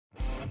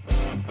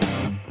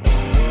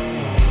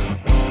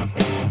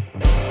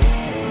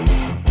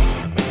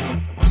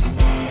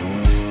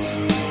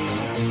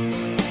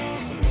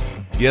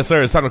Yes,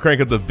 sir. It's time to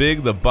crank up the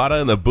big, the bada,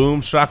 and the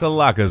boom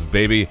shakalakas,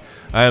 baby.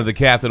 I am the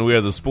captain. We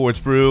are the Sports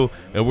Brew,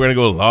 and we're going to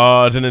go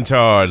large and in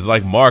charge,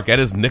 like Mark at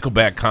his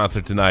Nickelback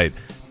concert tonight.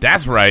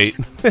 That's right.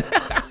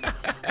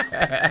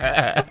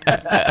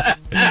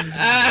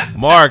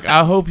 Mark,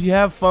 I hope you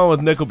have fun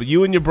with Nickelback.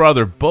 You and your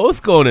brother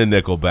both going to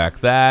Nickelback.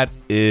 That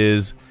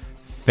is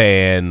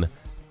fantastic.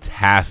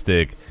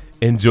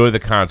 Enjoy the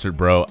concert,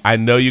 bro. I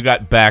know you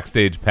got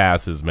backstage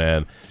passes,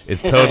 man.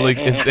 It's totally,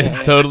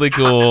 it's totally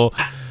cool.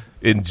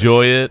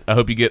 Enjoy it. I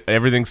hope you get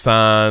everything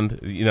signed,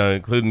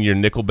 including your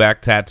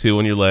Nickelback tattoo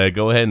on your leg.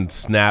 Go ahead and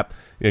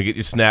get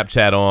your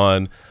Snapchat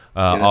on,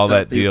 all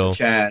that deal.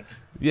 Chat.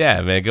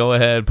 Yeah, man, go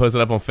ahead, post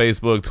it up on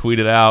Facebook, tweet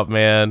it out,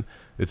 man.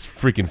 It's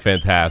freaking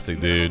fantastic,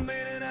 dude.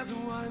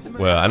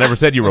 Well, I never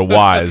said you were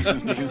wise.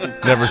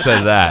 Never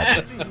said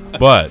that.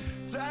 But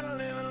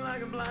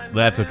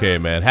that's okay,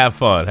 man. Have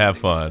fun.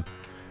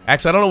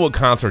 Actually, I don't know what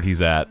concert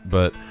he's at,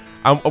 but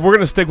we're going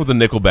to stick with the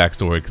Nickelback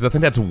story because I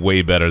think that's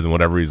way better than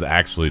whatever he's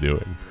actually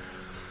doing.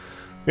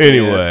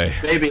 Anyway.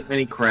 Yeah, maybe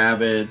Lenny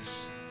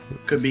Kravitz.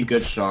 Could be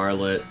Good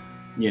Charlotte.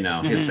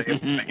 His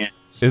favorite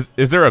bands.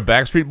 Is there a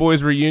Backstreet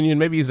Boys reunion?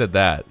 Maybe he's at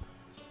that.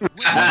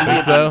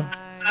 Think so?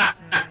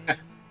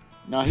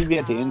 No, he'd be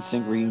at the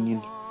NSYNC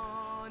reunion.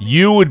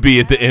 You would be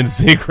at the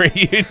NSYNC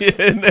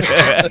reunion.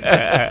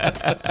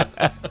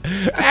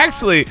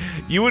 Actually,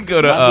 you would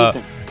go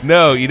to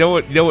no, you know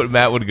what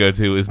Matt would go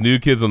to is New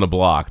Kids on the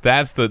Block.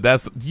 That's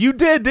the you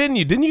did, didn't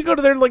you? Didn't you go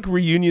to their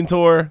reunion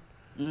tour?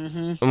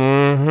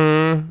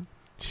 Mm-hmm.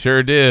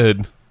 Sure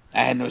did.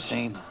 I had no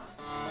shame.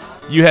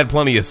 You had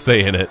plenty of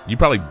say in it. You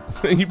probably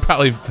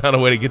found a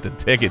way to get the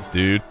tickets,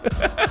 dude.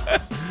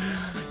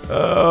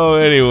 Oh,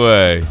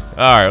 anyway.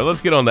 All right, let's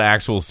get on to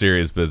actual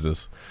serious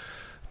business.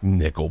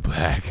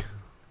 Nickelback.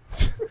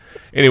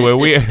 Anyway,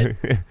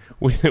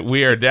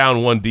 we are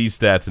down 1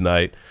 D-stat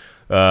tonight.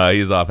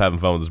 He's off having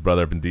fun with his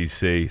brother up in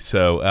D.C.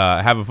 So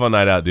have a fun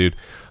night out, dude.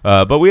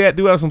 But we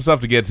do have some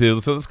stuff to get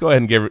to, so let's go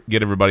ahead and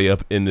get everybody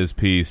up in this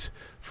piece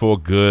for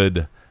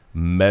good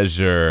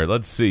measure.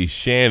 Let's see.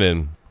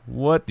 Shannon,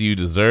 what do you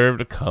deserve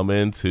to come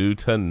into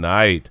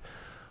tonight?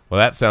 Well,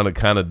 that sounded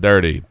kind of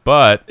dirty,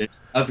 but...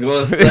 I was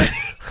going to say...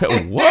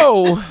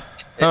 Whoa!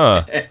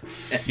 Huh.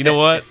 You know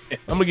what? I'm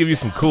going to give you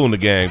some cool in the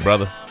gang,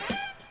 brother.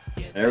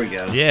 There we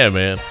go. Yeah,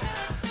 man.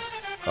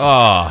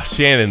 Oh,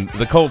 Shannon,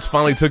 the Colts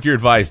finally took your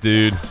advice,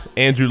 dude.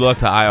 Andrew Luck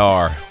to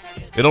IR.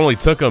 It only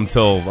took them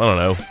till, I don't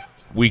know,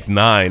 week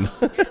 9.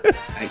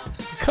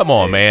 Come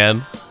on,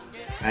 man.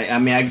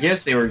 I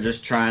guess they were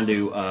just trying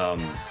to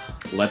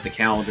let the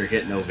calendar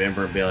hit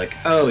November and be like,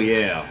 oh,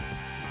 yeah,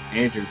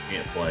 Andrew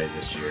can't play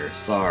this year.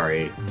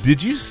 Sorry.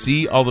 Did you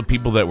see all the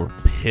people that were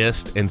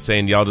pissed and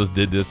saying y'all just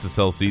did this to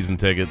sell season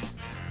tickets?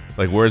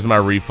 Like, where's my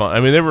refund? I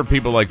mean, there were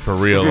people, for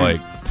real,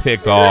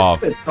 ticked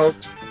off.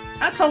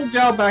 I told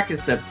y'all back in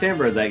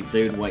September that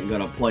dude wasn't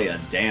going to play a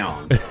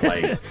down.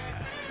 I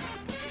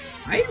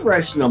ain't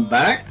rushing them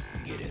back.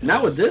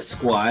 Not with this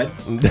squad.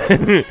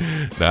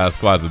 Nah,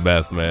 squad's a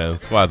mess, man.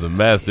 Squad's a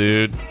mess,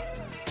 dude.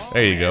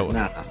 There you go.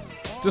 Nah.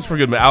 Just for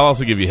good, I'll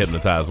also give you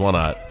Hypnotize. Why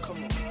not?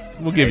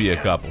 We'll give you a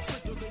couple.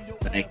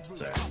 Thanks,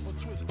 sir.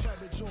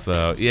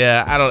 So,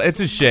 yeah, it's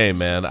a shame,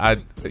 man.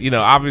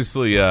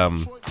 Obviously,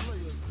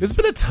 it's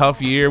been a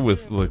tough year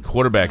with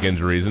quarterback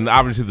injuries, and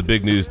obviously the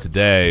big news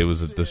today was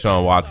that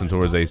Deshaun Watson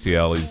tore his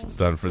ACL. He's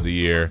done for the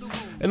year,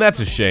 and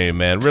that's a shame,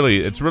 man. Really,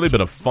 it's really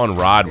been a fun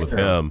ride with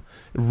him.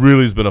 It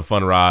really has been a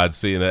fun ride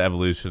seeing the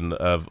evolution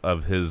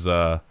of his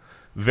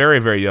very,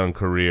 very young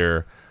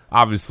career.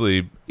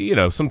 Obviously,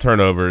 some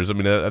turnovers. I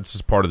mean, that's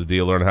just part of the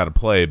deal, learning how to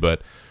play,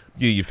 but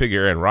you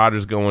figure Aaron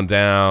Rodgers going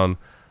down.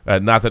 I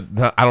don't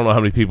know how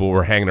many people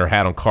were hanging their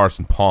hat on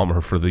Carson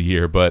Palmer for the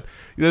year, but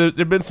there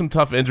have been some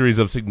tough injuries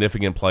of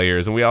significant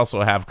players, and we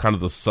also have kind of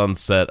the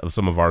sunset of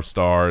some of our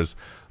stars.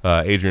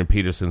 Adrian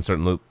Peterson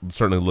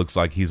certainly looks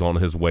like he's on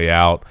his way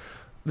out.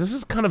 This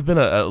has kind of been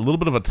a little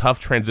bit of a tough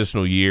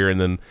transitional year,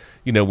 and then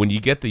when you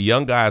get the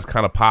young guys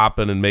kind of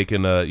popping and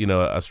making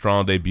a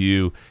strong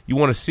debut, you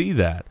want to see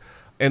that.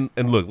 And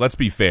look, let's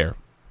be fair.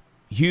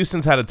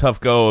 Houston's had a tough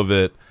go of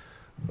it.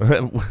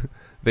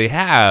 They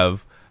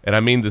have. And I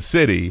mean the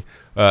city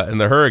and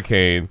the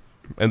Hurricane,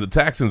 and the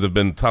Texans have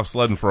been tough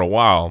sledding for a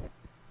while.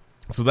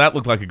 So that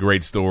looked like a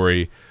great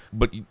story.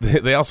 But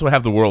they also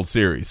have the World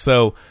Series.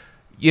 So,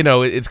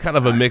 it's kind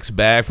of a mixed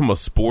bag from a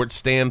sports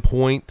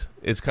standpoint.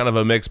 It's kind of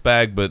a mixed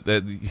bag. But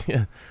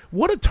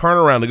what a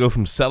turnaround to go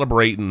from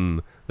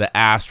celebrating the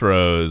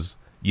Astros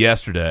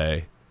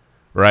yesterday,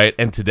 right,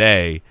 and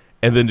today,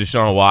 and then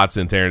Deshaun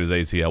Watson tearing his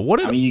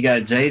ACL. You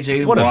got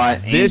J.J. Watt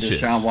and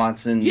Deshaun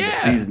Watson, the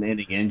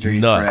season-ending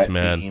injuries for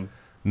that team.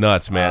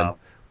 Nuts, man.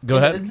 Go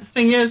ahead. The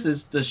thing is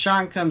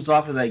Deshaun comes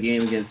off of that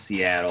game against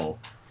Seattle,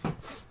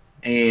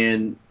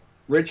 and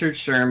Richard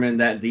Sherman,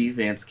 that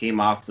defense, came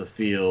off the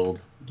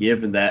field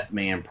giving that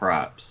man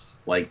props.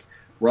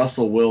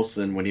 Russell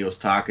Wilson, when he was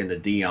talking to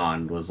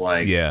Dion, was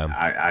like,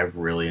 I've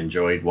really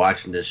enjoyed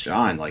watching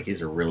Deshaun.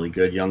 He's a really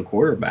good young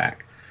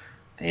quarterback.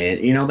 And,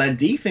 that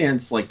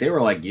defense, they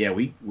were like,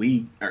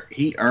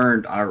 he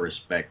earned our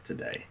respect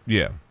today.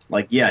 Yeah.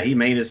 Like, yeah, he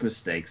made his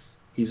mistakes.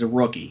 He's a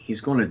rookie. He's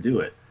going to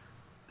do it.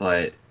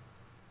 But,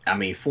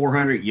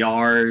 400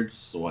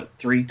 yards,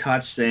 3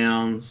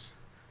 touchdowns.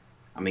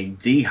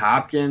 D.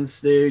 Hopkins,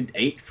 dude,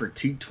 8 for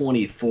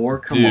 224.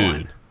 Come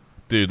on.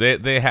 Dude,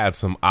 they had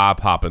some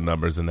eye-popping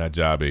numbers in that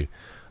jobby.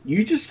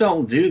 You just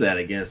don't do that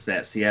against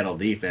that Seattle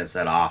defense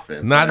that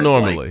often. Not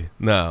normally.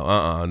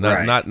 No,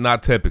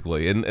 not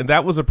typically. And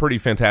that was a pretty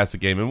fantastic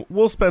game. And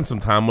we'll spend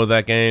some time with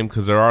that game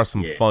because there are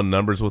some fun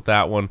numbers with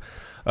that one.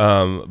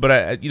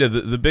 But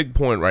the big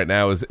point right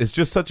now is it's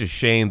just such a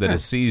shame that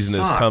his season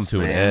has come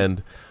to an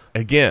end.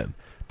 Again,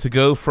 to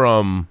go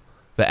from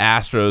the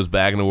Astros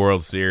back in the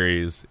World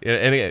Series,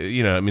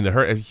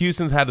 and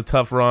Houston's had a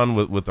tough run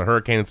with the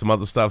hurricane and some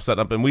other stuff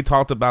setting up, and we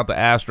talked about the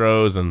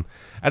Astros, and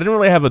I didn't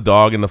really have a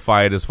dog in the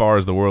fight as far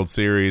as the World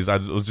Series. I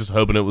was just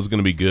hoping it was going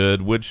to be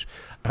good, which,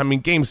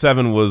 Game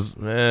 7 was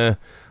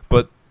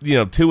but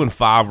 2 and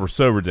 5 were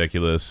so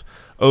ridiculous.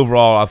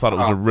 Overall, I thought it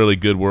was a really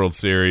good World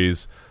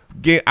Series.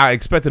 I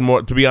expected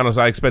more, to be honest.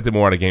 I expected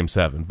more out of Game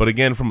 7, but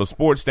again, from a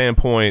sports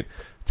standpoint,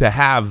 to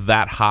have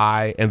that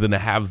high and then to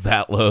have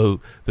that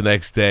low the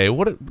next day,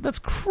 that's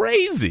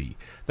crazy.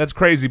 That's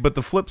crazy. But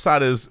the flip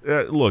side is,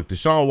 look,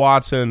 Deshaun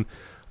Watson,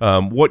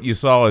 what you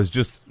saw is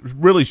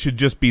should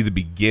just be the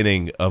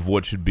beginning of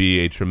what should be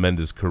a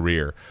tremendous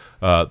career.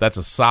 That's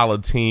a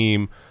solid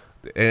team,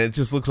 and it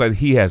just looks like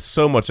he has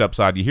so much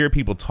upside. You hear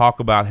people talk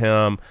about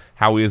him,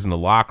 how he is in the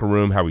locker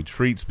room, how he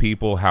treats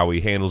people, how he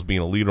handles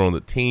being a leader on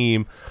the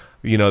team.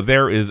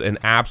 There is an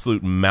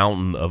absolute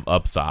mountain of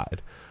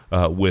upside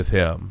with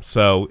him.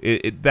 So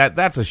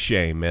that's a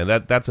shame, man.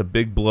 That's a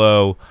big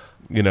blow,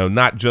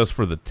 not just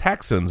for the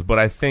Texans, but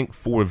I think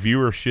for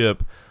viewership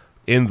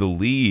in the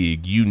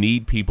league, you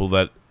need people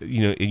that,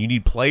 you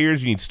need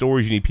players, you need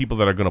stories, you need people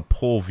that are going to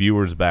pull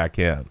viewers back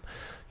in.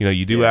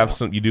 You do have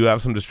some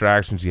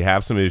distractions, you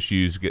have some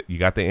issues, you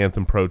got the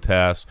anthem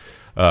protests.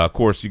 Of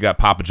course, you got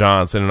Papa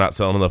John saying they're not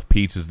selling enough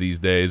pizzas these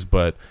days,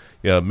 but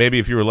maybe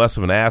if you were less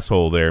of an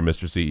asshole there,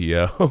 Mr.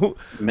 CEO.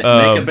 Make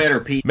a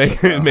better pizza.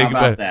 How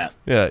about that?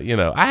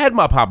 Yeah, I had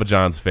my Papa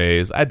John's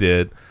phase. I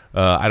did.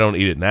 I don't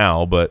eat it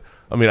now, but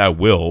I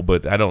will,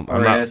 but I don't.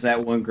 Or as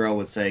that one girl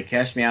would say,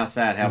 "Catch me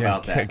outside." How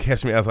about that?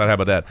 Catch me outside. How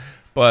about that?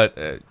 But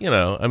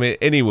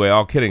anyway,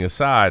 all kidding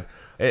aside,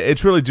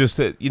 it's really just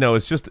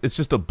it's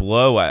just a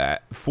blow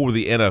for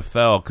the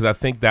NFL, because I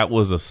think that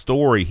was a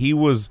story. He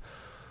was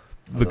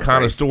the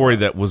kind of story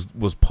that was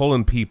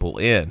pulling people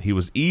in. He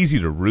was easy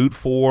to root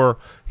for.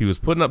 He was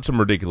putting up some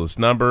ridiculous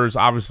numbers.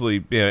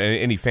 Obviously,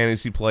 any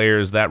fantasy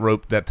players,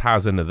 that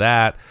ties into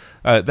that.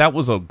 That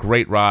was a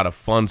great ride, a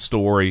fun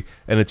story,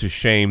 and it's a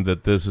shame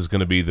that this is going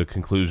to be the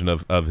conclusion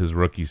of his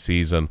rookie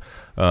season.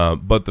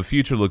 But the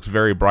future looks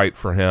very bright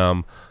for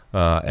him,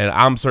 and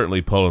I'm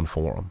certainly pulling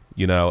for him.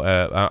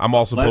 I'm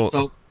also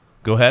pulling.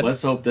 Go ahead.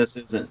 Let's hope this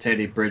isn't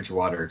Teddy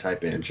Bridgewater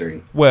type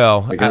injury.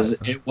 Well, because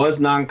it was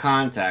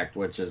non-contact,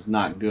 which is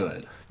not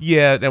good.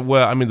 Yeah,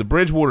 well, the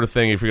Bridgewater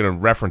thing, if you're going to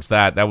reference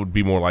that would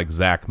be more like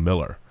Zach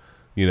Miller,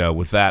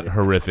 with that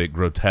horrific,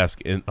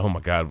 grotesque. Oh my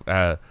God,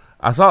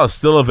 I saw a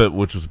still of it,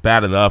 which was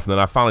bad enough, and then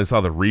I finally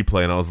saw the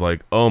replay, and I was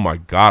like, oh my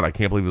God, I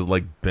can't believe it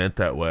was bent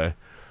that way.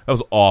 That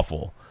was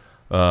awful.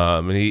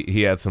 And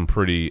he had some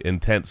pretty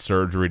intense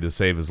surgery to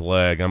save his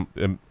leg.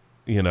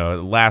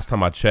 Last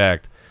time I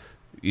checked,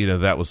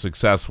 that was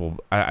successful.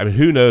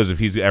 Who knows if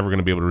he's ever going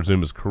to be able to resume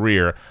his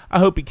career. I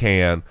hope he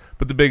can,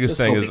 but the biggest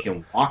thing is,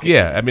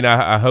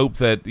 I hope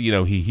that,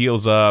 he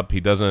heals up. He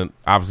doesn't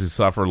obviously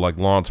suffer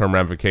long-term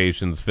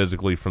ramifications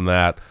physically from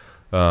that.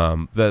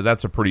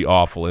 That's a pretty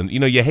awful, and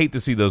you hate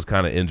to see those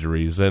kind of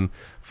injuries. And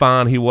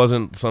fine, he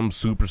wasn't some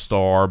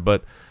superstar,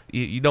 but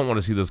you don't want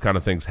to see those kind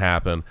of things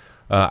happen.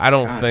 I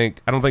don't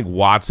think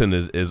Watson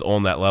is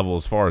on that level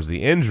as far as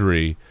the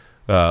injury.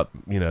 The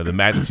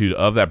magnitude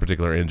of that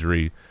particular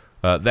injury.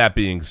 That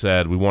being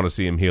said, we want to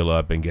see him heal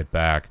up and get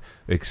back.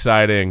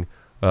 Exciting,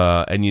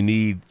 and you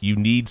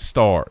need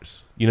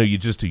stars. You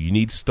just do. You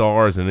need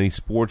stars in any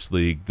sports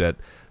league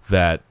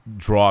that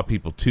draw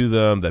people to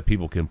them, that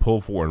people can pull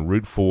for and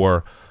root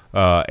for.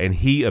 And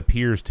he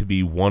appears to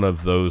be one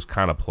of those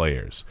kind of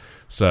players.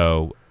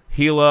 So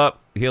heal up,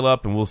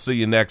 and we'll see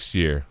you next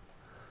year.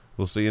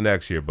 We'll see you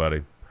next year,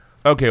 buddy.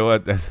 Okay, well,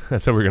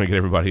 that's how we're going to get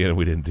everybody in, and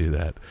we didn't do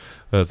that.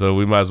 So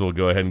we might as well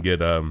go ahead and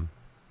get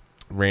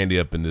Randy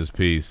up in this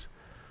piece.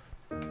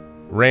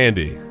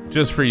 Randy,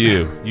 just for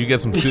you, you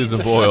get some Susan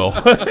Boyle.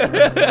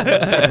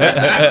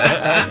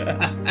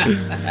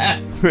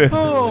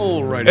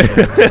 All right.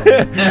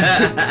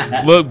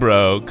 Look,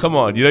 bro, come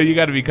on. You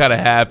got to be kind of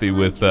happy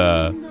with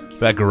that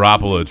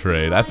Garoppolo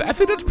trade. I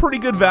think that's pretty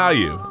good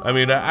value.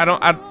 You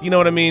know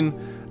what I mean?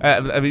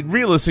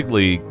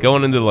 Realistically,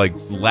 going into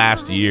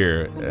last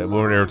year,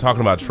 when they were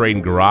talking about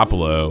trading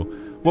Garoppolo,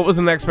 what was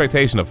an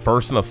expectation, a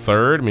first and a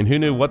third? Who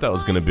knew what that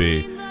was going to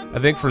be? I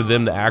think for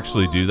them to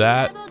actually do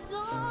that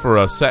for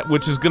a set,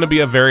 which is going to be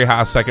a very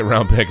high second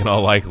round pick in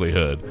all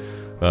likelihood,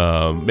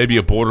 maybe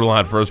a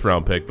borderline first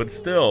round pick, but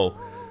still,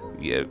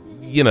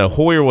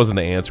 Hoyer wasn't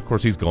the answer. Of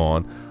course, he's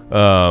gone.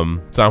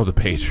 Signed with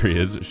the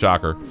Patriots.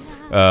 Shocker.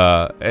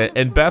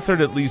 And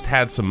Beathard at least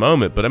had some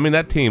moment, but I mean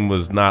that team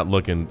was not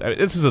looking.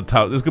 This is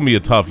going to be a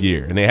tough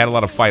year, and they had a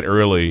lot of fight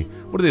early.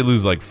 What did they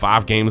lose, like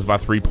 5 games by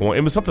 3 points?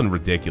 It was something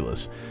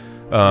ridiculous.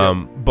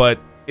 But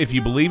if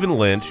you believe in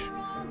Lynch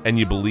and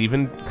you believe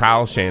in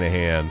Kyle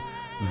Shanahan,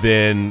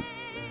 then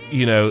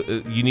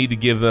you need to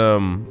give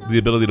them the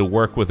ability to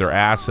work with their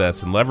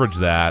assets and leverage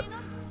that.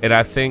 And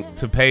I think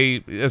to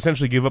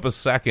essentially give up a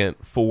second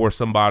for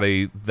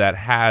somebody that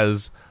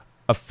has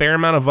a fair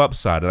amount of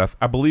upside, and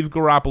I believe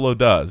Garoppolo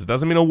does. It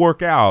doesn't mean it'll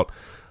work out,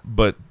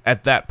 but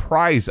at that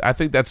price, I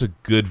think that's a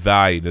good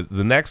value.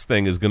 The next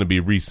thing is going to be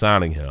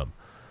re-signing him.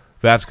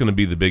 That's going to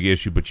be the big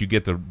issue. But you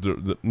get the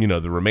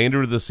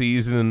remainder of the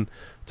season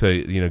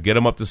to get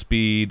him up to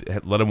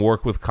speed, let him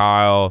work with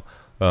Kyle,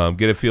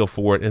 get a feel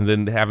for it, and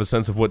then have a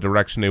sense of what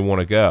direction they want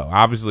to go.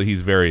 Obviously,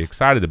 he's very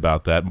excited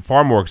about that.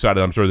 Far more excited,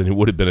 I'm sure, than he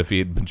would have been if he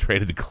had been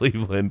traded to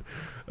Cleveland.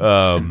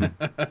 But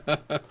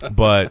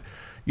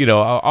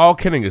all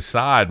kidding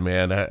aside,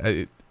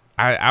 man,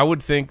 I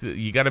would think that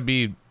you got to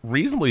be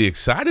reasonably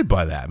excited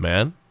by that,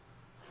 man.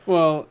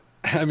 Well,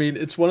 I mean,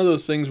 it's one of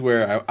those things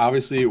where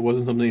obviously it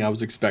wasn't something I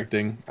was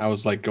expecting. I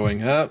was like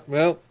going,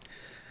 well,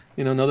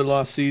 another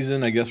lost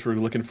season. I guess we're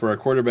looking for a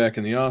quarterback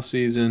in the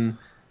offseason.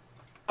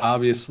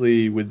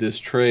 Obviously, with this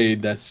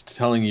trade, that's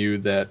telling you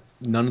that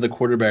none of the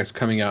quarterbacks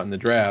coming out in the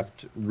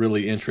draft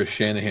really interest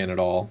Shanahan at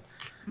all,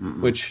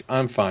 which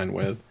I'm fine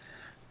with.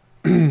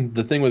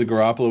 The thing with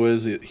Garoppolo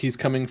is he's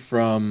coming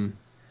from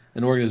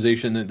an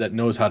organization that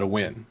knows how to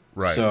win.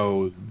 Right.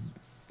 So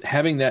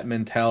having that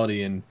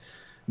mentality and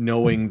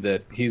knowing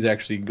that he's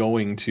actually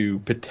going to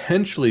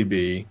potentially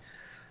be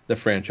the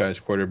franchise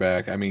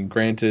quarterback. I mean,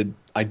 granted,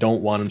 I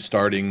don't want him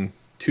starting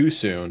too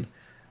soon,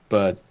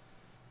 but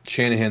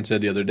Shanahan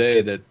said the other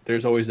day that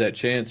there's always that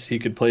chance he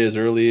could play as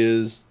early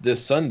as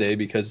this Sunday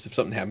because if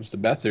something happens to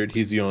Beathard,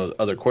 he's the only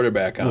other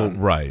quarterback on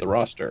the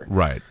roster.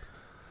 Right.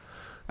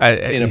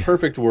 In a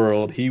perfect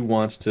world, he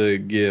wants to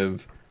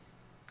give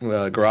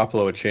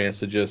Garoppolo a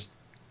chance to just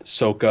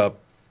soak up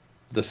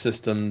the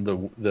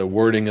system, the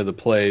wording of the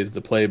plays,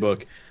 the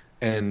playbook,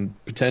 and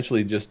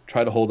potentially just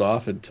try to hold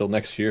off until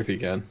next year if he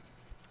can.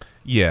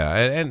 Yeah,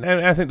 and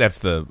I think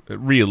that's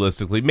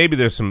realistically, maybe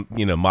there's some,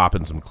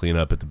 mopping some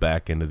cleanup at the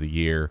back end of the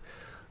year.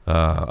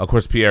 Of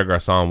course, Pierre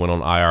Garçon went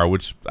on IR,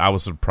 which I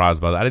was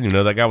surprised by that. I didn't even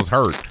know that guy was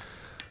hurt.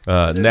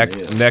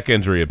 Neck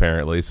injury,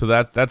 apparently. So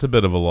that's a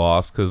bit of a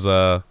loss because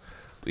I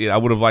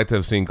would have liked to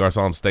have seen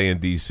Garçon stay in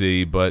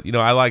D.C., but,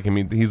 I like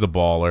him. He's a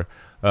baller.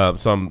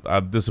 So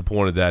I'm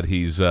disappointed that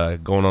he's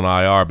going on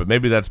IR, but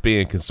maybe that's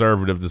being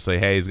conservative to say,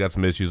 hey, he's got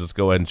some issues. Let's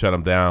go ahead and shut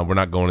him down. We're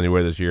not going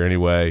anywhere this year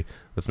anyway.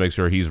 Let's make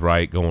sure he's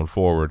right going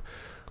forward.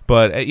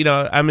 But,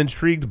 I'm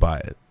intrigued by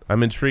it.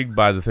 I'm intrigued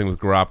by the thing with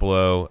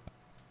Garoppolo.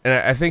 And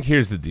I think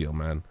here's the deal,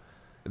 man.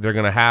 They're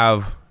going to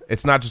have –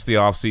 it's not just the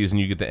offseason.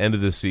 You get the end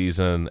of the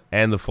season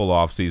and the full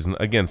offseason.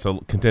 Again, so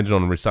contingent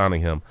on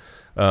resigning him.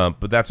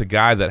 But that's a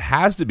guy that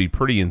has to be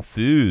pretty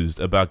enthused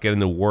about getting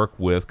to work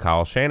with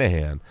Kyle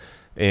Shanahan.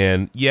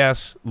 And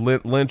yes,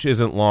 Lynch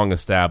isn't long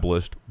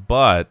established,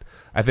 but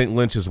I think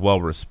Lynch is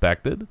well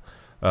respected.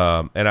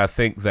 And I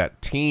think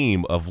that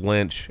team of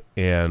Lynch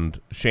and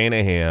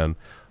Shanahan,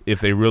 if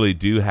they really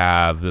do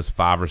have this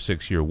 5 or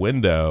 6 year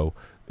window,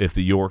 if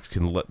the Yorks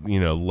can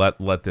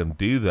let them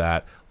do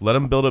that, let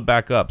them build it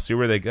back up, see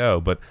where they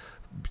go. But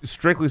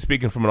strictly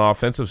speaking, from an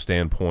offensive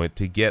standpoint,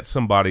 to get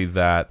somebody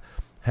that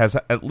has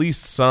at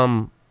least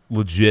some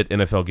legit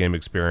NFL game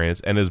experience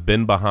and has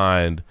been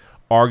behind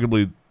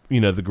arguably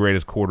the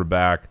greatest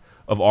quarterback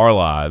of our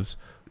lives,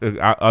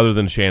 other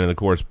than Shannon, of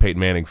course, Peyton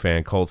Manning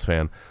fan, Colts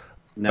fan.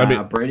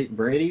 Nah,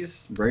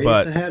 Brady's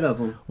ahead of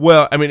him.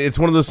 Well, I mean, it's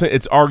one of those things.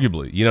 It's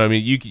arguably,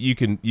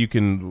 you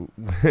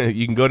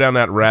can go down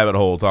that rabbit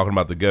hole talking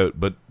about the GOAT,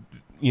 but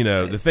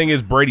the thing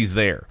is, Brady's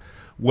there.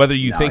 Whether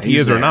you think he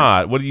is there or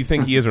not, whether you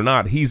think he is or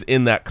not, he's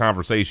in that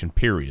conversation.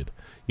 Period.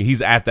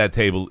 He's at that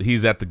table.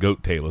 He's at the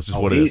GOAT table. It's just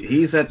what it is.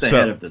 He's at the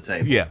head of the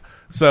table. Yeah.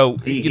 So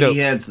he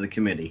heads the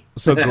committee.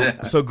 so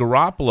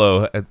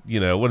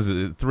Garoppolo, what is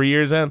it? 3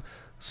 years in.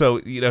 So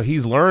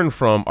he's learned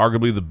from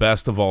arguably the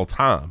best of all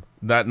time.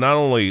 Not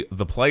only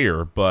the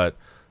player, but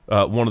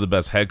one of the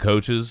best head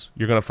coaches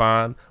you're going to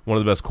find, one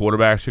of the best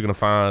quarterbacks you're going to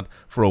find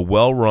for a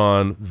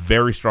well-run,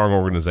 very strong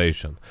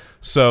organization.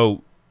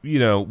 So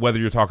whether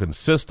you're talking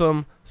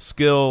system,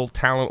 skill,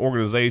 talent,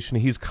 organization,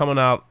 he's coming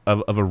out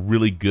of a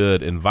really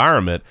good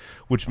environment,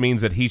 which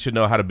means that he should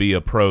know how to be a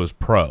pro's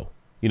pro.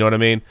 You know what I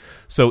mean?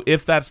 So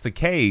if that's the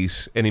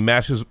case, and he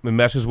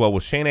meshes well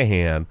with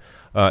Shanahan,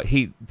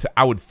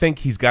 I would think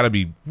he's got to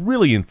be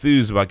really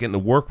enthused about getting to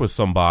work with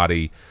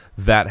somebody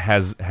that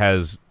has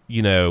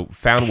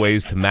found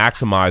ways to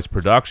maximize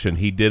production.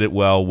 He did it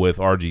well with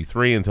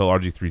RG3 until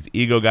RG3's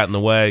ego got in the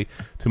way,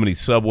 too many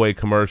Subway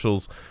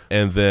commercials.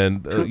 And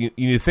then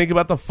you think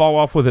about the fall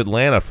off with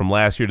Atlanta from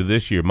last year to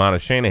this year,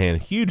 minus Shanahan.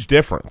 Huge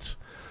difference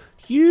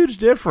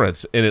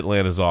in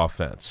Atlanta's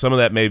offense. Some of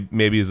that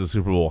maybe is a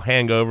Super Bowl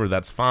hangover.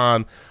 That's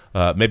fine.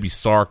 Maybe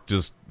Sark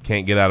just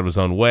can't get out of his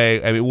own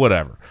way. I mean,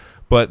 whatever.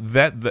 But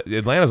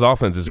Atlanta's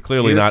offense is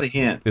clearly not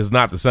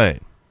the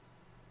same.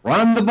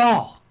 Run the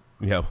ball.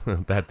 Yeah,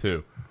 that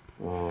too.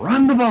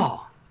 Run the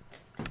ball.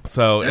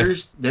 So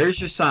there's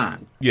your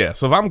sign. Yeah,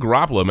 so if I'm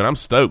Garoppolo, man, I'm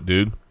stoked,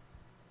 dude.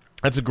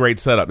 That's a great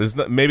setup.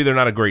 Maybe they're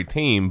not a great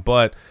team,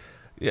 but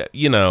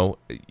you know,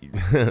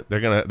 they're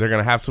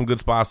gonna have some good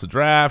spots to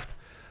draft.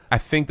 I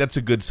think that's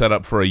a good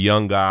setup for a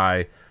young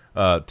guy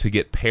to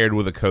get paired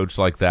with a coach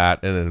like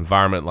that in an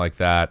environment like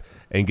that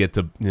and get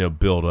to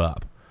build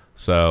up.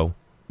 So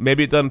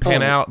maybe it doesn't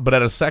pan out, but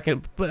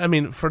I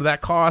mean, for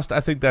that cost,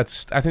 I think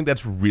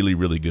that's really,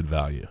 really good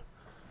value.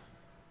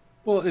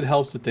 Well, it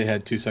helps that they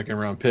had 2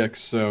 second-round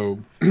picks, so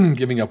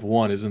giving up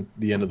one isn't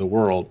the end of the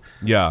world.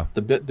 Yeah.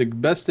 The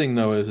best thing,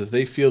 though, is if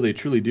they feel they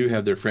truly do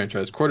have their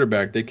franchise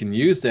quarterback, they can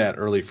use that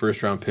early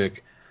first-round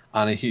pick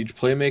on a huge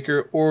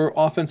playmaker or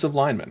offensive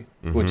lineman,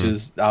 which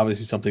is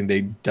obviously something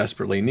they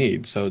desperately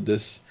need. So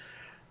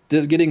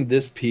getting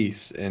this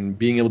piece and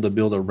being able to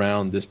build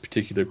around this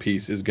particular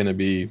piece is going to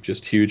be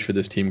just huge for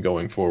this team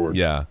going forward.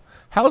 Yeah.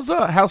 How's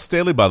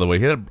Staley, by the way?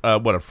 He had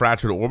a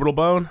fractured orbital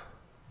bone?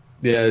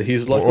 Yeah,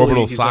 he's not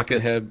going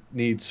to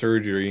need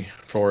surgery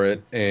for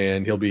it,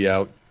 and he'll be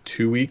out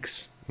 2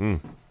 weeks.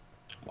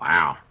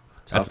 Wow.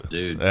 Tough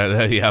dude.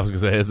 Yeah, I was going to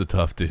say, that's a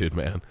tough dude,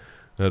 man.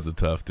 That's a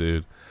tough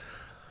dude.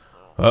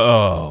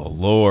 Oh,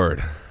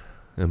 Lord.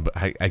 And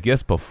I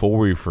guess before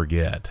we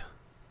forget,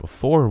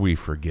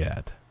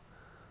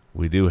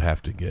 we do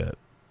have to get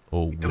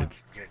old Don't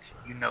forget,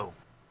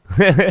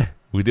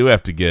 we do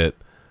have to get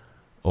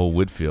old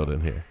Whitfield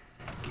in here.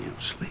 Can't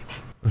sleep.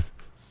 I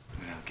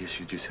guess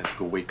you just have to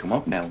go wake him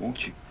up now,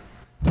 won't you?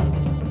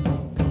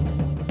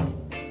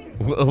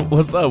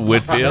 What's up,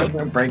 Whitfield?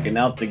 We're breaking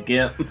out the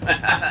gimp.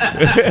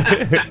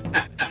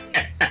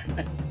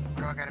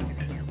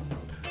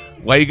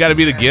 Why you got to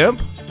be the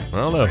gimp? I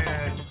don't know.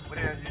 What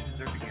did I do to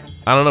deserve the gimp?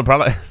 I don't know.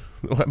 Probably.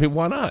 I mean,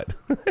 why not?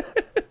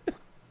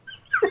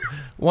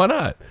 Why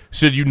not?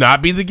 Should you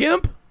not be the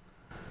gimp?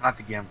 Not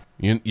the gimp.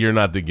 You're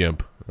not the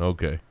gimp.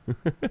 Okay.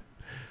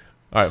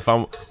 All right,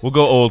 fine. We'll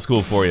go old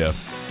school for you.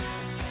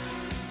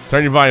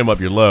 Turn your volume up.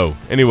 You're low.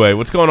 Anyway,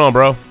 what's going on,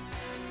 bro?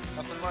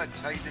 Nothing much.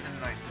 How you doing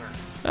tonight, sir?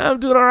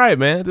 I'm doing all right,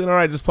 man. Doing all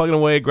right. Just plugging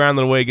away,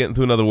 grinding away, getting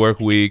through another work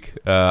week.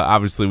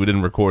 Obviously, we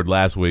didn't record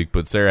last week,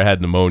 but Sarah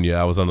had pneumonia.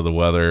 I was under the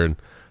weather, and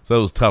so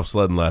it was tough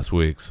sledding last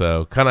week.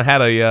 So kind of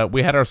had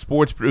we had our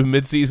Sports Brew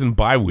midseason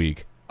bye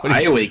week.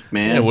 Bye week,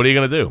 man. Yeah, what are you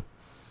going to do?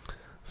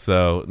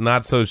 So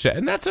not so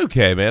and that's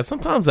okay, man.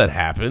 Sometimes that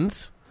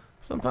happens.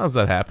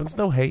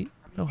 No hate.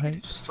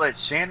 Just let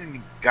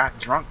Shannon got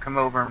drunk come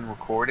over and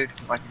recorded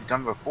like he's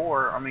done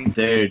before. I mean,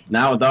 dude,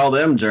 not with all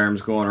them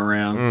germs going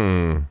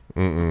around.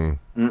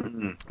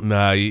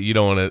 Nah, you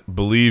don't want to.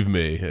 Believe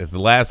me, it's the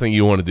last thing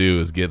you want to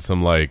do is get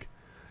some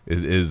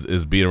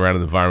is being around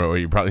an environment where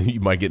you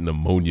might get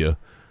pneumonia.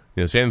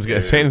 Shannon's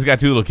got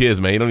 2 little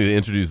kids, man. You don't need to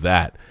introduce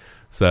that.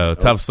 So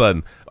tough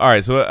sledding. All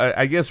right, so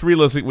I guess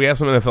realistically, we have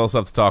some NFL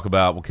stuff to talk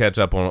about. We'll catch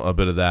up on a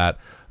bit of that.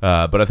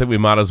 But I think we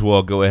might as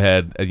well go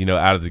ahead,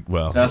 out of the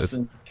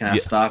Justin, can I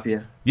stop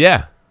you?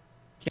 Yeah.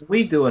 Can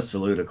we do a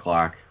salute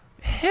o'clock?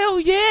 Hell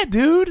yeah,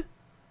 dude.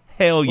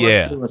 Hell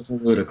yeah. Let's do a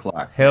salute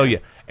o'clock. Hell yeah.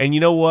 And you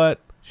know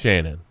what,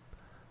 Shannon?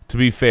 To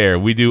be fair,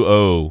 we do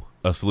owe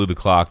a salute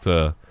o'clock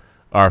to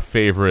our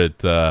favorite,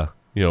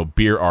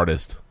 beer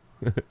artist,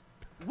 the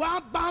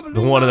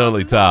one and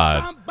only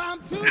Todd.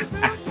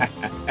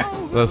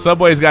 The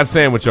Subway's got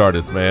sandwich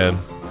artists, man.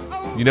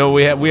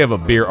 We have a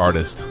beer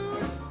artist.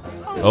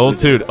 Old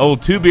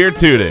two beer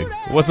tooting.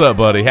 What's up,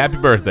 buddy? Happy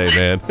birthday,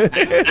 man.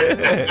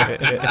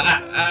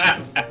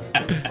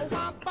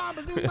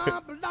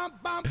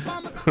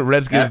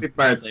 Redskins. Happy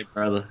birthday,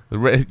 brother.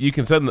 You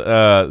can send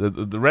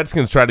the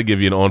Redskins tried to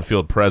give you an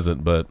on-field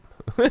present, but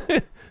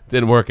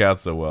didn't work out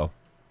so well.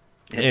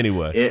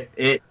 Anyway,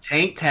 it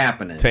tain't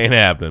happening. Tain't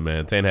happening,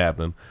 man. Tain't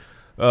happening.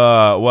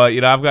 Well,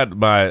 I've got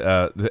my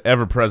the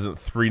ever-present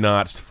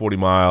 3-notched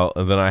 40-mile,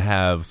 and then I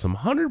have some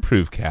 100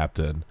 proof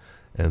Captain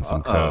and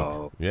some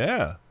Coke.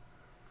 Yeah.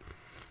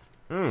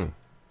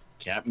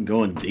 Captain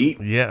going deep.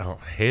 Yeah. Oh,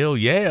 hell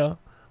yeah.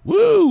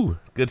 Woo.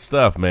 Good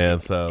stuff, man.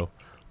 So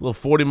a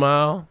little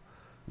 40-mile.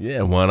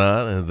 Yeah, why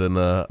not? And then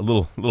a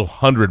little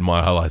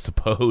 100-mile, I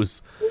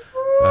suppose.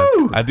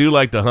 I do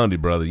like the hundy,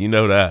 brother. You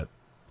know that.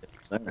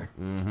 Yes, sir.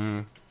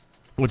 Mm-hmm.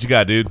 What you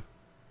got, dude?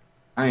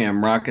 I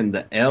am rocking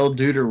the El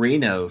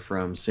Deuterino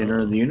from Center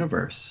of the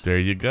Universe. There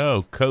you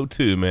go.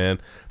 Co-2, man.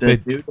 The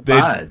dude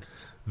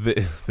abides.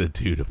 The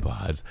dude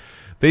abides.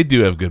 They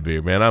do have good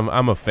beer, man.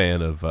 I'm a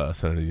fan of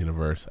Center of the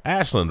Universe.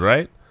 Ashland,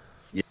 right?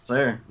 Yes,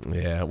 sir.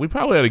 Yeah, we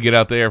probably ought to get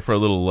out there for a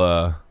little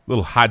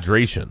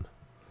hydration.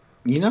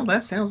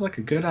 That sounds like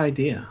a good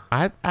idea.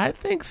 I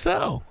think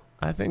so.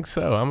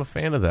 I'm a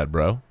fan of that,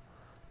 bro.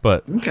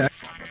 But, okay.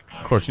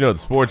 Of course, the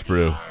Sports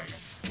Brew.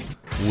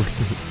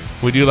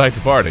 We do like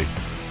to party.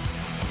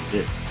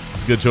 Yeah.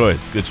 It's a good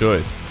choice. Good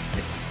choice.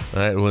 All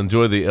right, well,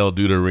 enjoy the El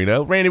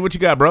Deuterino. Randy, what you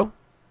got, bro?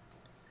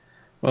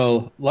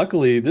 Well,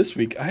 luckily this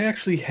week I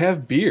actually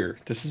have beer.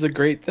 This is a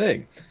great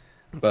thing.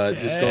 But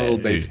just going a little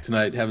basic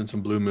tonight, having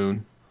some Blue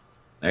Moon.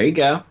 There you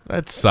go.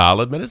 That's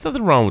solid, man. There's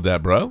nothing wrong with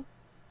that, bro.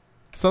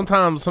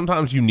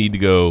 Sometimes you need to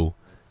go,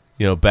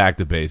 back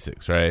to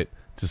basics, right?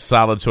 Just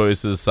solid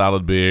choices,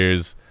 solid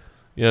beers.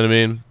 You know what I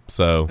mean?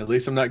 So at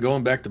least I'm not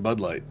going back to Bud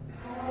Light.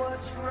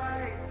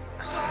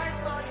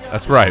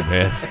 That's right,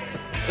 man.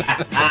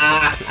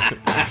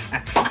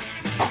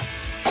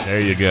 There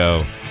you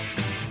go.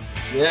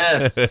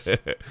 Yes.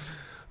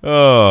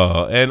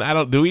 Oh,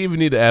 and do we even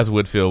need to ask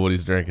Whitfield what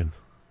he's drinking?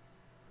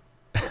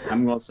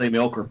 I'm going to say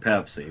milk or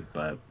Pepsi,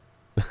 but...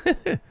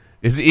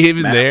 Is he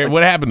even there?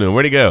 What happened to him?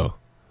 Where'd he go?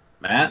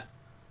 Matt?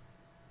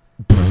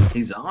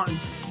 He's on.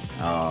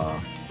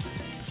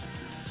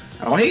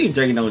 He ain't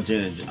drinking no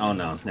gin and juice. Oh,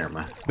 no. Never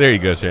mind. There you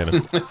go,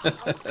 Shannon.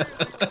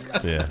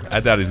 Yeah, I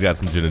doubt he's got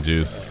some gin and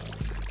juice.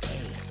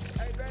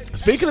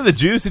 Speaking of the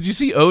juice, did you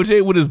see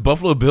OJ with his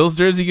Buffalo Bills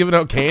jersey giving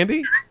out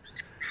candy?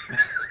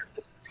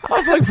 I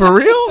was like, for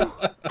real?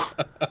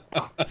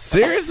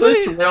 Seriously?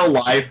 Is this real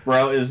life,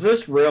 bro? Is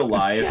this real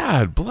life?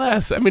 God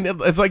bless. I mean,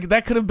 it's like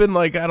that could have been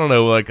like, I don't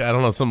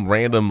know, some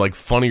random like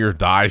Funny or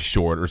Die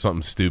short or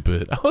something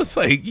stupid. I was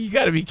like, you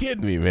got to be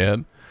kidding me,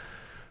 man.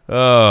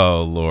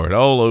 Oh, Lord.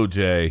 Oh,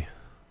 OJ.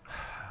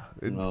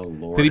 Oh,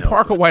 Lord. Did he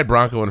park a white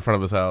Bronco in front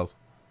of his house?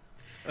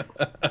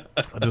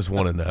 I just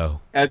want to know.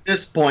 At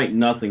this point,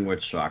 nothing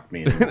would shock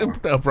me anymore.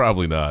 No,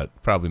 probably not.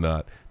 Probably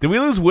not. Did we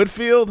lose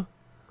Whitfield?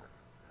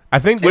 I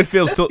think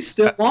Whitfield's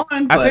still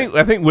on.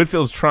 I think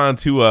Whitfield's trying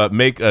to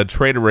make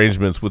trade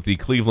arrangements with the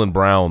Cleveland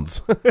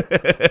Browns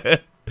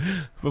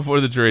before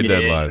the trade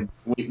deadline.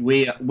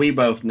 We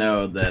both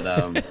know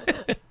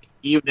that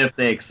even if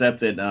they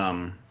accepted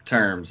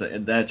terms,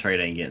 that trade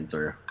ain't getting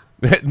through.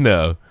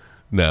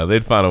 No,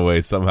 they'd find a way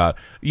somehow.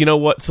 You know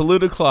what?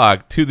 Salute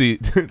o'clock to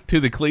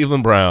the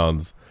Cleveland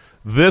Browns.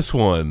 This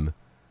one,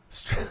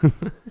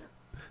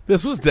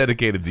 this was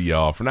dedicated to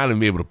y'all for not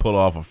even being able to pull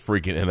off a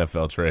freaking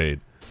NFL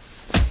trade.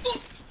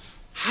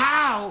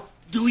 How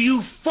do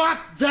you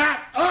fuck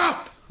that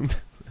up?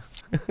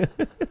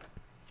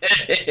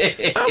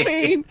 I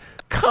mean,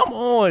 come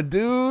on,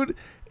 dude.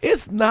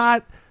 It's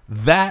not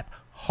that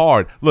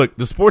hard. Look,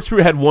 the Sports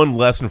Brew had one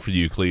lesson for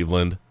you,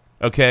 Cleveland.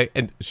 Okay?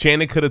 And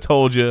Shannon could have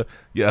told you.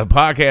 Yeah, a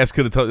podcast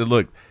could have told you,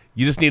 look,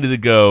 you just needed to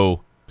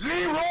go.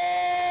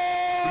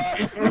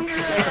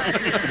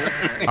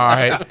 All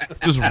right.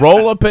 Just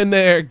roll up in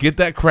there, get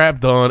that crap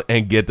done,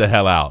 and get the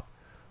hell out.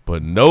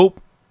 But nope,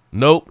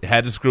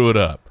 had to screw it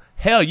up.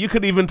 Hell, you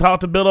could even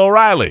talk to Bill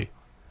O'Reilly.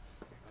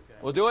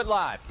 We'll do it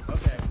live.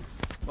 Okay.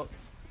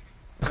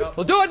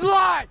 We'll do it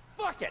live.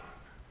 Fuck it.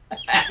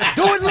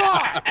 Do it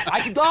live.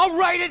 I'll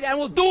write it and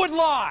we'll do it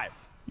live.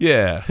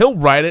 Yeah, he'll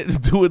write it and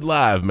do it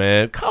live,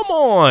 man. Come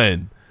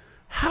on.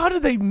 How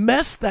did they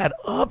mess that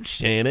up,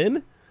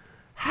 Shannon?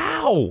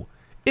 How?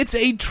 It's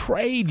a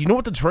trade. You know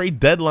what the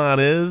trade deadline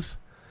is?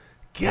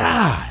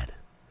 God.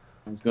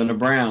 It's going to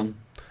Brown.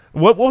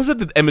 What was it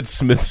that Emmitt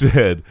Smith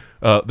said?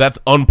 That's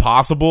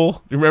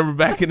impossible. You remember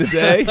back in the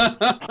day?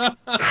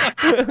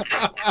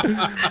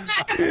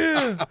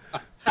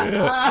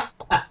 Yeah.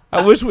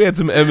 I wish we had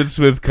some Emmitt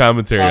Smith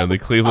commentary on the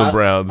Cleveland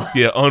Browns.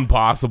 Yeah,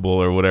 impossible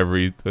or whatever.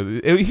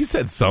 He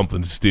said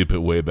something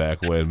stupid way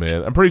back when,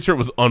 man. I'm pretty sure it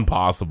was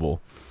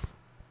impossible.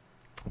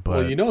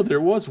 But, well,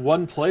 there was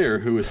one player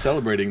who was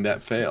celebrating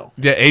that fail.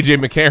 Yeah, A.J.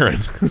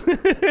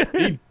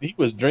 McCarron. he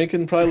was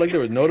drinking probably like there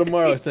was no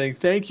tomorrow, saying,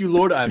 "Thank you,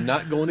 Lord, I'm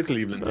not going to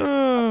Cleveland."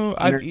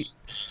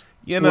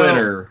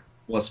 Twitter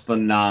was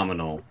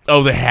phenomenal.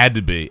 Oh, they had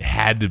to be.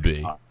 Had to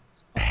be,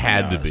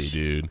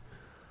 dude.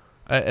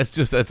 That's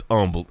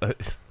unbelievable.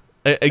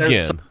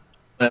 Again.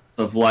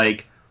 Of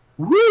like,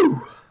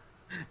 woo!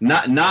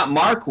 Not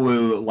Mark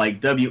Woo, like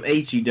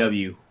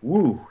WHEW,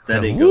 woo!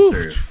 That didn't go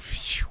through.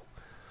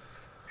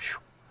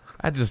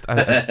 I just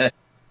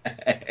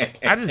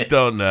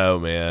don't know,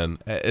 man.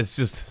 It's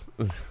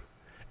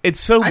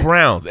so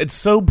Browns. It's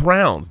so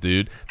Browns,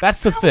 dude.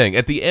 That's the thing.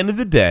 At the end of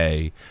the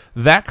day,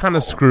 that kind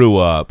of screw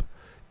up,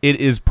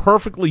 it is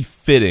perfectly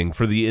fitting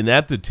for the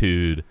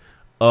ineptitude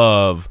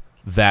of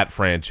that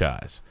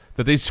franchise.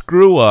 That they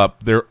screw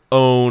up their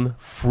own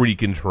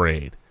freaking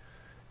trade.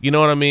 You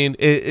know what I mean?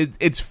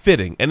 It's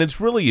fitting, and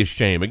it's really a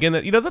shame. Again,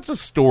 that's a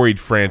storied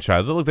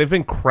franchise. Look, they've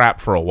been crap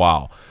for a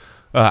while.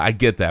 I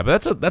get that,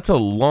 but that's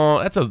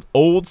an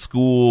old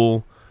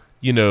school,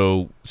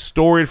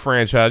 storied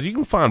franchise. You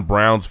can find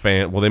Browns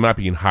fans. Well, they might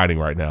be in hiding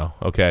right now.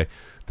 Okay,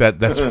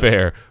 that's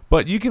fair,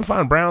 but you can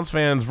find Browns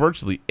fans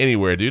virtually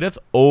anywhere, dude. That's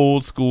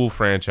old school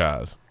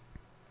franchise,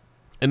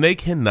 and they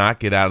cannot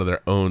get out of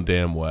their own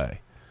damn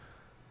way.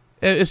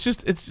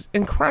 It's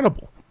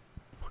incredible.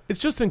 It's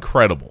just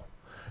incredible.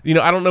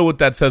 I don't know what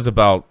that says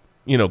about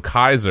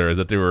Kaiser,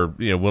 that they were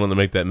willing to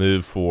make that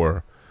move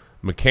for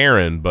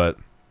McCarron, but.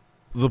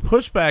 The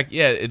pushback,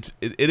 yeah,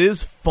 it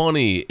is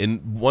funny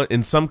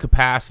in some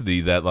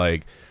capacity that,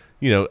 like,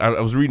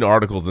 I was reading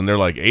articles and they're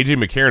like, A.J.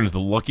 McCarron is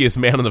the luckiest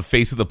man on the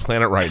face of the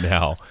planet right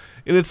now.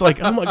 And it's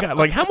like, oh, my God,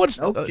 like, how much,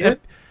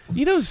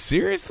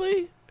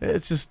 seriously?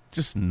 It's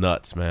just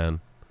nuts,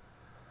 man.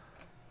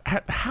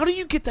 How do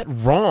you get that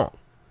wrong?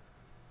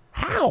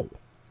 How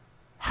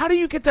do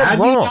you get that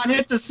wrong? How do you not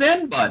hit the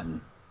send button?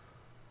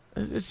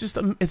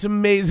 It's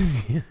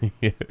amazing.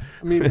 I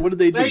mean, what did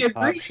they do? They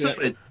agreed to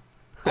it.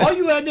 All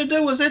you had to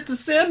do was hit the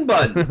send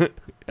button.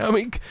 I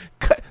mean,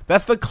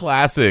 that's the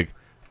classic.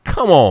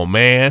 Come on,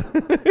 man.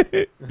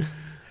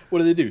 What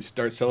do they do?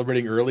 Start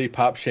celebrating early,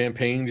 pop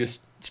champagne,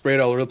 just spray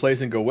it all over the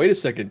place, and go, wait a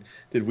second,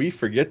 did we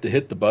forget to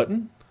hit the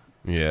button?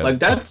 Yeah. Like,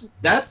 that's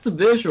the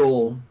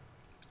visual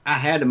I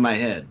had in my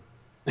head.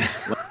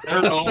 Like,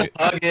 they're all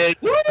hugging.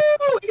 Woo!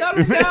 We got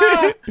him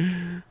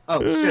down.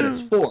 Oh, shit,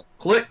 it's 4.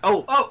 Click.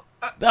 Oh.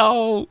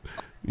 No.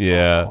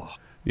 Yeah. Oh.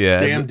 Yeah.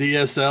 Damn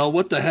DSL,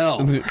 what the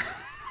hell?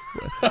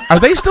 Are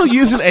they still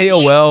using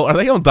AOL? Are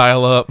they on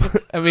dial-up?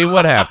 I mean,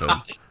 what happened?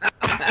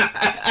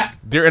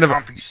 Dear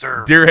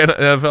NFL, dear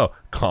NFL,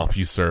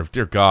 CompuServe,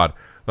 dear God,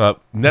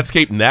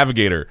 Netscape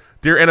Navigator,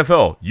 dear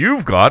NFL,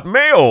 you've got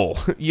mail.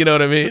 You know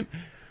what I mean?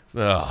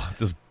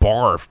 Just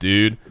barf,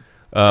 dude.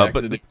 But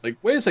it's like,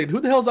 wait a second, who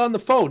the hell's on the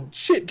phone?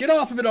 Shit, get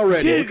off of it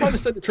already. We're trying to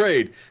send a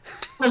trade.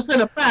 Let's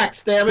send a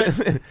fax, damn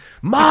it.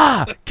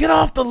 Ma, get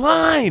off the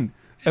line.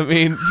 I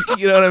mean,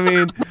 you know what I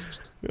mean?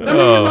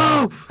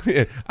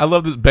 I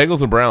love this.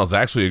 Bengals and Browns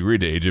actually agreed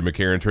to A.J.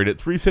 McCarron trade at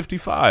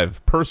 $355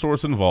 per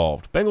source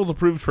involved. Bengals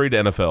approved trade to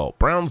NFL.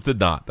 Browns did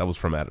not. That was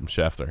from Adam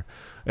Schefter.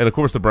 And, of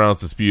course, the Browns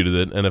disputed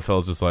it.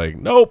 NFL's just like,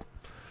 nope.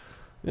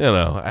 You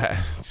know,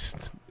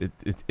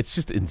 it's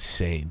just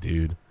insane,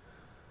 dude.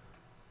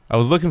 I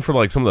was looking for,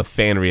 like, some of the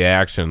fan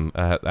reaction.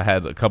 I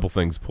had a couple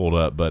things pulled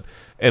up.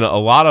 And a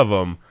lot of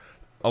them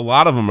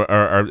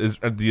are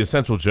the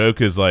essential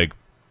joke is, like,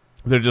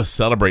 they're just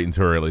celebrating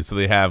too early. So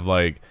they have,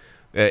 like,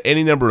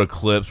 any number of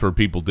clips where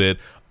people did.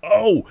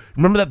 Oh,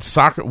 remember that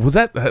soccer? Was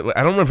that? I don't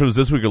remember if it was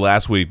this week or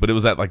last week, but it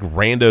was that like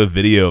rando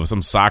video of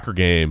some soccer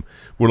game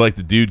where like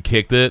the dude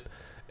kicked it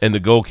and the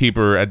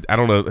goalkeeper. I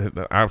don't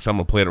know. Actually, I'm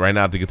gonna play it right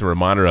now to get the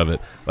reminder of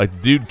it. Like the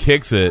dude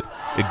kicks it,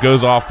 it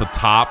goes off the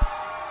top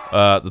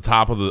of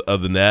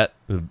the net,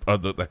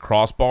 the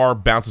crossbar,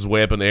 bounces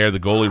way up in the air. The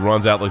goalie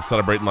runs out like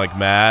celebrating like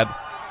mad,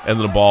 and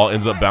then the ball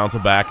ends up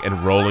bouncing back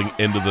and rolling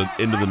into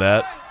the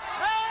net.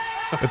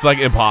 It's like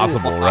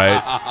impossible,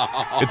 right?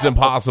 It's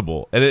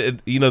impossible. And,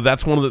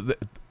 that's one of the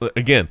 –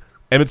 again,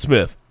 Emmitt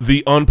Smith,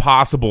 the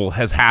impossible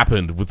has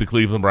happened with the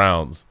Cleveland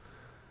Browns.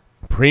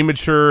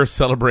 Premature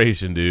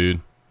celebration,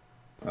 dude.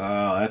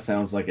 Oh, that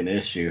sounds like an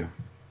issue.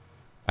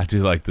 I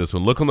do like this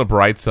one. Look on the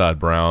bright side,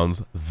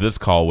 Browns. This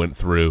call went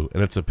through,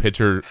 and it's a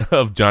picture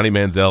of Johnny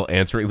Manziel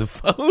answering the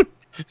phone.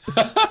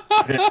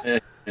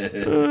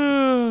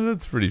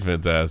 That's pretty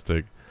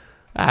fantastic.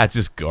 It's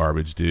just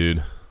garbage,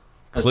 dude.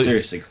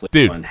 Seriously,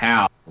 Cleveland, dude,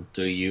 how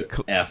do you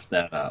F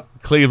that up?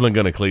 Cleveland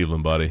gonna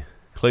Cleveland, buddy.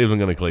 Cleveland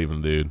gonna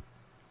Cleveland, dude.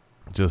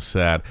 Just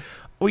sad.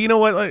 Well, you know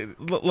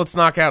what? Let's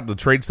knock out the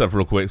trade stuff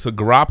real quick. So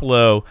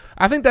Garoppolo,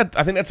 I think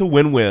that's a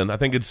win-win. I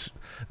think it's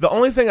the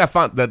only thing I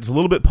find that's a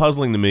little bit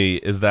puzzling to me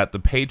is that the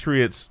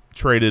Patriots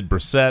traded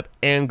Brissett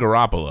and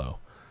Garoppolo.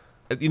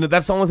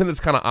 That's the only thing that's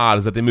kind of odd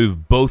is that they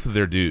moved both of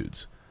their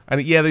dudes. I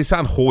mean, yeah, they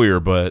signed Hoyer,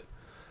 but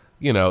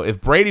if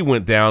Brady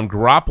went down,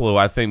 Garoppolo,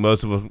 I think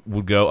most of us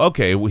would go,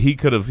 okay, well, he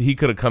could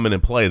have come in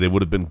and played. They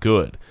would have been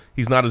good.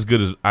 He's not as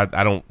good as I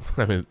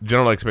mean,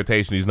 general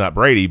expectation, he's not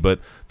Brady, but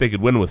they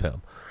could win with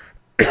him.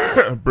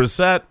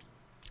 Brissett,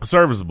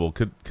 serviceable,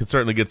 could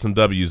certainly get some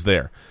W's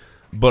there.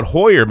 But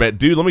Hoyer, man,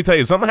 dude, let me tell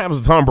you, if something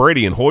happens to Tom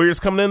Brady and Hoyer's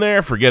coming in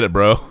there, forget it,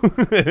 bro.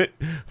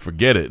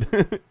 Forget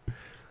it.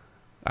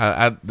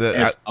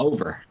 It's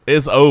over.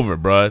 It's over,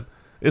 bro.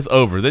 It's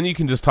over. Then you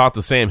can just talk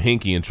to Sam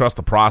Hinkie and trust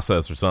the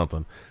process or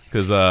something.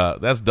 Because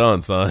that's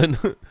done, son.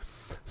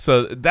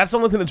 So that's the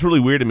only thing that's really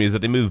weird to me is that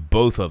they moved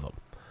both of them.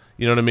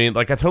 You know what I mean?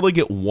 Like, I totally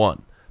get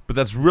one. But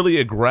that's really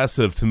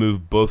aggressive to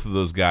move both of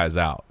those guys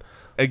out.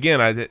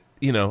 Again,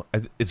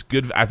 it's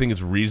good. I think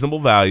it's reasonable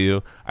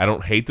value. I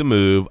don't hate the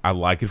move. I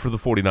like it for the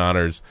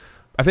 49ers.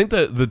 I think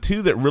the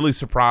two that really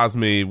surprised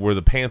me were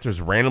the Panthers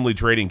randomly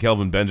trading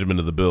Kelvin Benjamin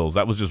to the Bills.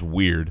 That was just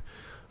weird.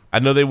 I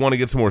know they want to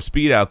get some more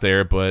speed out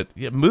there, but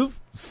move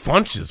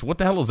Funches. What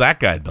the hell has that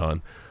guy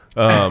done?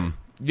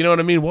 You know what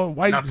I mean?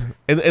 Why?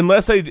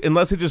 Unless they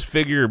just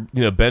figure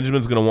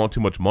Benjamin's going to want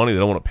too much money, they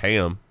don't want to pay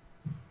him.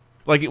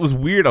 Like, it was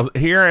weird.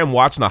 Here I am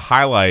watching a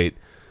highlight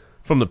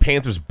from the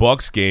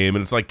Panthers-Bucks game,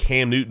 and it's like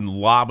Cam Newton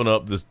lobbing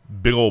up this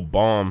big old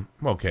bomb.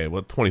 Okay,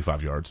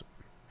 25 yards.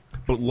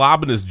 But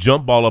lobbing his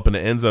jump ball up in the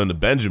end zone to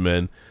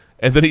Benjamin,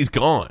 and then he's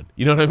gone.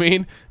 You know what I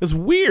mean? It's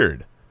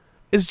weird.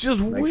 It's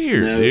just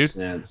weird, dude.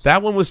 Sense.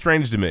 That one was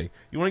strange to me.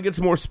 You want to get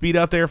some more speed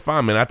out there?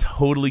 Fine, man. I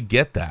totally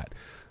get that.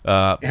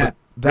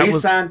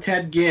 Re-sign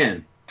Ted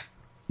Ginn.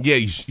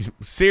 Yeah,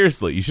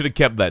 seriously, you should have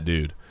kept that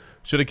dude.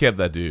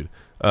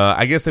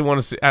 I guess they want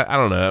to see. I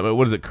don't know.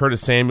 What is it?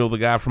 Curtis Samuel, the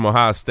guy from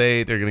Ohio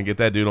State. They're going to get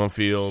that dude on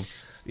field.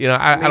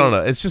 I don't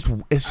know. It's just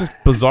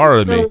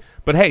bizarre to me.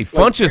 But hey,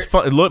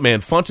 Funches. Look, man,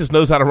 Funches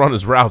knows how to run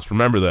his routes.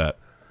 Remember that.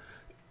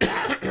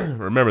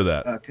 Remember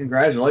that.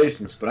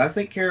 Congratulations, but I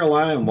think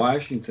Carolina and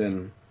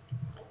Washington,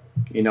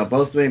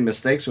 both made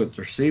mistakes with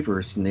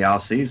receivers in the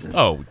offseason.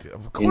 Oh,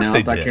 of course they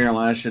I thought did.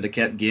 Carolina should have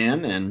kept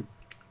Ginn, and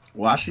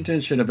Washington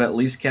should have at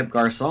least kept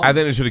Garcon. I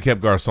think they should have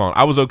kept Garcon.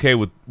 I was okay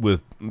with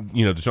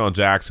Deshaun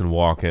Jackson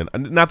walking.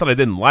 Not that I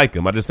didn't like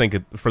him. I just think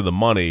for the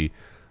money,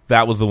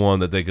 that was the one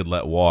that they could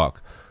let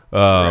walk.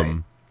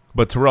 Right.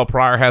 But Terrell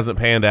Pryor hasn't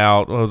panned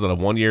out. What was it, a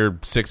 1-year,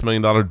 $6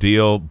 million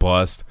deal?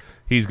 Bust.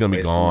 He's going to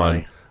be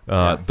gone.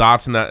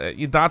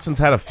 Dotson's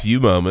had a few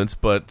moments,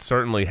 but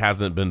certainly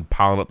hasn't been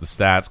piling up the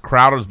stats.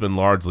 Crowder's been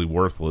largely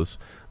worthless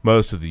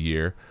most of the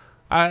year.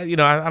 I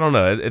don't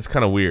know. It's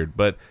kind of weird.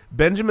 But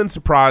Benjamin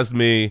surprised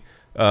me.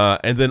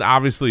 And then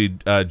obviously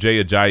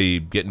Jay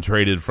Ajayi getting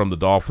traded from the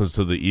Dolphins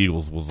to the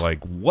Eagles was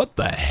like, what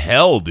the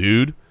hell,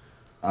 dude?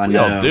 What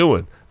y'all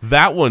doing?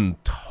 That one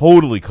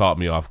totally caught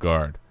me off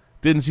guard.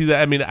 Didn't see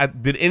that. I mean,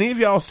 did any of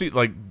y'all see,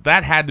 like,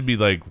 that had to be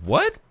like,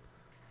 what?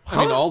 Huh?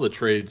 I mean, all the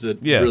trades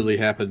that really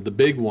happened, the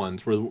big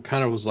ones, were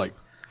kind of was like,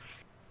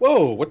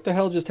 whoa, what the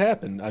hell just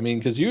happened? I mean,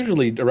 because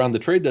usually around the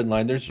trade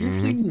deadline, there's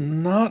usually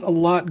not a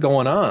lot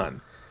going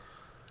on.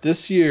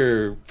 This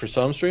year, for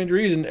some strange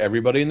reason,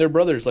 everybody and their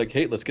brother's like,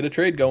 hey, let's get a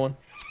trade going.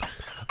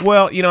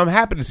 Well, I'm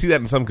happy to see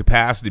that in some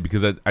capacity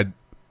because I don't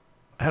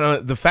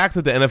know, the fact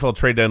that the NFL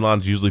trade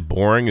deadline is usually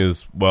boring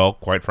is, well,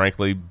 quite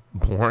frankly,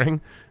 boring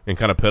and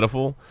kind of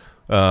pitiful.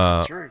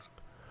 True.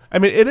 I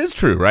mean, it is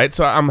true, right?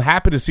 So I'm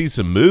happy to see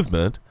some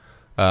movement.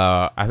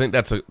 I think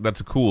that's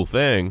a cool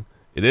thing.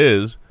 It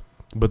is,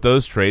 but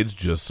those trades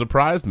just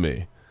surprised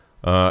me.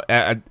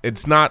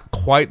 It's not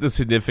quite the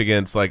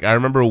significance. Like, I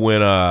remember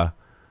when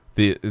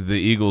the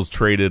Eagles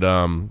traded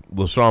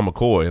LaShawn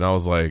McCoy, and I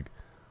was like,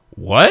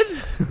 what?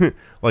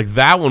 Like,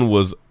 that one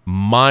was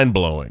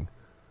mind-blowing,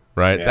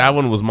 right? Yeah. That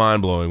one was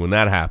mind-blowing when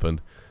that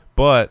happened.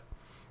 But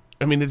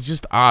I mean, it's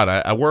just odd.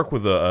 I work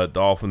with a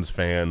Dolphins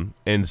fan,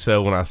 and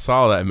so when I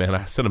saw that, man,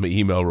 I sent him an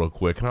email real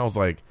quick, and I was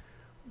like,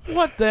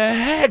 what the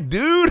heck,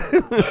 dude?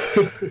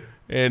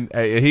 And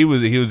he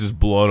was just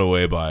blown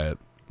away by it.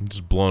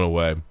 Just blown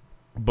away.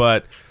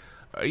 But,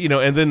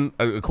 and then,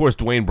 of course,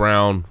 Dwayne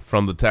Brown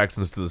from the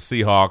Texans to the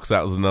Seahawks,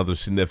 that was another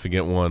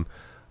significant one,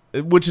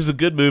 which is a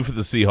good move for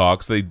the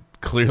Seahawks. They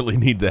clearly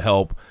need the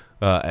help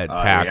at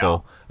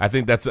tackle. Yeah. I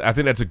think that's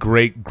a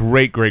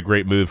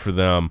great move for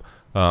them.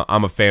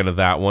 I'm a fan of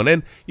that one.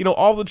 And,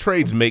 all the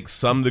trades make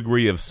some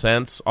degree of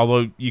sense,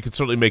 although you could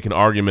certainly make an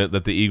argument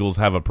that the Eagles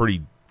have a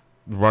pretty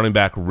running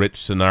back rich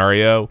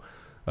scenario.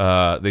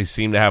 They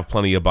seem to have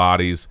plenty of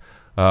bodies.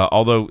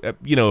 Although, if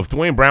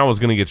Dwayne Brown was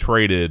going to get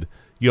traded,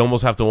 you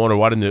almost have to wonder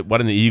why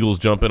didn't the Eagles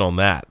jump in on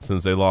that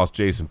since they lost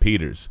Jason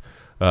Peters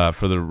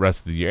for the rest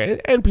of the year.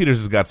 And Peters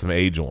has got some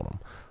age on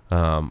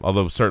him.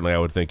 Although certainly I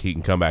would think he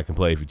can come back and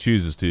play if he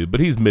chooses to.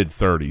 But he's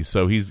mid-30s,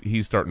 so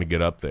he's starting to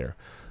get up there.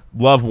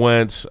 Love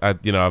Wentz.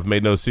 I've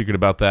made no secret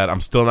about that. I'm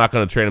still not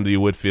going to trade him to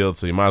Whitfield,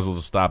 so you might as well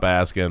just stop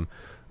asking.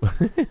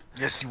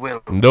 Yes, you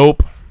will.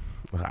 Nope.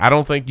 I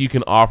don't think you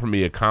can offer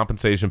me a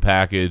compensation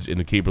package in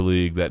the keeper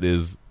league that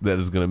is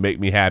going to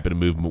make me happy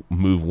to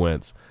move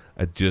Wentz.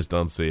 I just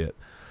don't see it.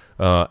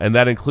 And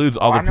that includes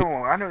all I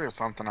know there's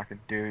something I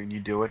could do, and you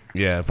do it.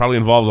 Yeah, it probably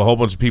involves a whole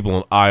bunch of people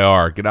in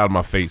IR. Get out of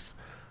my face.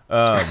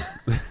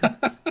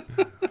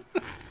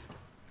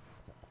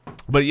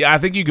 But yeah, I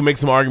think you can make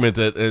some argument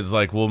that it's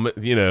like, well,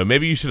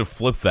 maybe you should have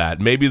flipped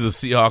that. Maybe the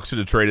Seahawks should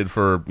have traded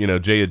for,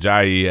 Jay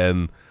Ajayi,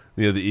 and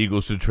the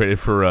Eagles should have traded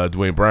for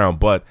Dwayne Brown.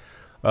 But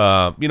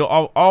all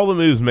the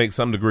moves make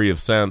some degree of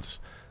sense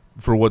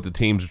for what the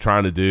teams are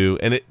trying to do,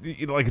 and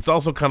it's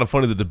also kind of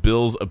funny that the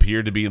Bills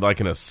appear to be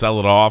like in a sell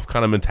it off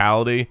kind of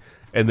mentality,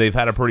 and they've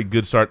had a pretty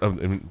good start.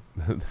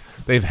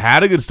 They've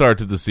had a good start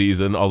to the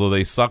season, although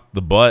they sucked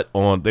the butt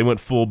on. They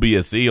went full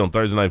BSE on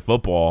Thursday Night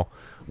Football.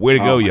 Way to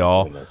go,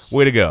 y'all! Goodness.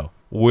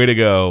 Way to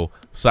go,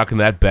 sucking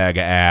that bag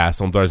of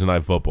ass on Thursday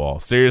Night Football.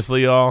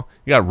 Seriously, y'all?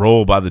 You got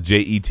rolled by the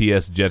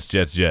Jets,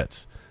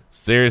 Jets.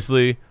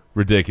 Seriously?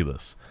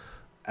 Ridiculous.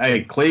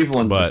 Hey,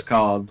 Cleveland just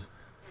called.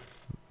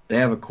 They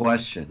have a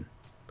question.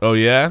 Oh,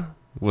 yeah?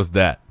 What's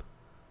that?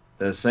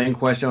 The same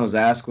question was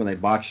asked when they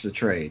botched the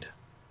trade.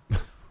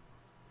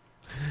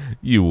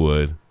 You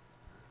would.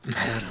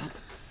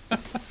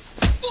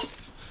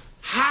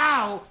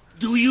 How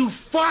do you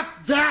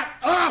fuck that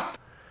up?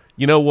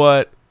 You know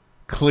what?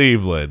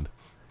 Cleveland.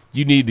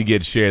 You need to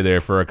get Cher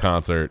there for a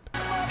concert.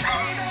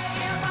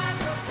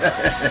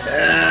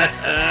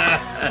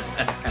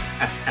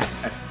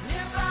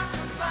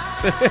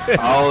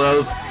 all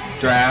those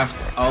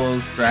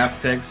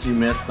draft picks you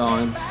missed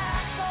on.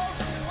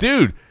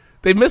 Dude,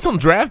 they missed on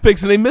draft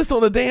picks and they missed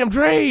on a damn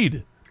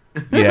trade.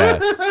 Yeah.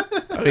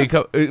 I mean,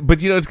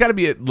 but it's got to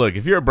be, look,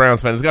 if you're a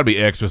Browns fan, it's got to be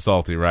extra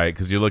salty, right?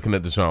 Because you're looking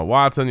at Deshaun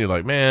Watson, you're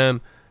like,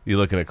 man. You're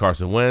looking at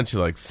Carson Wentz,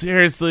 you're like,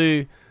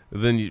 seriously?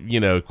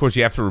 Then, of course,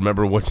 you have to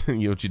remember what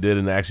you did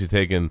in actually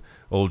taking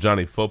old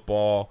Johnny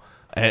Football.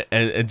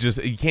 And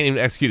just, you can't even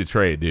execute a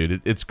trade,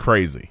 dude. It's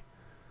crazy.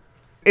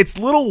 It's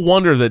little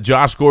wonder that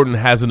Josh Gordon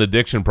has an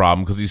addiction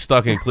problem because he's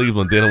stuck in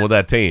Cleveland dealing with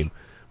that team,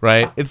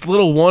 right? It's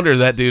little wonder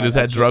that dude has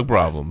had drug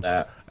problems.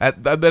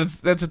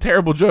 That's a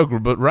terrible joke,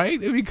 but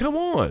right? I mean, come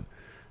on.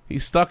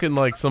 He's stuck in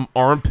like some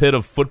armpit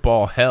of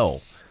football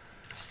hell.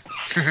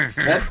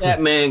 Let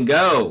that man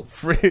go.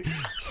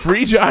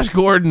 Free Josh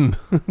Gordon.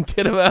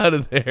 Get him out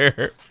of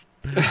there.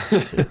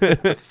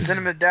 Send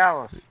him to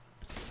Dallas.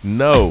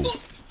 No.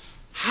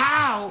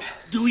 How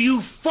do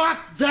you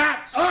fuck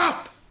that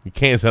up? You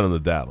can't send him to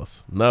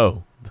Dallas.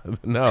 No.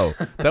 No,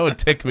 that would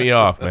tick me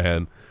off,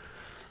 man.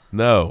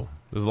 No,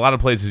 there's a lot of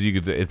places you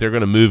could, if they're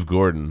going to move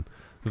Gordon,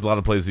 there's a lot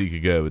of places you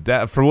could go.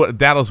 But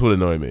Dallas would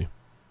annoy me.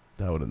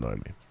 That would annoy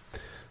me.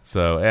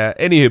 So,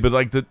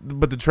 anywho,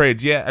 but the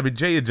trades, yeah. I mean,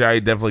 Jay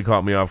Ajayi definitely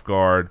caught me off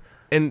guard.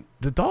 And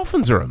the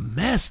Dolphins are a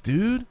mess,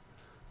 dude.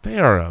 They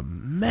are a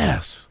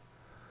mess.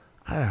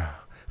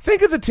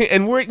 Think of the team,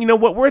 and we're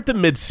at the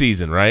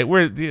midseason, right?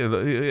 We're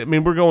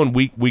going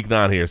week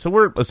 9 here, so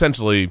we're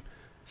essentially,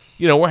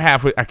 we're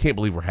halfway. I can't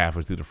believe we're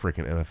halfway through the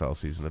freaking NFL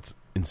season. That's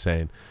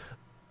insane.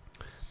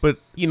 But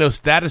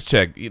status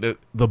check.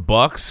 The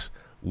Bucks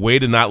way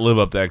to not live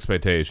up to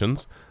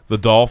expectations. The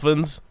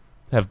Dolphins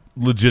have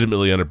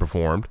legitimately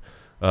underperformed.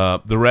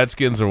 The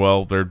Redskins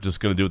they're just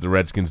going to do what the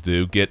Redskins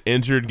do: get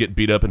injured, get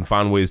beat up, and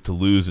find ways to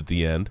lose at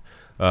the end,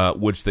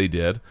 which they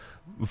did.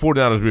 The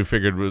 49ers, we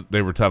figured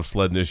they were tough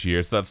sledding this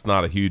year, so that's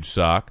not a huge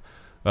shock.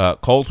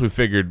 Colts, we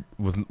figured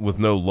with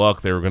no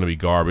luck they were going to be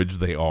garbage.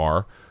 They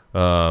are.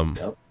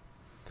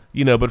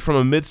 Yep. But from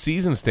a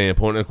mid-season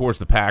standpoint, and of course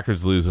the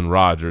Packers losing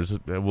Rodgers,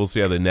 we'll see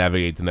how they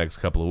navigate the next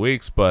couple of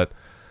weeks. But,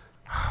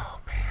 oh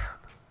man,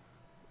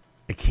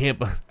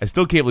 I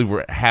still can't believe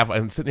we're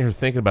I'm sitting here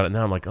thinking about it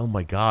now. I'm like, oh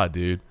my God,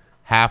 dude,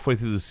 halfway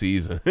through the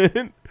season.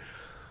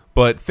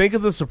 But think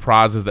of the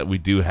surprises that we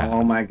do have.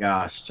 Oh my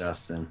gosh,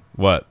 Justin.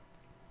 What?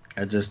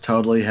 I just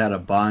totally had a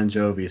Bon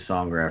Jovi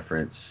song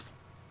reference.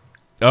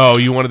 Oh,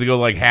 you wanted to go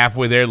like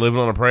halfway there, living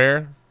on a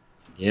prayer?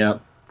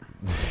 Yep.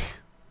 Nice.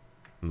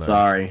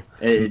 Sorry.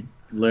 It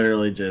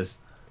literally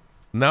just...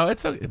 No,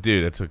 it's okay.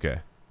 Dude, it's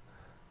okay.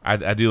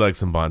 I do like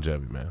some Bon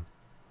Jovi, man.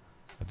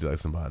 I do like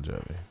some Bon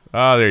Jovi.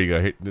 Oh, there you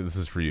go. Here, this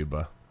is for you,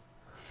 bud.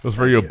 This is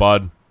for you,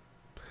 bud.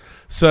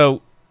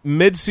 So,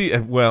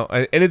 mid-season... Well,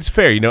 and it's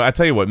fair. I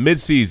tell you what,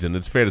 mid-season,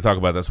 it's fair to talk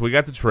about that. So, we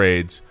got the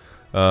trades.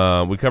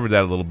 We covered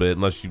that a little bit,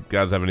 unless you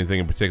guys have anything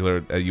in particular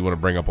you want to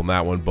bring up on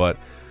that one. But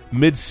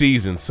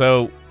mid-season,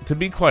 so to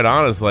be quite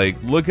honest, like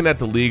looking at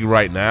the league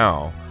right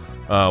now,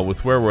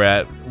 with where we're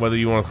at, whether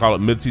you want to call it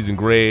mid-season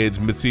grades,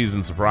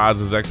 mid-season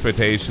surprises,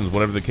 expectations,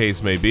 whatever the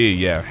case may be,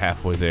 yeah,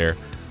 halfway there.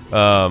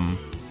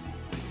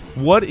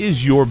 What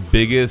is your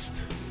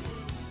biggest?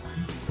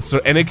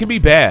 And it can be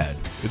bad.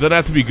 It doesn't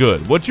have to be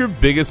good. What's your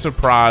biggest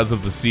surprise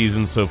of the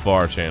season so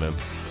far, Shannon?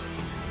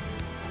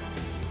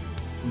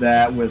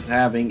 That with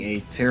having a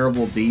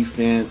terrible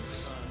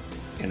defense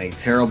and a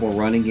terrible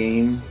running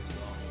game,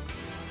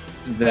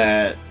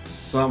 that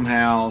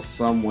somehow,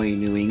 some way,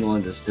 New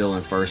England is still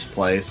in first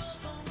place.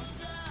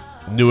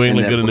 New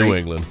England, good in New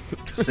England.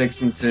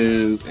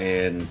 6-2,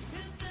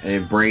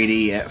 and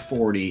Brady at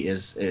 40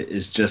 is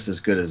just as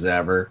good as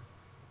ever.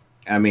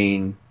 I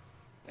mean,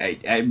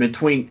 I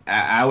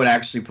would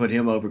actually put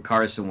him over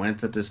Carson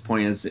Wentz at this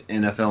point as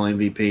NFL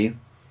MVP.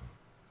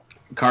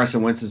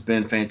 Carson Wentz has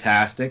been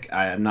fantastic.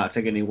 I am not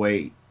taking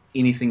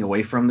anything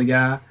away from the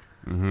guy,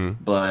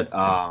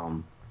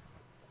 but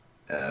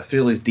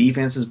Philly's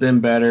defense has been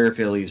better.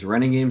 Philly's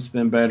running game's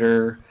been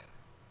better.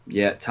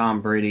 Yet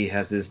Tom Brady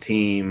has his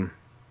team,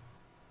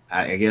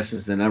 I guess,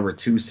 is the number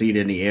 2 seed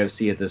in the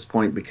AFC at this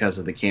point because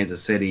of the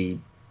Kansas City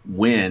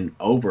win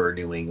over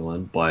New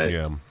England. But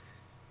yeah.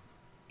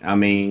 I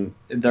mean,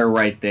 they're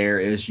right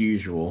there as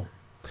usual.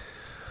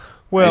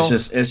 Well,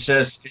 it's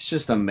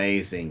just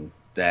amazing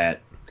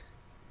that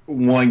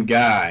one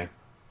guy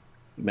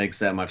makes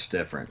that much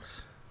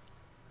difference.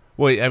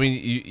 Well, I mean,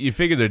 you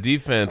figure their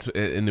defense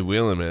in New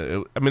England,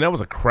 man, that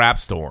was a crap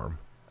storm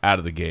out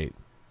of the gate.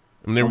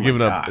 I mean, they were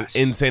giving up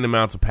insane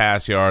amounts of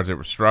pass yards. They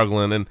were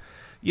struggling. And,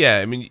 yeah,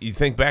 I mean, you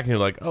think back and you're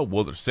like, oh,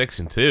 well, they're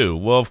 6-2.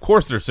 Well, of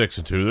course they're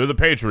 6-2. They're the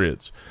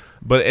Patriots.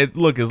 But,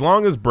 look, as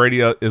long as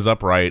Brady is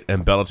upright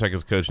and Belichick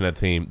is coaching that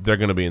team, they're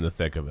going to be in the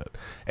thick of it.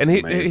 And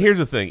here's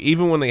the thing.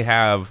 Even when they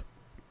have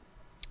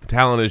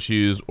talent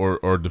issues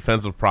or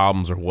defensive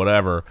problems or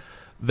whatever,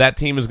 that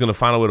team is going to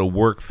find a way to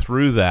work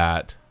through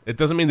that. It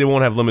doesn't mean they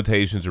won't have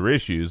limitations or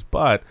issues,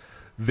 but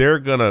they're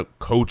going to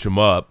coach them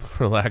up,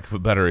 for lack of a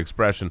better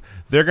expression.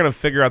 They're going to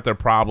figure out their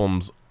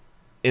problems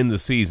in the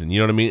season. You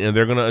know what I mean? And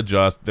they're going to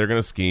adjust. They're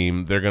going to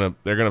scheme. They're going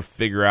to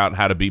figure out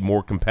how to be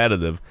more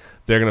competitive.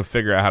 They're going to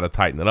figure out how to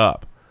tighten it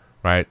up,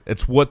 right?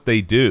 It's what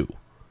they do.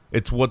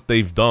 It's what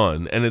they've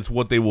done, and it's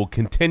what they will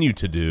continue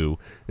to do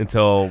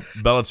until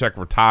Belichick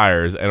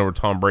retires and or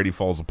Tom Brady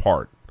falls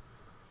apart.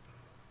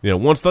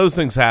 Once those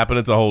things happen,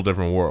 it's a whole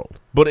different world.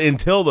 But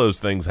until those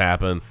things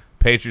happen,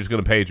 Patriots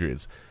going to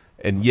Patriots.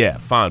 And yeah,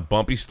 fine,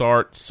 bumpy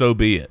start, so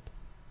be it.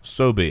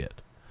 So be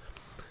it.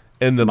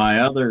 And my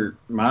other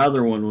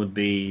one would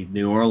be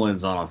New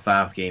Orleans on a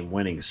 5-game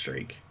winning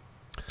streak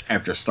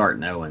after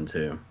starting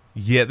 0-2.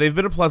 Yeah, they've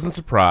been a pleasant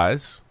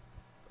surprise,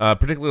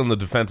 particularly on the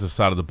defensive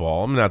side of the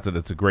ball. I mean, not that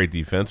it's a great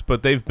defense,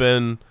 but they've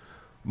been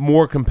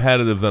more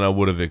competitive than I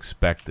would have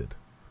expected.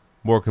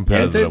 More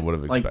competitive than I would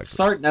have expected. Like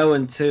starting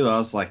 0-2, I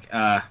was like,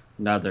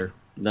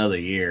 another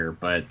year.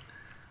 But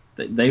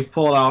they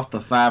pulled off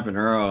the 5 in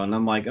a row, and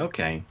I'm like,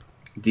 okay,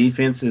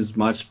 defense is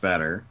much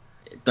better.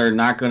 They're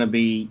not going to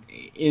be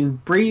in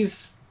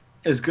Breeze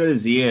as good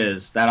as he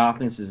is. That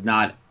offense is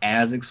not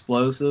as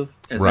explosive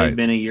as they've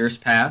been in years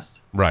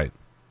past. Right.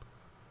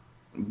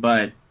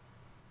 But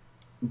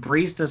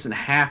Breeze doesn't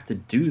have to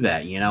do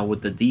that,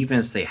 with the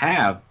defense they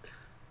have.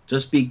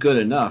 Just be good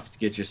enough to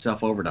get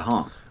yourself over the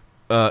hump.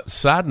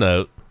 Side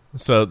note,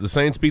 so the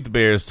Saints beat the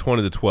Bears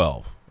 20-12,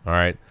 all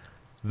right?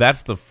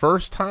 That's the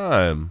first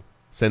time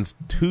since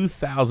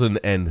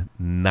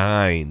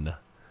 2009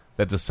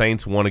 that the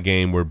Saints won a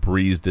game where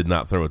Breeze did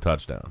not throw a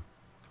touchdown.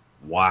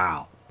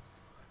 Wow.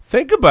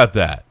 Think about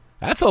that.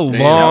 That's a They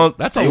long won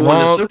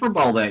the Super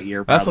Bowl that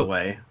year, by the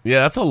way.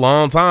 Yeah, that's a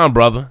long time,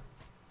 brother.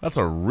 That's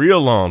a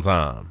real long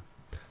time.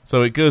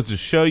 So it goes to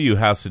show you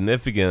how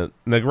significant.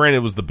 Now, granted,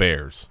 it was the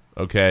Bears,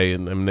 okay,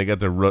 and I mean they got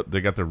their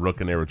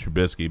rook in there with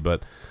Trubisky,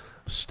 but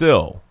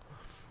still,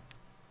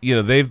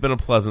 they've been a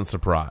pleasant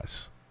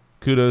surprise.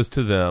 Kudos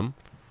to them.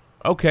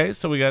 Okay,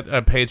 so we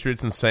got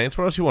Patriots and Saints.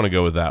 Where else you want to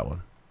go with that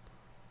one?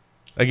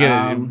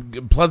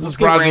 Again, pleasant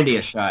surprises. Let's give Randy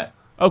a shot.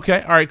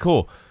 Okay, all right,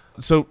 cool.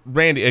 So,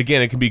 Randy,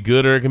 again, it can be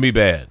good or it can be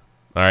bad.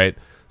 All right.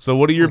 So,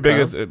 what are your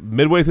biggest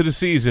midway through the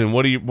season?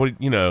 What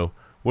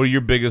are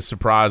your biggest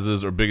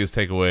surprises or biggest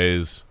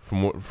takeaways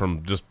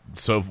from just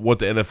what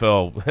the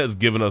NFL has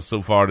given us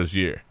so far this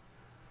year?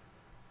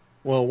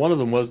 Well, one of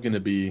them was going to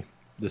be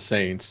the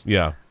Saints.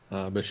 Yeah.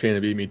 But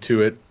Shannon beat me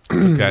to it.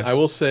 Okay. I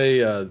will say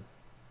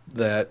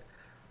that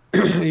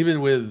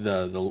even with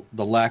the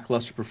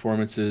lackluster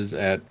performances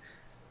at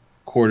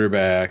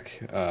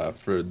quarterback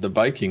for the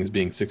Vikings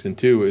being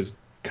 6-2 is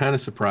kind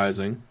of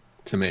surprising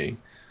to me,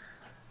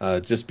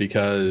 just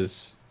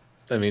because,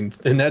 I mean,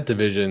 in that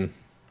division,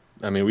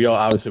 I mean, we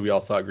all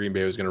thought Green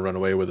Bay was going to run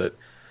away with it.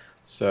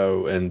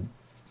 So, and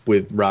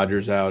with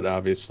Rodgers out,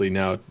 obviously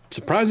now,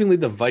 surprisingly,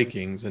 the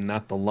Vikings and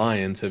not the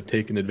Lions have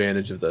taken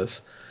advantage of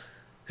this,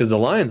 because the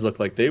Lions looked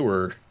like they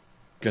were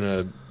going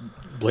to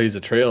blaze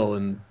a trail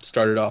and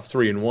started off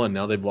 3-1.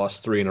 Now they've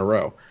lost 3 in a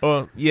row.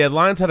 Well, yeah,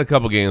 Lions had a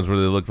couple games where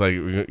they looked like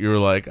you were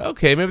like,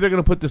 okay, maybe they're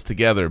going to put this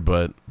together,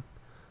 but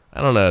I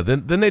don't know.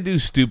 Then they do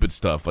stupid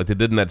stuff like they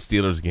did in that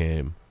Steelers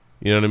game.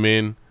 You know what I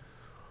mean?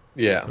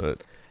 Yeah.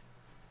 But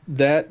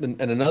that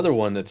and another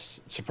one that's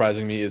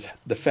surprising me is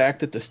the fact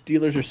that the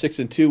Steelers are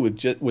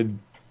 6-2 with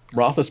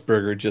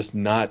Roethlisberger just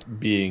not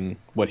being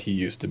what he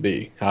used to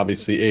be.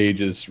 Obviously, age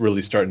is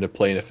really starting to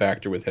play in a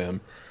factor with him,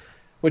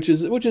 which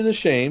is a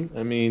shame.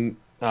 I mean,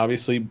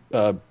 obviously,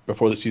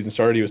 before the season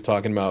started, he was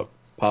talking about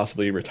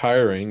possibly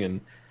retiring,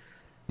 and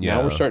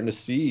now we're starting to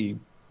see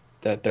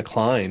that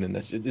decline, and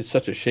it's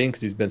such a shame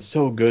because he's been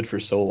so good for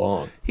so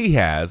long. He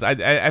has.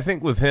 I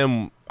think with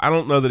him, I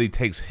don't know that he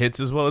takes hits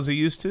as well as he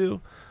used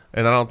to,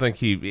 and I don't think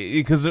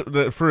because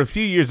for a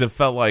few years it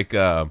felt like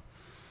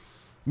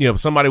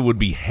somebody would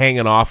be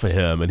hanging off of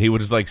him, and he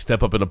would just like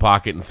step up in the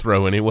pocket and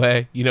throw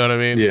anyway. You know what I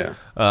mean? Yeah.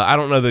 I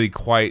don't know that he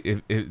quite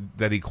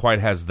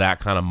has that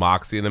kind of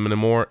moxie in him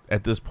anymore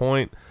at this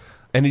point,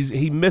 and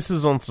he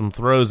misses on some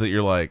throws that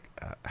you're like,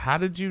 how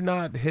did you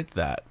not hit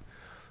that?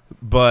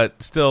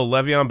 But still,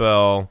 Le'Veon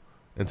Bell,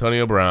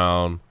 Antonio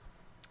Brown,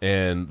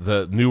 and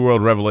the New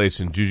World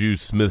Revelation, Juju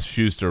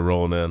Smith-Schuster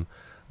rolling in.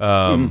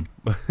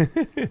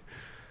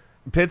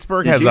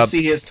 Pittsburgh Did has. Did you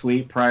see his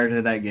tweet prior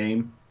to that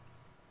game?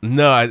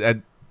 No,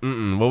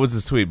 what was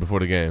his tweet before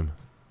the game?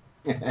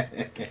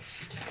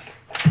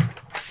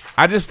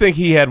 I just think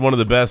he had one of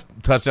the best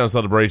touchdown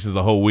celebrations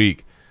the whole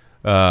week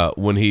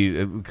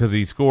because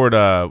he scored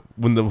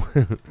when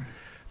the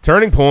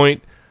turning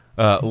point.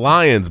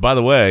 Lions, by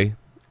the way,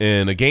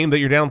 in a game that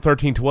you're down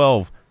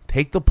 13-12,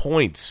 take the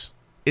points.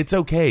 It's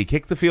okay.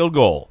 Kick the field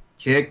goal.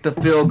 Kick the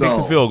field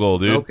goal,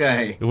 dude. It's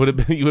okay. You would have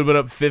been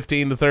up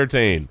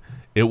 15-13.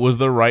 It was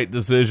the right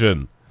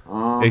decision.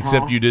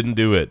 Except you didn't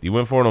do it. You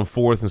went for it on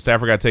 4th, and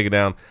Stafford got taken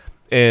down.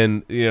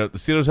 And the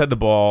Steelers had the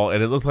ball,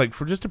 and it looked like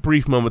for just a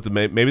brief moment that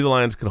maybe the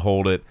Lions could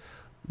hold it.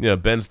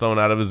 Ben's thrown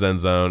out of his end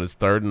zone. It's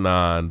 3rd and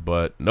 9,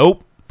 but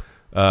nope.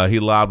 He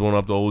lobbed one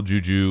up to old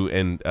Juju,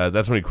 and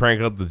that's when he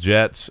cranked up the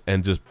Jets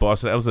and just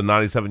busted. That was a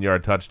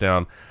 97-yard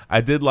touchdown.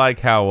 I did like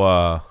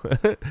how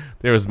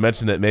there was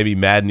mention that maybe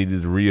Madden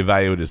needed to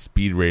reevaluate his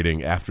speed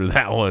rating after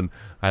that one.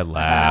 I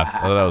laughed.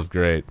 I thought that was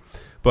great.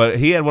 But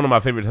he had one of my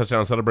favorite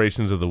touchdown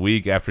celebrations of the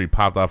week after he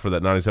popped off for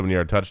that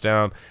 97-yard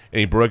touchdown, and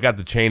he broke out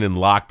the chain and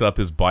locked up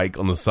his bike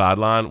on the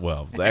sideline.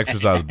 Well, the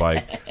exercise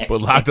bike, but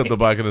locked up the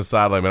bike on the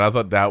sideline. Man, I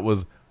thought that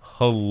was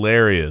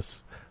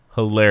hilarious.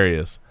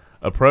 Hilarious.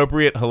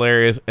 Appropriate,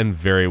 hilarious, and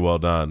very well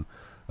done.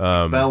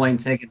 Bell ain't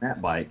taking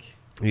that bike.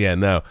 Yeah,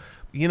 no.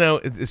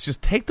 It's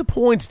just take the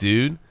points,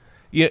 dude.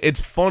 Yeah,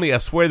 it's funny. I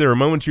swear there were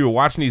moments you were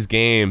watching these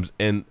games,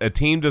 and a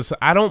team just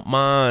 – I don't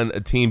mind a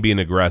team being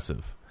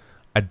aggressive.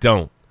 I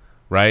don't.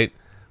 Right?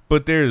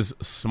 But there's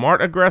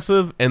smart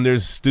aggressive and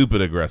there's stupid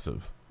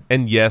aggressive.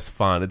 And yes,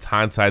 fine. It's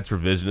hindsight's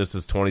revisionist.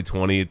 It's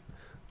 2020.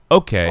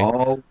 Okay.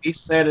 Oh, we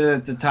said it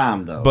at the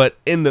time, though. But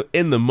in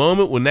the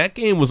moment when that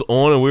game was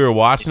on and we were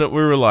watching it,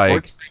 we were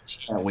like,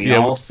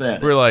 all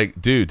said we were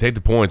like, dude, take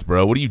the points,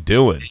 bro. What are you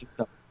doing?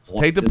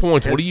 Take the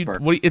points.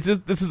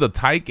 This is a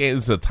tight game.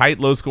 This is a tight,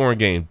 low scoring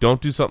game.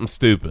 Don't do something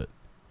stupid.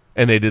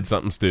 And they did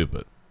something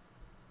stupid.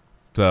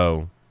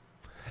 So,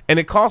 and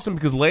it cost them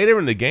because later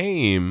in the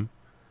game,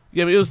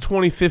 Yeah, but it was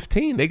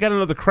 2015. They got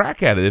another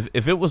crack at it.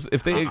 If it was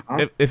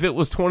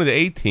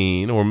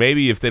 20-18, or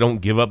maybe if they don't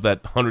give up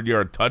that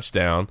 100-yard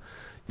touchdown,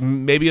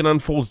 maybe it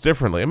unfolds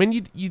differently. I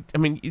mean, you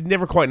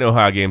never quite know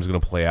how a game's going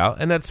to play out,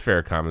 and that's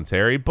fair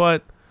commentary.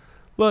 But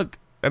look,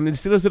 I mean, the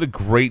Steelers did a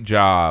great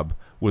job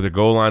with their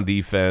goal line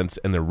defense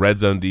and their red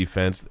zone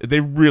defense. They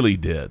really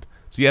did.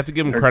 So you have to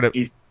give them credit.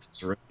 Their defense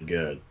is really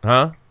good.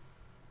 Huh?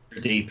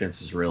 Their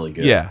defense is really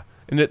good. Yeah.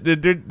 And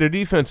their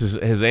defense has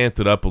amped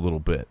it up a little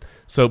bit.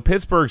 So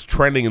Pittsburgh's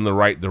trending in the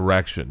right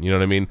direction. You know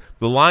what I mean?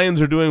 The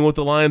Lions are doing what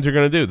the Lions are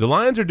going to do. The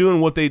Lions are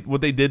doing what they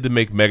did to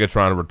make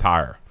Megatron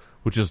retire,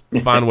 which is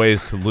find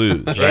ways to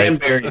lose, right? And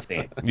Barry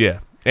Sanders. Yeah,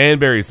 and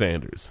Barry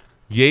Sanders.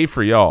 Yay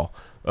for y'all.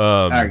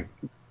 All right,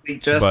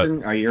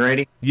 Justin, are you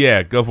ready?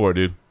 Yeah, go for it,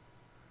 dude.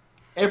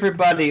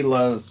 Everybody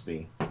loves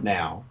me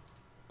now,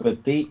 but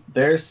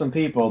there's some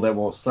people that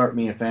will start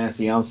me in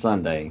fantasy on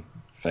Sunday.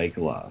 Fake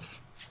love.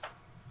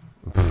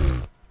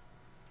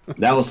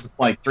 That was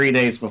like 3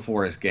 days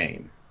before his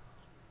game.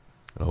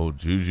 Oh,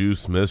 Juju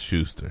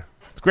Smith-Schuster.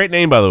 It's a great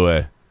name, by the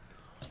way.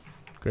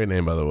 Great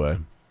name, by the way.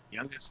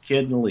 Youngest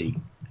kid in the league.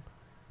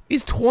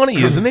 He's 20,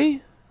 isn't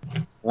he?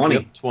 20.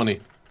 Yep, 20.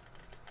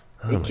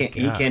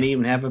 He can't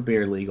even have a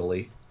beer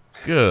legally.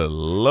 Good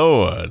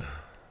Lord.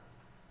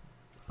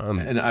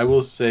 And I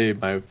will say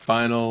my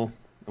final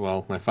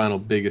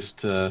biggest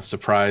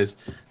surprise,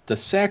 the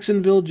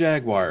Saxonville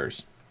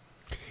Jaguars.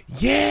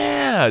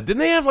 Yeah. Didn't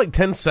they have like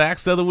 10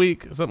 sacks the other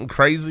week? Something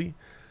crazy?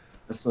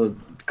 That's the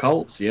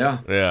Colts, yeah.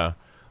 Yeah.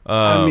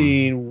 I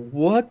mean,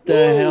 what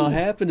the hell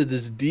happened to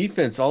this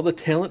defense? All the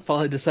talent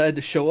finally decided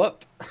to show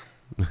up.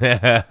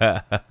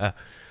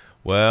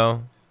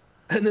 Well.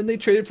 And then they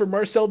traded for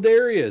Marcel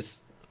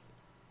Darius.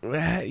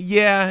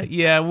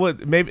 Yeah.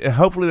 What? Maybe.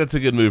 Hopefully, that's a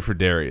good move for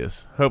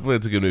Darius. Hopefully,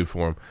 that's a good move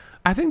for him.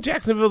 I think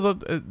Jacksonville's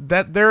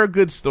they're a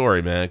good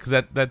story, man,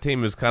 because that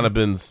team has kind of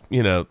been,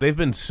 they've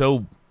been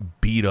so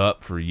beat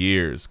up for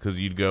years. Because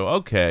you'd go,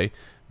 okay,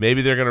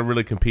 maybe they're going to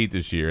really compete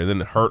this year, and then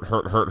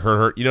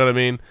hurt. You know what I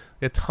mean?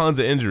 They had tons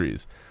of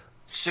injuries.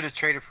 Should have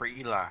traded for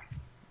Eli.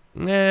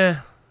 Yeah.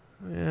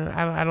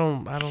 I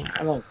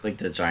don't think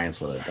the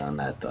Giants would have done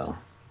that though.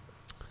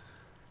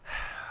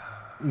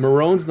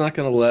 Marone's not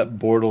going to let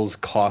Bortles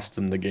cost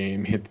them the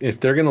game. If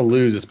they're going to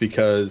lose, it's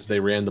because they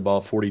ran the ball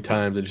 40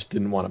 times and just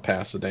didn't want to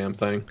pass the damn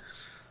thing.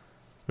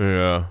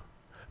 Yeah,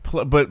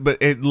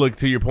 but look,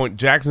 to your point,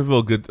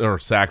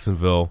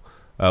 Saxonville,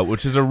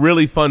 which is a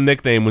really fun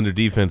nickname when their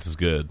defense is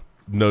good,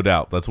 no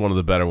doubt. That's one of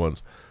the better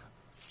ones.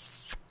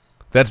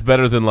 That's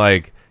better than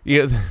there's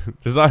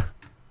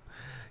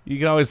you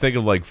can always think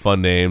of like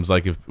fun names,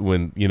 like if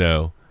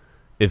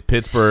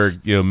Pittsburgh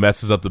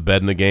messes up the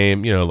bed in the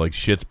game, like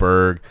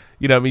Schittsburg,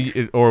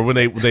 or when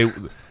they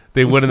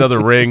win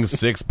another ring,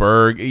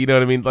 Sixburg, you know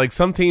what I mean? Like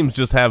some teams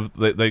just have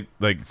like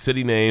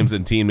city names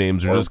and team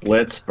names are just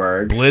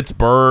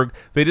Blitzburg.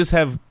 They just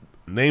have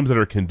names that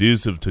are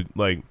conducive to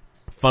like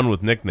fun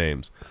with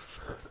nicknames.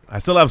 I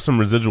still have some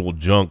residual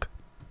junk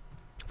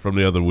from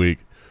the other week,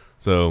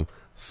 so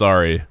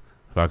sorry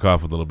if I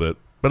cough a little bit.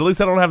 But at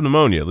least I don't have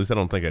pneumonia. At least I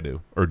don't think I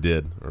do, or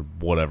did, or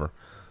whatever.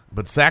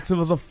 But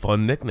Saxonville's a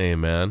fun nickname,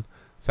 man.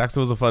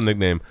 Saxonville's a fun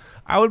nickname.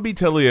 I would be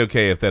totally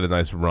okay if they had a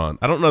nice run.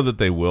 I don't know that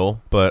they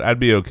will, but I'd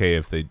be okay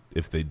if they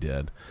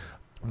did.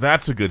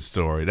 That's a good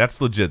story.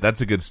 That's legit.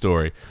 That's a good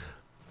story.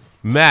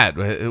 Matt,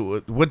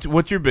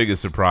 what's your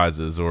biggest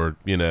surprises, or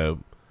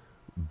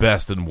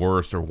best and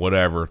worst, or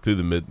whatever through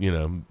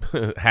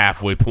the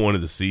halfway point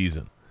of the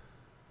season?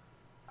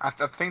 I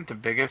think the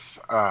biggest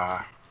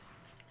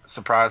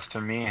surprise to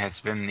me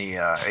has been the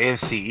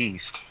AFC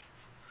East.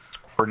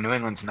 Where New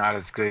England's not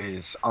as good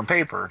as on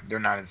paper, they're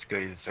not as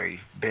good as they've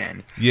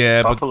been.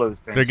 Yeah, Buffalo's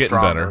but been they're getting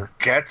stronger. better.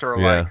 Jets are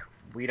like,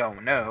 we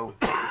don't know.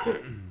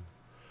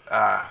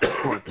 Of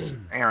course,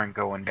 Aaron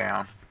going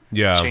down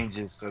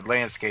changes the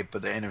landscape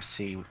of the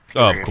NFC.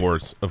 Oh,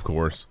 of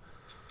course.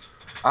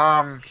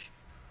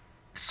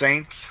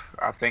 Saints,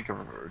 I think,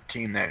 are a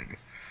team that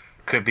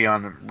could be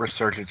on the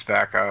resurgence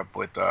back up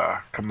with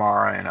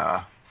Kamara and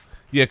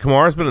yeah,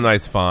 Kamara's been a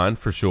nice find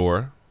for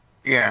sure.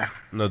 Yeah,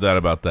 no doubt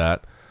about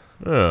that.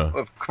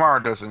 If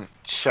Kamara doesn't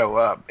show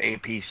up,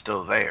 AP's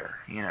still there,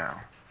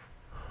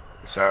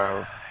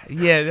 So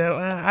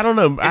yeah, I don't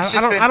know.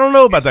 I don't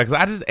know about that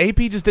because AP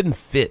just didn't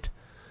fit.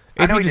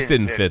 AP just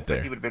didn't fit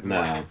there. It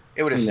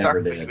would have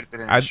sucked, but he would have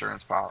been an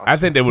insurance policy. I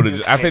think they would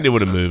have. I think they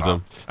would have moved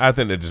him. I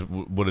think they just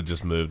would have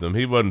just moved him.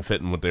 He wasn't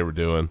fitting what they were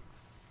doing.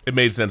 It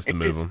made sense to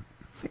move him.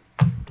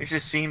 It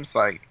just seems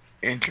like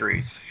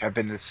injuries have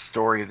been the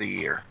story of the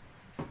year.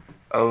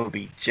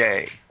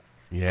 OBJ,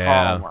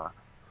 Palmer,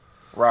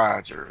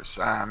 Rodgers.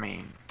 I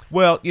mean,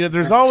 well,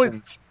 there's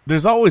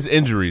always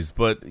injuries,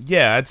 but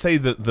yeah, I'd say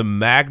the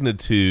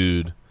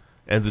magnitude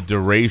and the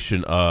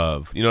duration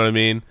of, you know what I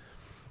mean,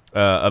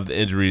 of the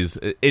injuries.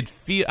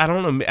 I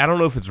don't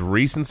know if it's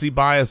recency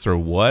bias or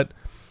what,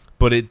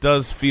 but it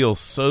does feel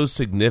so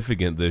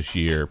significant this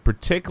year,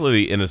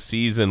 particularly in a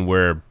season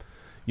where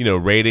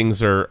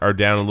ratings are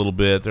down a little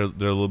bit. They're a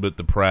little bit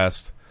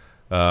depressed.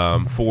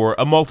 for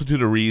a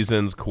multitude of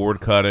reasons,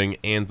 cord cutting,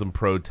 anthem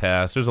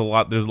protests. There's a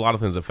lot of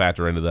things that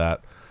factor into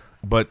that.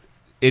 But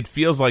it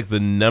feels like the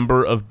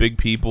number of big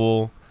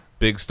people,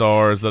 big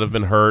stars that have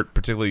been hurt,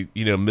 particularly,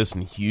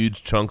 missing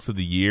huge chunks of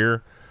the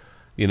year.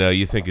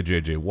 You think of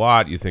J.J.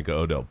 Watt, you think of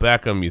Odell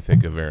Beckham, you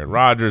think of Aaron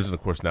Rodgers, and,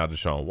 of course, now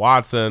Deshaun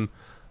Watson.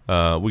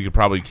 We could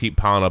probably keep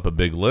piling up a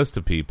big list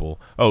of people.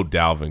 Oh,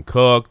 Dalvin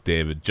Cook,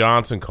 David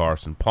Johnson,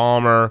 Carson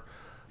Palmer,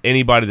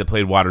 anybody that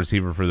played wide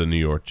receiver for the New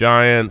York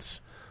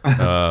Giants.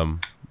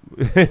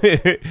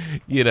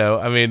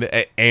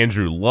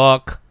 Andrew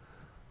Luck,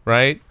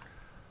 right?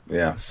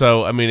 Yeah.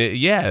 So,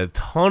 a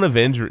ton of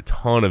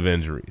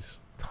injuries.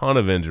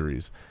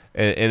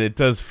 And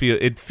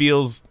it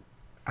feels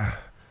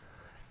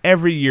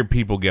every year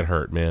people get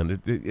hurt,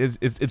 man.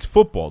 It's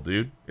football,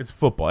 dude. It's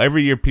football.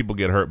 Every year people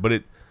get hurt,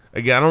 but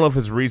again, I don't know if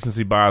it's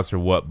recency bias or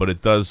what, but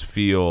it does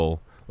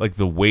feel like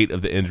the weight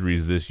of the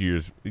injuries this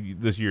year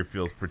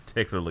feels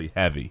particularly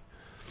heavy.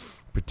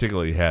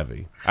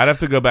 I'd have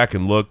to go back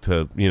and look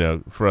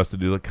to, for us to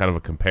do kind of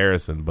a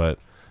comparison, but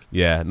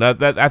yeah,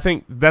 I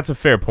think that's a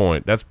fair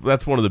point.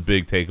 That's one of the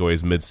big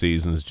takeaways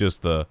midseason is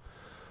just the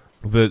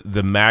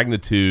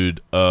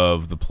magnitude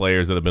of the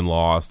players that have been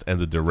lost and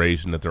the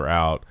duration that they're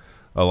out.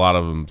 A lot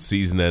of them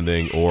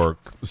season-ending or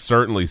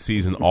certainly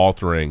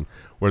season-altering,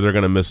 where they're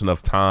going to miss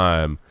enough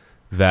time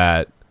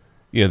that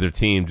their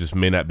team just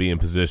may not be in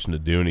position to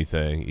do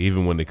anything,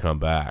 even when they come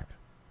back.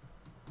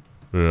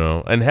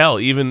 And hell,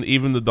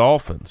 even the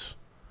Dolphins.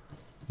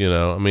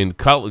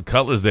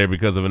 Cutler's there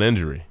because of an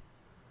injury.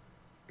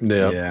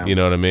 Yeah. You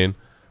know what I mean?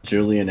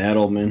 Julian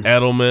Edelman,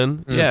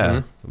 mm-hmm.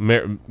 Yeah.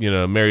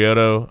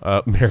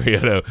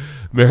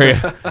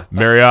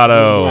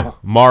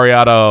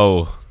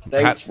 Mariotto.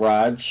 Thanks,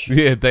 Raj.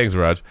 Yeah, thanks,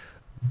 Raj.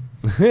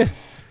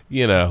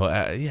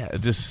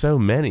 Just so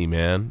many,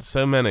 man.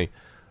 So many.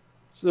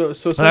 So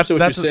essentially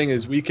what you're saying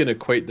is we can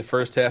equate the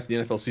first half of the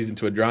NFL season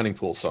to a drowning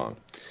pool song.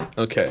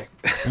 Okay.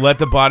 Let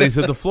the bodies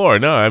hit the floor.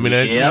 No,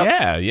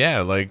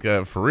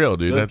 Yep. for real,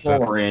 dude. Good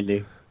pull,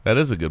 Randy. That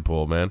is a good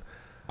pull, man.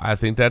 I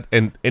think that,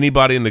 and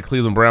anybody in the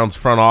Cleveland Browns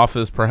front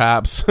office,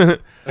 perhaps, they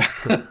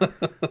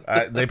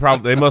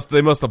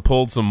must have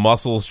pulled some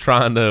muscles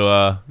trying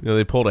to,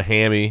 they pulled a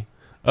hammy.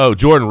 Oh,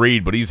 Jordan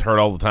Reed, but he's hurt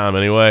all the time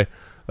anyway.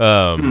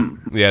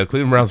 The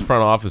Cleveland Browns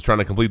front office trying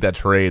to complete that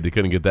trade. They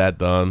couldn't get that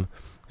done.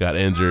 Got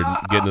injured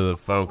getting to the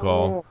phone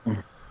call.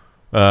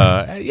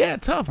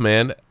 Tough,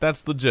 man.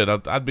 That's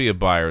legit. I'd be a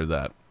buyer of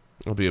that.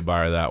 I'll be a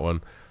buyer of that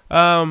one.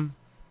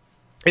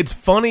 It's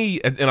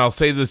funny, and I'll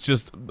say this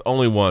just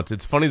only once.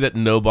 It's funny that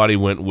nobody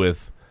went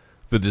with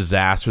the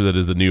disaster that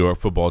is the New York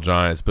Football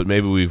Giants, but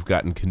maybe we've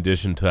gotten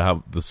conditioned to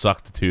have the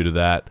suctitude of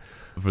that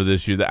for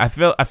this year. I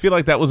feel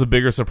like that was a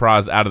bigger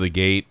surprise out of the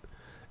gate,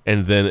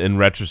 and then in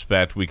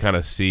retrospect, we kind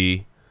of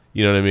see,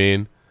 you know what I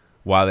mean,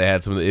 why they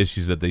had some of the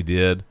issues that they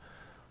did.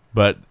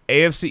 But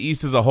AFC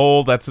East as a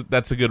whole, that's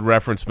a good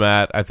reference,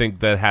 Matt. I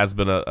think that has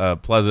been a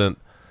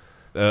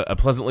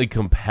pleasantly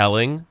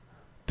compelling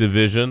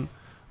division.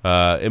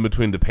 In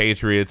between the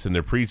Patriots and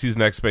their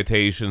preseason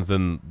expectations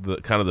and the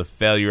kind of the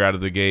failure out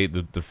of the gate,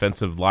 the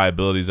defensive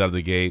liabilities out of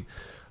the gate,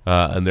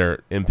 and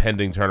their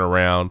impending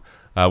turnaround.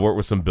 Worked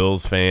with some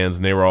Bills fans,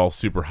 and they were all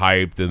super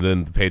hyped, and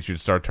then the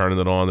Patriots start turning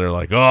it on. They're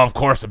like, oh, of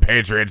course the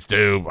Patriots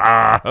do.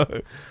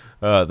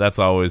 That's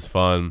always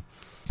fun.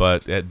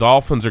 But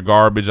Dolphins are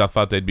garbage. I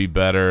thought they'd be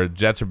better.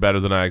 Jets are better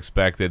than I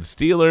expected.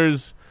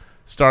 Steelers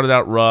started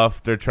out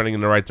rough. They're trending in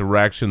the right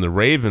direction. The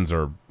Ravens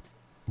are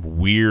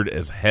weird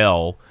as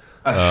hell.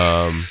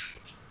 The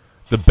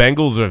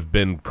Bengals have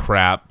been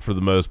crap for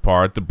the most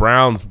part. The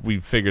Browns, we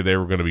figured they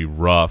were going to be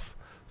rough,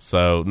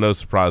 so no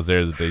surprise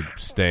there that they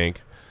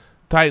stink.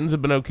 Titans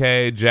have been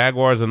okay.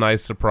 Jaguars a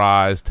nice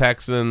surprise.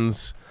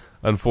 Texans,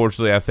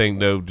 unfortunately, I think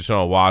no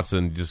Deshaun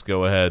Watson. Just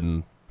go ahead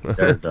and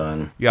they're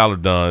done. Y'all are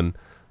done.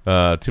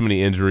 Too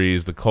many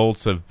injuries. The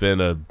Colts have been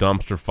a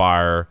dumpster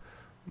fire.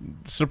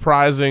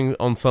 Surprising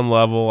on some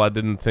level. I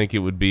didn't think it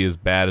would be as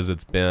bad as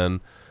it's been.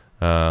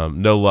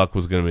 No luck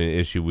was going to be an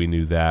issue. We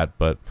knew that.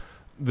 But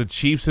the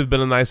Chiefs have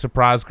been a nice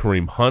surprise.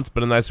 Kareem Hunt's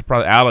been a nice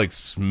surprise. Alex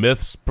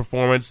Smith's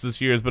performance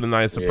this year has been a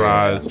nice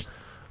surprise.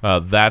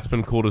 Yeah. That's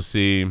been cool to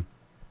see.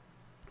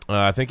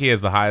 I think he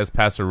has the highest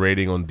passer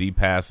rating on deep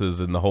passes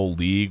in the whole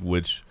league,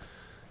 which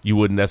you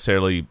wouldn't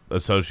necessarily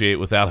associate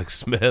with Alex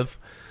Smith.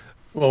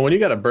 Well, when you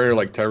got a burner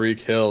like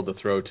Tyreek Hill to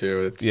throw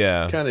to, it's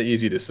kind of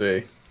easy to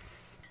see.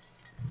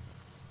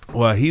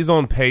 Well, he's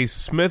on pace.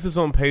 Smith is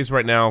on pace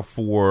right now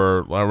for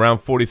around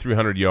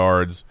 4,300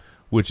 yards,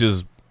 which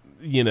is,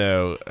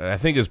 I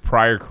think his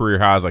prior career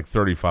high is like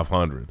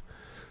 3,500.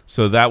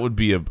 So that would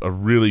be a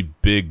really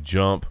big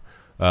jump.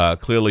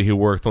 Clearly, he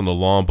worked on the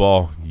long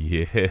ball.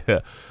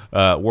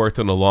 Worked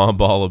on the long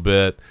ball a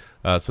bit.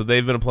 So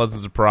they've been a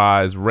pleasant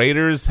surprise.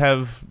 Raiders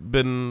have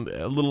been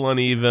a little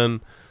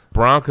uneven.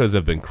 Broncos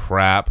have been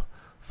crap.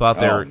 Thought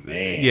they were.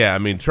 Man. Yeah,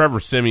 Trevor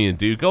Siemian,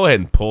 dude, go ahead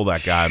and pull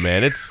that guy,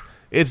 man.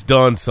 It's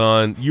done,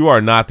 son. You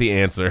are not the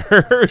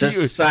answer.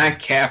 Just sign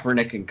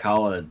Kaepernick and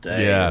call it a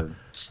day. Yeah. Or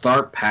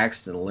start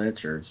Paxton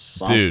Lynch or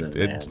something,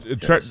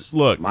 Dude,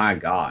 look. My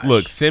gosh.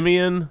 Look,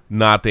 Simeon,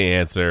 not the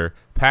answer.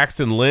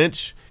 Paxton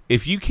Lynch,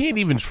 if you can't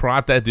even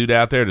trot that dude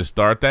out there to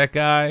start that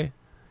guy,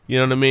 you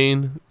know what I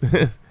mean?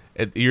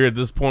 You're at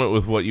this point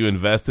with what you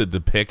invested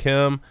to pick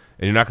him,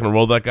 and you're not going to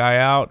roll that guy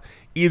out.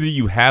 Either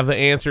you have the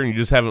answer and you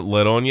just haven't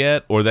let on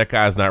yet, or that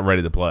guy's not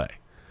ready to play.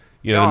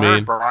 You know what I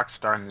mean? Brock's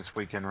starting this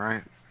weekend,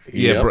 right?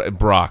 Yeah, yep.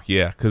 Brock,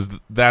 yeah, because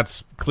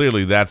that's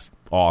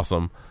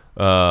awesome.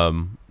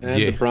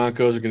 The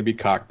Broncos are going to be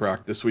Cock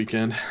Brock this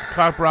weekend.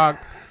 Cock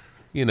Brock,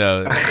 they've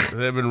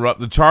been rough.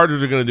 The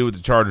Chargers are going to do what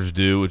the Chargers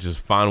do, which is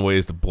find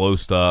ways to blow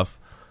stuff.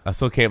 I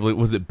still can't believe,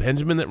 was it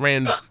Benjamin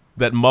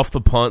that muffed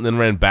the punt and then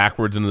ran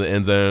backwards into the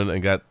end zone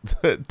and got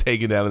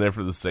taken down in there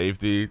for the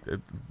safety?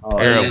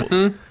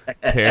 Terrible,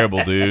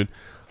 terrible, dude.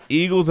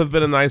 Eagles have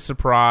been a nice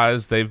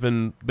surprise.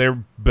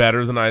 They're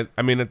better than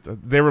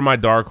they were my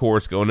dark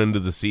horse going into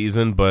the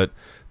season, but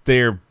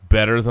they're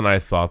better than I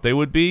thought they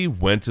would be.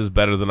 Wentz is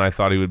better than I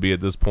thought he would be at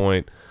this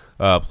point.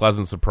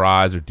 Pleasant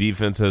surprise. Their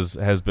defense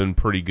has been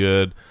pretty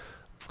good.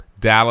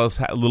 Dallas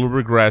had a little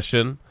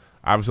regression.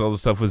 Obviously, all the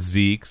stuff with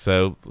Zeke,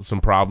 so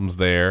some problems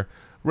there.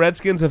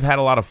 Redskins have had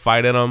a lot of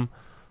fight in them,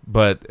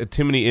 but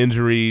too many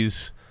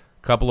injuries,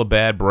 a couple of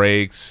bad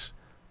breaks.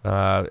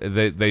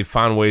 They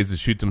find ways to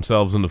shoot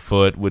themselves in the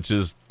foot, which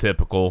is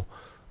typical,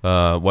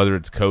 whether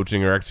it's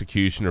coaching or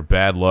execution or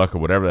bad luck or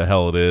whatever the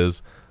hell it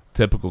is.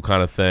 Typical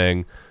kind of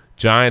thing.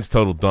 Giants,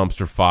 total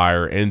dumpster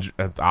fire.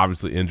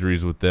 Obviously,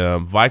 injuries with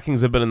them.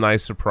 Vikings have been a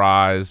nice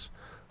surprise,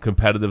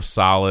 competitive,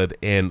 solid,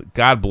 and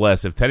God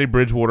bless if Teddy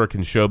Bridgewater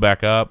can show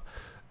back up,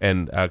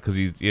 and because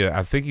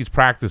I think he's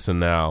practicing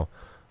now.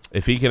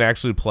 If he can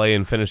actually play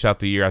and finish out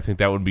the year, I think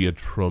that would be a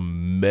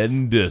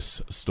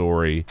tremendous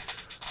story.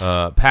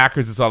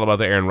 Packers, it's all about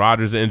the Aaron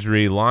Rodgers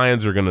injury.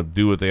 Lions are going to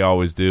do what they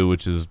always do,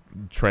 which is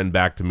trend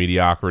back to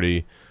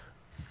mediocrity.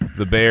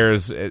 The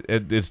Bears,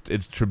 it's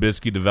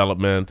Trubisky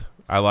development.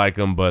 I like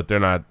them, but they're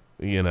not,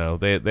 they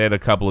had a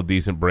couple of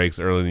decent breaks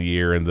early in the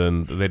year, and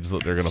then they're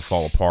going to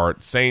fall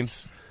apart.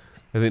 Saints,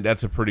 I think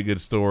that's a pretty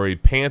good story.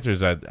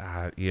 Panthers,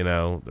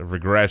 the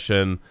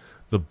regression.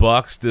 The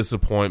Bucks,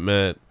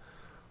 disappointment.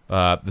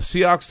 The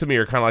Seahawks, to me,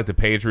 are kind of like the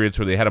Patriots,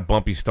 where they had a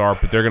bumpy start,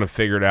 but they're going to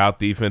figure it out.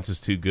 Defense is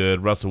too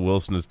good. Russell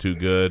Wilson is too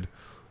good.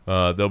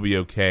 They'll be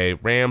okay.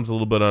 Rams, a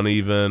little bit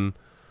uneven.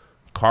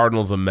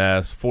 Cardinals, a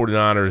mess.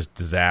 49ers,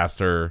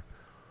 disaster.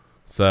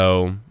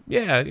 So,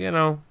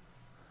 yeah,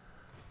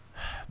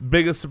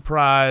 biggest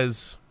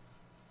surprise,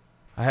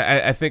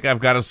 I think I've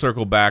got to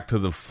circle back to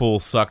the full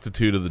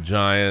suctitude of the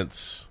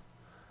Giants.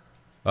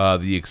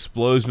 The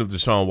explosion of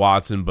Deshaun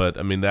Watson, but,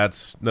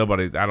 that's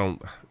nobody,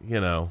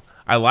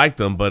 I like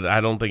them, but I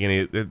don't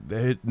think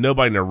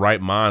nobody in their right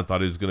mind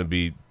thought he was going to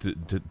be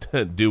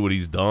to do what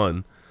he's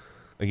done.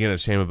 Again, a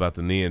shame about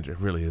the knee injury. It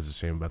really is a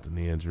shame about the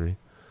knee injury.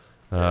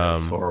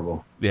 It's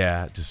horrible.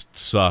 Yeah, it just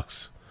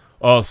sucks.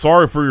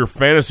 Sorry for your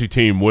fantasy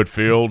team,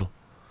 Whitfield.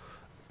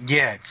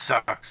 Yeah, it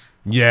sucks.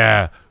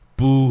 Yeah,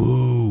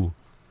 boo-hoo.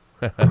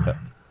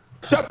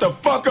 Shut the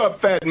fuck up,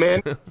 fat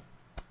man.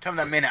 Tell him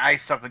that man I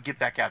suck and get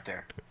back out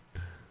there.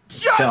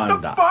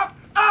 Shut the fuck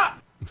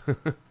up.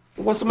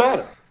 What's the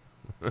matter?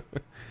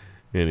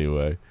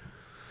 Anyway.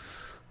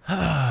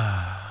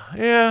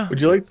 Yeah. Would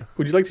you like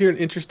to hear an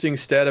interesting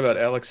stat about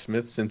Alex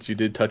Smith, since you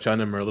did touch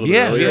on him a little bit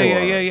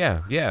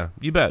earlier? Yeah.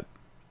 You bet.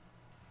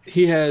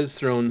 He has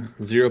thrown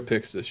 0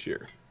 picks this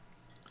year.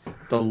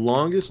 The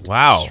longest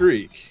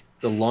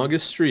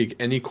streak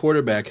any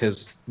quarterback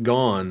has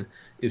gone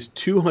is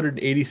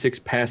 286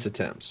 pass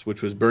attempts,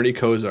 which was Bernie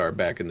Kosar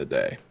back in the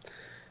day.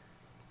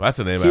 That's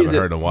a name I haven't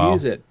heard in a while.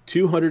 He's at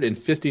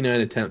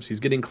 259 attempts.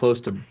 He's getting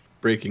close to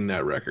breaking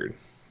that record.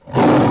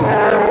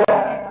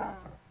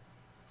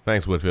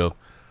 Thanks, Whitfield.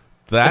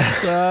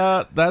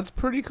 That's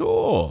pretty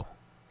cool.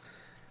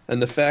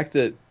 And the fact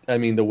that,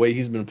 the way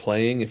he's been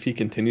playing, if he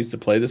continues to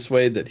play this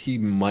way, that he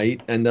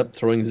might end up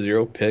throwing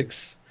 0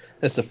 picks.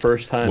 That's the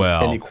first time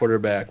any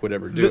quarterback would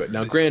ever do it.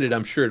 Now, granted,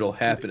 I'm sure it'll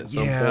happen at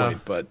some point,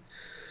 but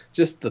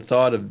just the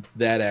thought of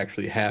that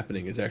actually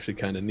happening is actually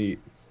kind of neat.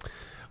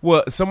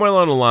 Well, somewhere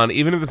along the line,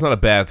 even if it's not a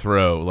bad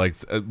throw, like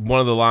one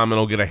of the linemen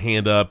will get a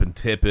hand up and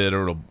tip it,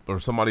 or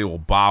somebody will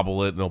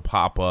bobble it and it'll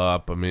pop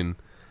up.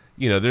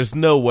 There's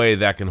no way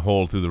that can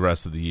hold through the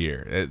rest of the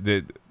year.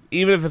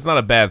 Even if it's not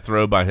a bad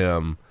throw by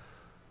him,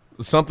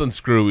 something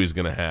screwy is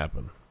going to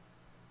happen,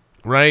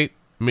 right?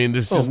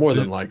 There's just more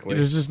than likely.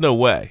 There's just no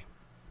way.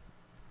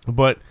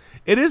 But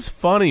it is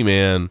funny,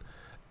 man.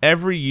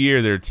 Every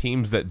year there are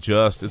teams that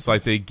it's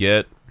like they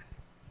get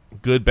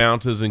good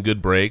bounces and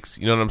good breaks.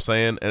 You know what I'm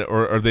saying?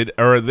 Or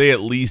they at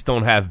least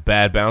don't have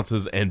bad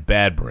bounces and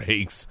bad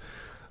breaks.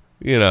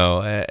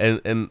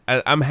 And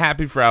I'm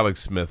happy for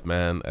Alex Smith,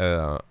 man.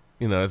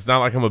 It's not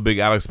like I'm a big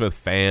Alex Smith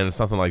fan. It's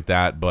nothing like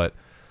that. But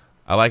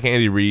I like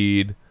Andy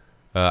Reid.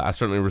 I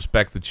certainly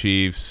respect the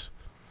Chiefs.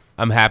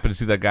 I'm happy to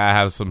see that guy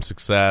have some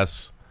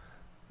success.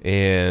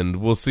 and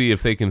we'll see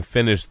if they can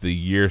finish the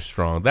year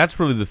strong. That's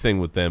really the thing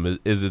with them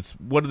is it's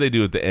what do they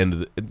do at the end of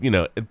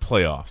the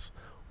playoffs?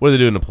 What do they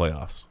do in the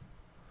playoffs?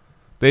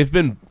 They've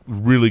been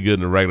really good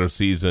in the regular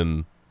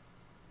season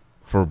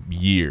for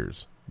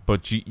years,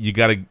 but you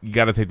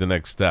gotta take the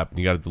next step.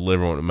 You got to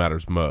deliver when it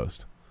matters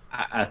most.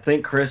 I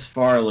think Chris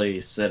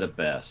Farley said it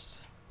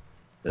best.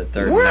 That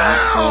they're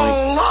not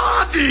going...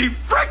 Lottie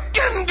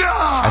frickin'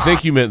 dog! I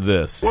think you meant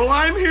this. Well,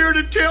 I'm here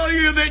to tell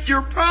you that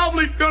you're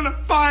probably gonna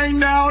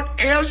find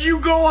out as you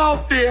go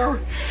out there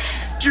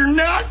that you're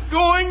not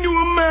going to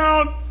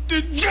amount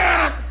to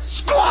jack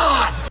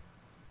squat!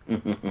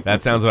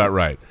 That sounds about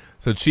right.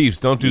 So, Chiefs,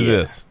 don't do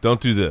this.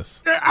 Don't do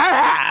this.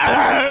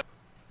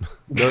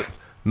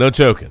 No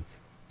choking.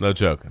 No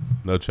choking.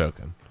 No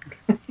choking.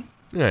 All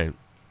right.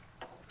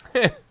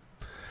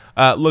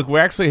 Look, we're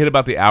actually hit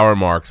about the hour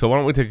mark, so why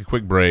don't we take a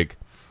quick break,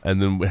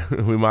 and then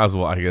we might as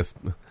well, I guess.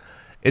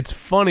 It's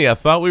funny. I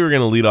thought we were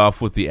going to lead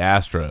off with the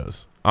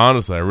Astros.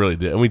 Honestly, I really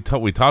did. And we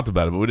talked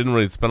about it, but we didn't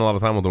really spend a lot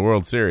of time with the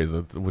World Series,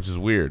 which is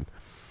weird.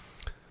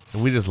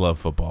 And we just love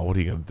football. What are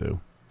you going to do?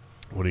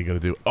 What are you going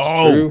to do?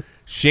 Oh, true.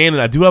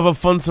 Shannon, I do have a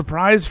fun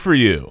surprise for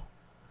you.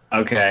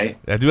 Okay.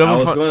 I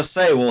was going to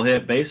say we'll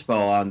hit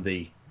baseball on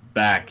the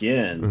back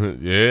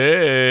end.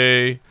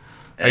 Yay.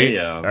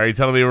 Are you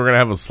telling me we're going to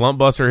have a slump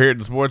buster here at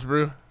the Sports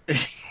Brew?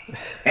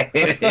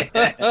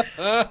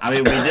 I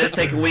mean, we did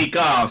take a week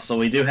off, so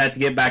we do have to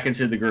get back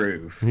into the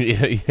groove.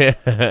 Yeah.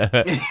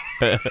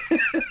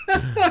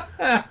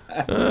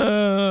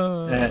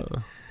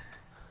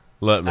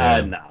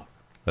 No.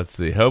 Let's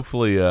see.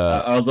 Hopefully,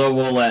 although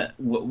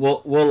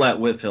we'll let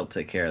Whitfield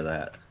take care of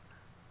that.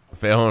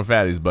 Fail on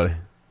fatties, buddy.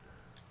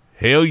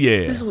 Hell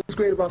yeah. This is what's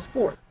great about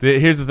sport.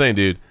 Here's the thing,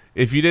 dude.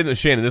 If you didn't,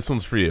 Shannon, this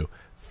one's for you.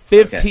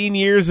 15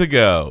 years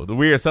ago,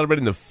 we are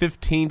celebrating the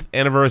 15th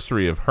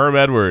anniversary of Herm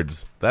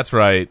Edwards. That's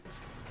right.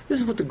 This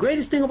is what the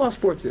greatest thing about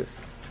sports is.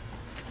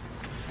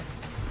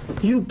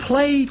 You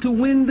play to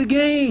win the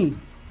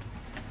game.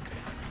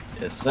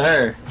 Yes,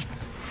 sir.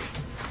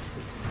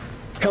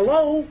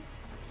 Hello?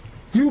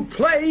 You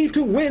play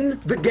to win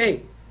the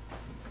game.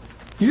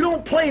 You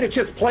don't play to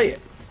just play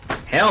it.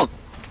 Hell.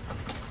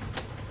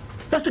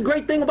 That's the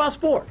great thing about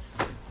sports.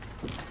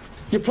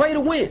 You play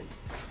to win.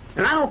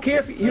 And I don't care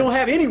if you don't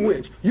have any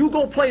wins. You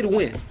go play to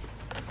win.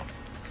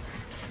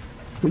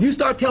 When you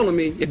start telling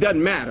me it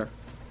doesn't matter,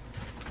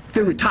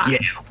 then retire.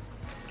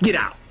 Get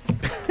out.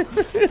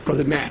 Because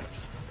it matters.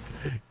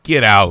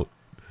 Get out.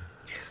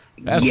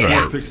 That's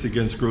right. Picks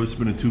against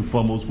Grossman and 2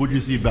 fumbles. What did you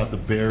see about the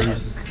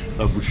Bears?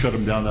 Would shut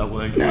them down that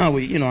way? No,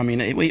 we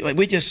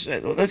just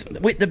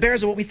the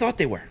Bears are what we thought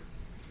they were.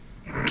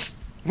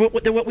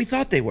 They're what we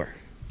thought they were.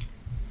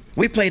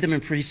 We played them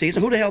in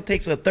preseason. Who the hell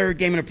takes a third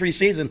game in the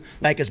preseason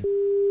like it's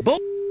bull?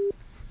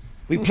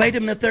 We played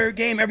them in the third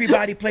game.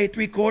 Everybody played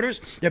 3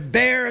 quarters. The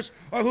Bears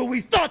are who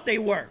we thought they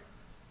were. And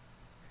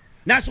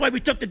that's why we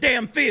took the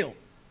damn field.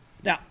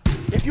 Now,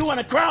 if you want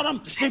to crown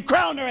them, then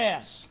crown their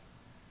ass.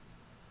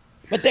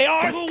 But they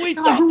are who we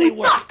thought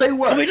they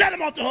were. And we let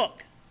them off the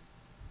hook.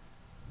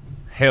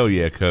 Hell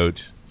yeah,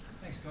 Coach.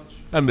 Thanks, Coach.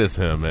 I miss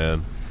him,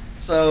 man.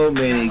 So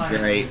many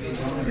great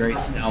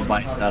sound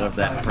bites out of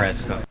that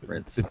press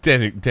conference.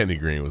 Denny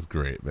Green was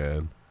great,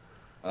 man.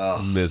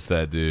 Oh. Miss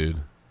that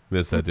dude.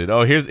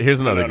 Oh,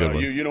 here's another good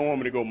one. You don't want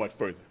me to go much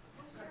further.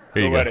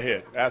 Here go right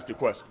ahead. Ask your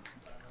question.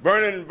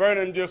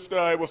 Vernon just,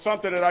 it was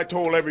something that I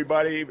told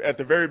everybody at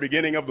the very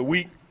beginning of the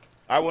week.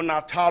 I will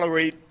not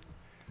tolerate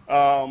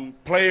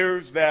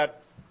players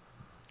that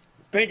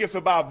think it's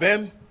about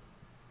them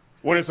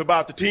when it's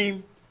about the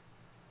team.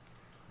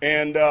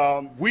 And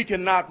we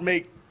cannot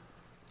make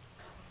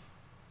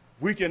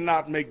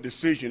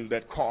decisions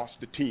that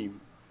cost the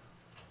team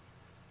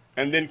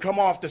and then come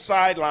off the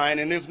sideline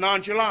and it's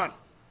nonchalant.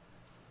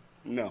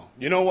 No.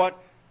 You know what?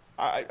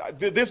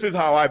 This is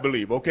how I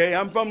believe, okay?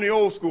 I'm from the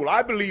old school.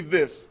 I believe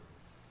this.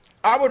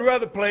 I would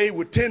rather play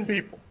with 10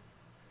 people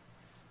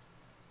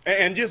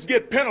and just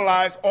get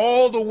penalized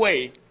all the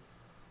way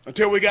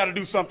until we got to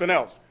do something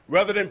else,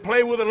 rather than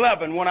play with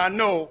 11 when I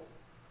know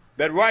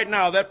that right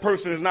now that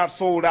person is not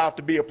sold out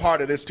to be a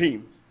part of this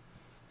team.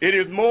 It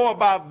is more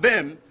about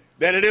them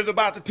than it is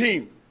about the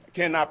team. I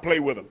cannot play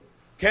with them.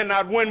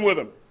 Cannot win with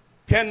them.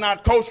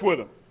 Cannot coach with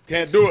them.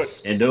 Can't do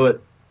it. Can't do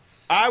it.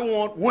 I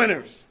want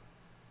winners.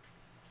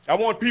 I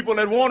want people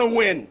that want to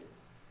win.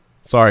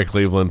 Sorry,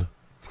 Cleveland.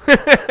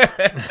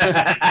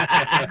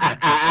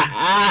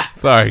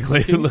 Sorry,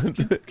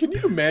 Cleveland. Can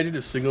you imagine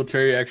if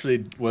Singletary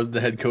actually was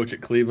the head coach at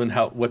Cleveland?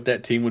 What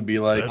that team would be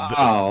like?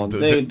 Oh,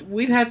 dude,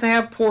 we'd have to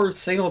have poor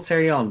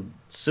Singletary on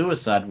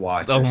suicide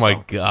watch. Oh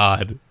my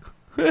God.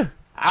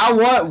 I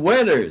want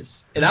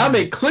winners, and I'm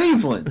in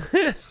Cleveland.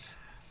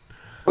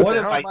 What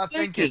am I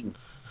thinking?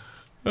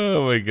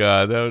 Oh my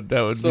God,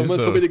 that would. Someone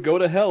told me to go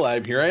to hell.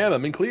 Here I am.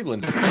 I'm in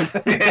Cleveland.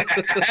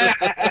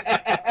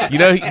 You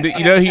know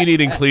who you need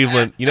in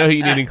Cleveland. You know who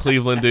you need in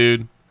Cleveland,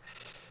 dude.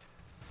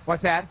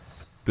 What's that?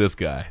 This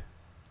guy.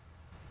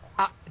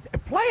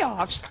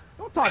 Playoffs?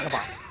 Don't talk about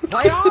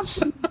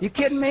playoffs. You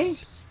kidding me?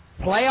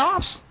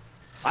 Playoffs?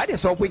 I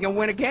just hope we can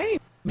win a game.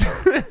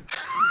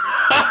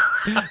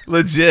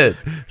 Legit.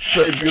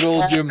 So, Good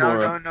old Jim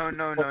Mora.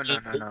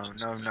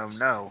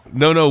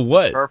 No,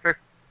 what?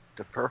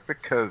 The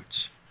perfect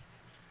coach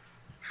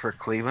for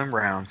Cleveland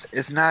Browns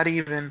is not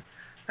even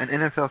an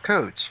NFL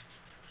coach.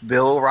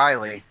 Bill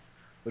O'Reilly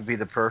would be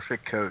the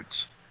perfect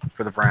coach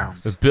for the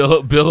Browns.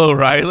 Bill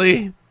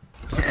O'Reilly?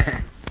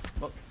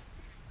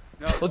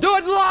 We'll do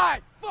it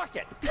live. Fuck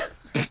it.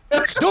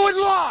 Do it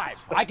live.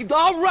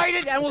 I'll write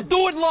it and we'll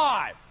do it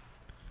live.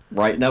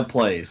 Writing up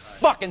plays.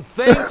 Fucking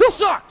thing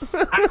sucks.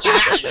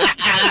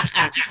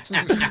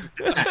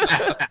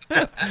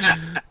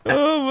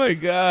 Oh my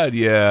God!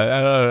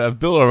 Yeah, if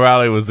Bill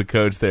O'Reilly was the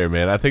coach there,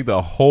 man, I think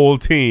the whole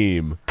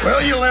team.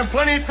 Well, you'll have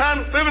plenty of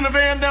time to live in a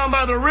van down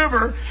by the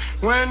river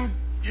when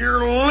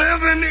you're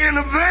living in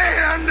a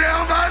van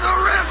down by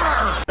the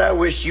river. I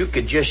wish you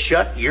could just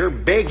shut your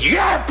big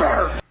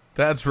yapper.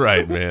 That's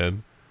right,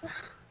 man.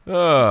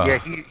 Oh. Yeah,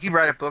 he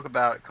wrote a book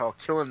about it called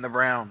 "Killing the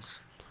Browns."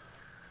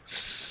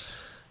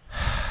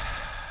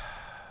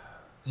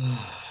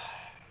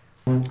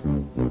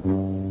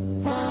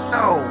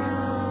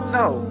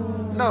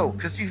 No,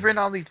 because he's written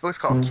all these books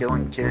called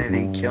 "Killing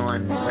Kennedy,"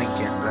 "Killing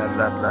Lincoln," blah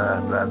blah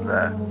blah blah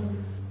blah.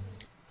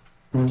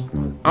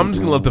 I'm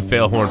just gonna let the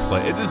fail horn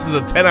play. This is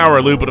a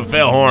 10-hour loop of a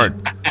fail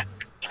horn.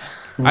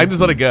 I can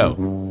just let it go.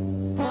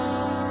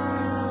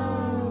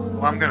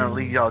 Well, I'm gonna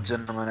leave y'all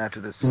gentlemen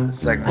after this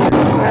segment.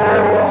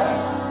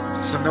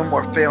 So no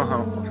more fail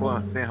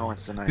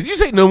horns tonight. Did you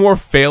say no more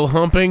fail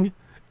humping?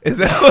 Is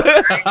that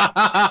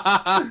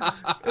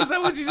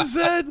what you just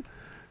said?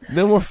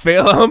 No more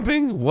fail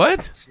humping?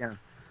 What? Yeah.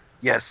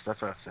 Yes,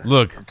 that's what I said.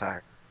 Look, I'm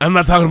tired. I'm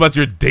not talking about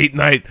your date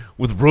night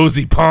with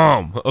Rosie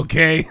Palm,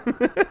 okay?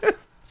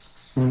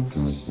 I'm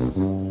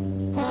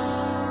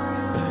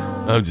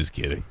just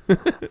kidding.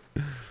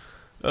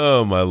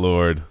 Oh, my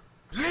Lord.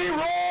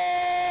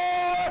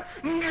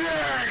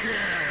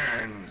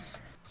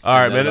 All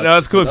right, man. No,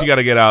 that's cool if you got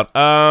to get out.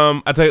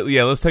 I tell you,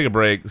 yeah, let's take a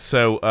break.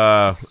 So,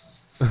 oh,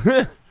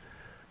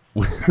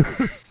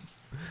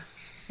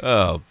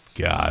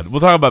 God. We'll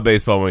talk about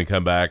baseball when we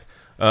come back.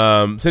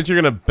 Since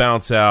you're going to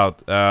bounce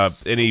out,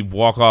 any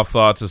walk-off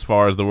thoughts as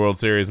far as the World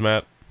Series,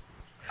 Matt?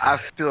 I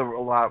feel a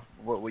lot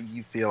what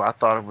you feel. I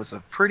thought it was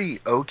a pretty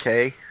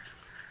okay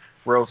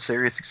World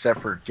Series, except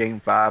for Game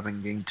 5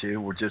 and Game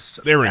 2 were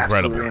just they were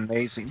incredible. Absolutely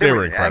amazing. They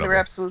were incredible. They were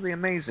absolutely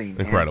amazing.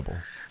 Incredible.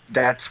 And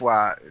that's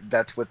what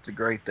the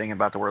great thing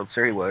about the World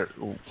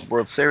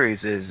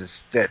Series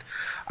is that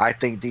I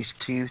think these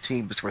two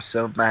teams were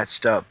so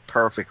matched up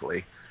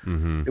perfectly.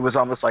 Mm-hmm. It was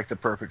almost like the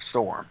perfect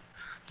storm.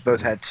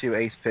 Both had two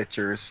ace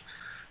pitchers,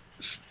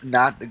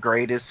 not the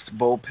greatest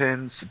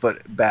bullpens, but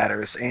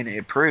batters, and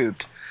it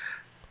proved.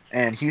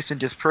 And Houston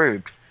just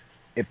proved,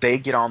 if they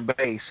get on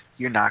base,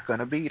 you're not going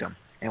to beat them.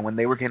 And when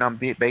they were getting on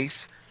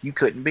base, you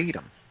couldn't beat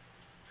them.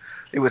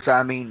 It was,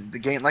 I mean, the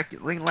game, like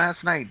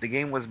last night, the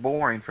game was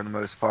boring for the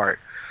most part.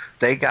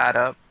 They got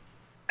up,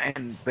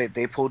 and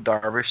they pulled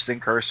Darvish.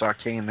 Then Kershaw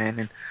came in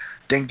and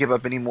didn't give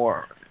up any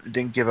more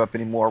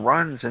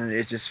runs, and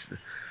it just,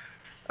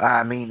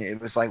 I mean,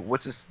 it was like,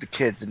 the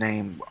kid's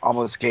name?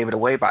 Almost gave it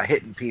away by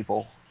hitting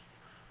people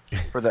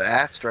for the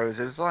Astros.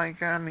 It was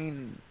like, I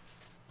mean,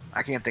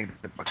 I can't think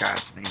of the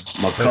guy's name.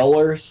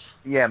 McCullers?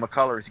 Yeah,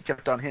 McCullers. He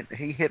kept on hitting.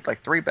 He hit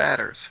like 3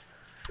 batters.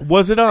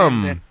 Was it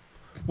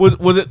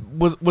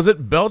was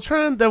it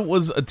Beltran that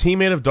was a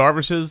teammate of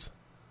Darvish's?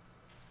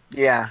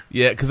 Yeah.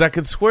 Yeah, because I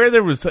could swear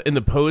there was in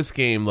the post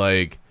game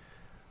like.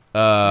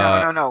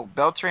 No.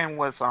 Beltran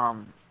was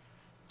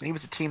he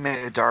was a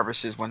teammate of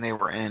Darvish's when they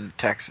were in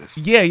Texas.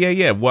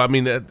 Yeah. Well, I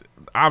mean,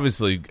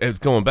 obviously it's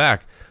going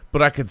back,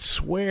 but I could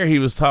swear he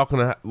was talking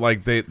to,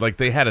 like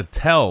they had a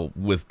tell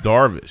with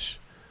Darvish.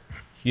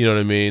 You know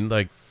what I mean?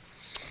 Like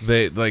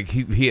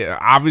he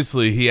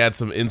obviously he had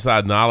some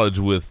inside knowledge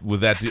with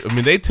that dude. I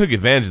mean, they took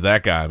advantage of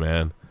that guy,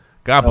 man.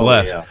 God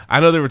bless. Yeah. I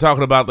know they were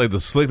talking about like the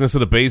slickness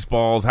of the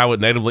baseballs, how it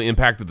negatively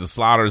impacted the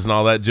sliders and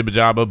all that jibba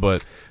jabba,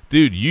 but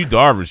dude, you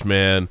Darvish,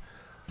 man,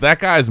 that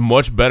guy's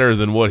much better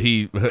than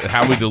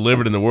how we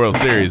delivered in the World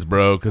Series,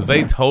 bro. Because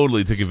they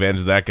totally took advantage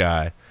of that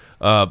guy.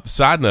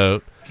 Side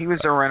note, he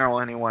was a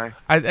rental anyway.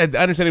 I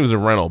understand he was a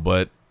rental,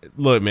 but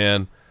look,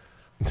 man.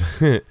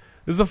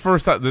 This is the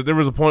first time there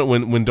was a point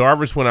when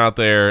Darvish went out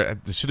there.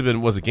 It should have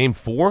been, was it Game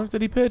 4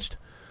 that he pitched?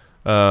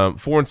 4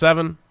 and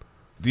 7.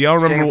 Do y'all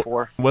remember? Game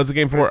 4. Was it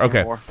Game 4?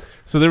 Okay. Game 4.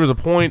 So there was a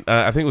point.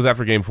 I think it was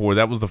after Game 4.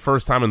 That was the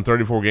first time in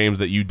 34 games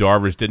that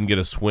Darvish didn't get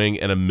a swing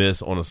and a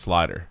miss on a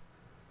slider.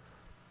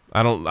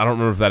 I don't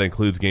remember if that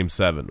includes Game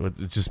 7.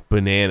 It's just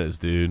bananas,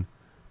 dude.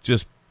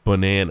 Just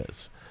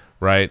bananas,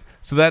 right?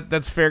 So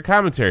that's fair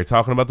commentary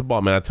talking about the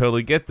ball, man. I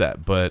totally get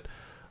that, but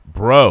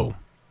bro,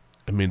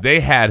 I mean, they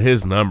had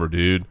his number,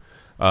 dude.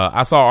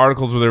 I saw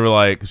articles where they were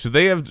like, should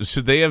they have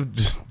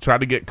just tried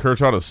to get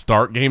Kershaw to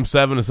start Game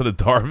 7 instead of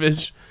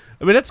Darvish?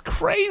 I mean, that's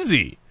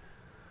crazy.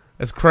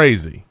 That's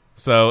crazy.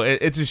 So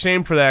it's a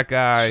shame for that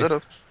guy.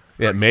 Should've.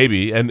 Yeah,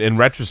 maybe. And in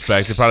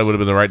retrospect, it probably would have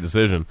been the right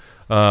decision.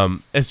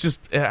 It's just,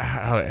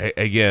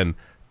 again,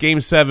 Game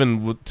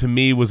 7 to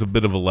me was a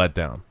bit of a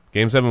letdown.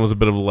 Game 7 was a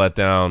bit of a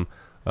letdown.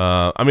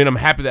 I mean, I'm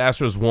happy the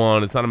Astros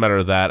won. It's not a matter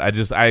of that.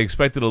 I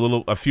expected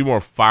a few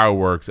more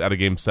fireworks out of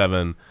Game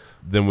 7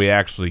 than we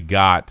actually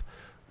got.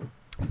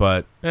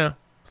 But yeah,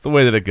 it's the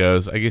way that it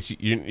goes. I guess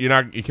you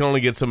can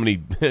only get so many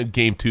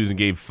Game 2s and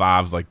Game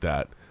 5s like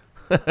that.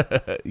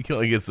 You can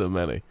only get so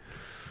many.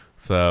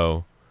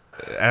 So,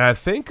 and I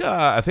think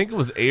it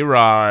was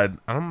A-Rod.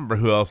 I don't remember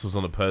who else was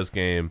on the post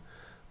game,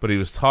 but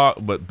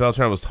but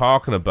Beltran was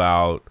talking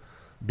about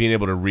being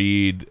able to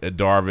read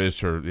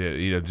Darvish,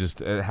 or just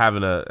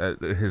having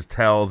his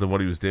tells and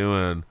what he was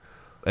doing,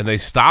 and they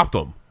stopped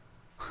him.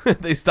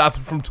 They stopped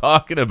him from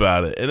talking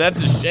about it, and that's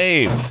a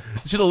shame.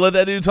 Should have let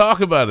that dude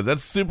talk about it.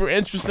 That's super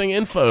interesting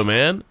info,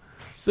 man.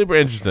 Super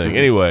interesting.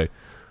 Anyway,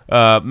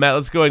 Matt,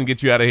 let's go ahead and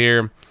get you out of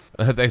here.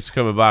 Thanks for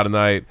coming by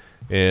tonight.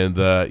 And,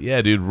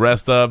 yeah, dude,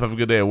 rest up. Have a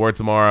good day at work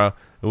tomorrow.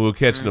 And we'll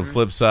catch you on the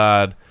flip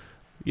side.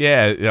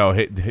 Yeah,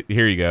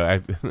 here you go.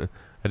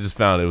 I just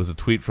found it. It was a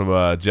tweet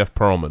from Jeff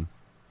Pearlman.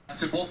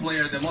 As a ball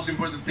player, the most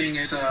important thing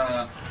is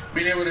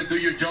being able to do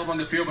your job on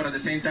the field, but at the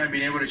same time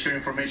being able to share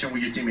information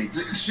with your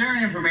teammates.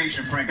 Sharing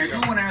information, Frank. I do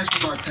want to ask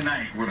you about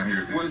tonight.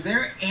 Was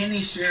there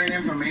any sharing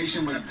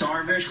information with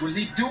Darvish? Was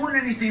he doing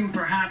anything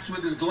perhaps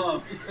with his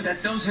glove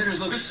that those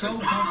hitters look so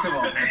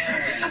comfortable?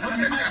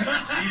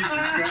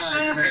 Jesus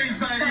Christ,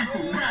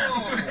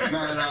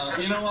 man. No.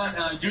 You know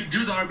what?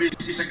 Drew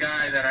Darvish is a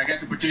guy that I got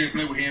the opportunity to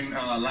play with him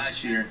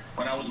last year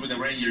when I was with the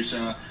Rangers.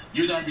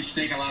 Drew Darvish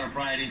take a lot of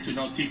pride into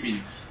no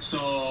tipping.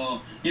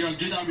 So, Drew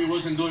Darvish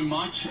wasn't doing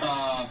much.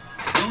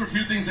 There were a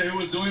few things that he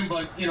was doing,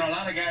 but, a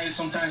lot of guys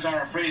sometimes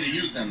are afraid to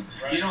use them.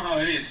 Right. You know how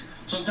it is.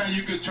 Sometimes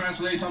you could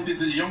translate something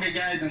to the younger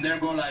guys, and they'll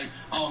go like,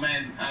 oh,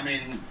 man, I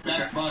mean,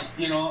 that's, but,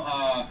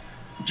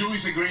 Drew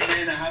is a great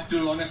man. I have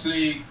to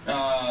honestly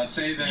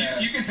say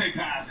that. You can say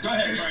pass. Go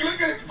ahead, Frank.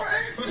 Look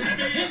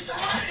at his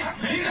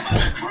face. He's about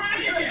to cry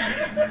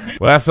again.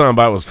 Well, that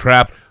soundbite was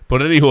crap.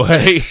 But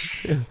anyway,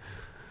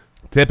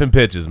 tipping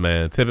pitches,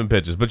 man. Tipping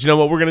pitches. But you know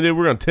what we're going to do?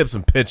 We're going to tip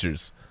some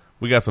pitchers.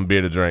 We got some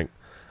beer to drink.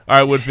 All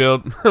right,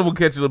 Woodfield. We'll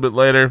catch you a little bit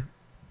later.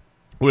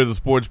 We're the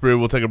Sports Brew.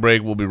 We'll take a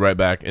break. We'll be right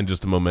back in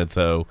just a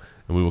momento,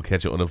 and we will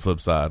catch you on the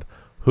flip side.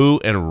 Who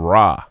and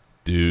Ra,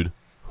 dude.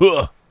 Huh.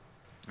 All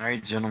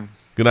right, gentlemen.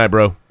 Good night,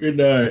 bro. Good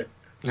night.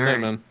 Good night,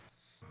 man.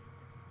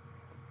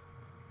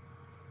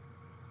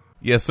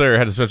 Yes, sir.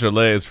 Had to stretch our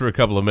legs for a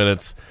couple of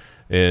minutes,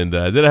 and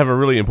did have a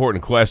really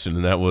important question,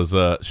 and that was,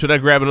 should I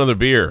grab another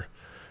beer?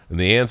 And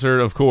the answer,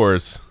 of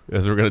course,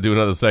 as we're going to do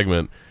another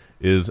segment,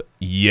 is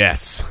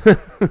yes.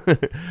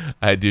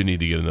 I do need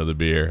to get another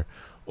beer.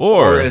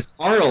 Or as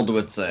Arnold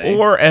would say.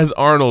 Or as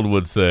Arnold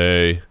would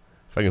say,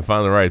 if I can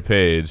find the right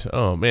page.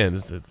 Oh, man,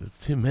 it's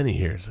too many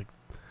here. It's like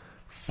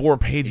 4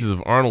 pages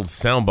of Arnold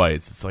sound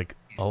bites. It's like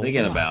he's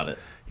thinking about it.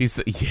 He's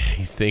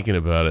thinking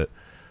about it.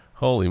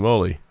 Holy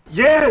moly.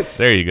 Yes!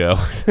 There you go.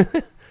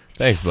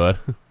 Thanks, bud.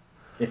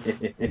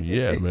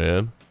 Yeah,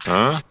 man.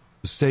 Huh?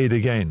 Say it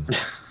again.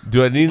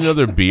 Do I need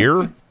another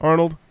beer,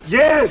 Arnold?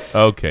 Yes!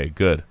 Okay,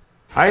 good.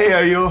 I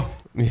hear you.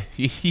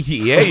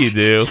 Yeah, you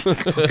do.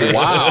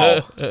 Wow.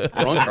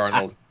 Drunk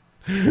Arnold.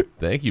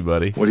 Thank you,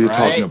 buddy. What are you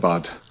talking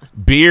about?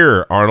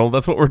 Beer, Arnold.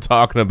 That's what we're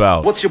talking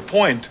about. What's your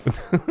point?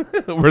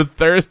 We're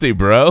thirsty,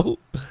 bro.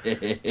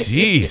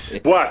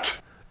 Jeez. What?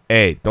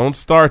 Hey, don't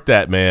start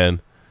that,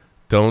 man.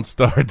 Don't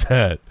start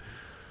that.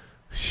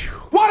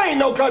 What ain't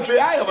no country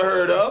I ever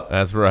heard of?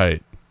 That's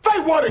right. Say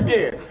what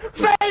again?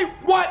 Say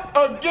what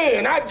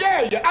again? I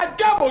dare you. I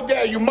double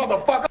dare you,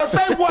 motherfucker.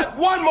 Say what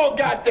one more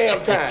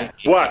goddamn time.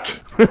 What?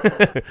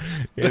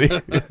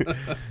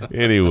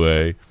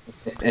 Anyway.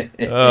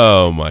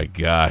 Oh, my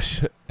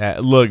gosh.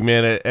 Look,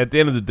 man, at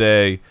the end of the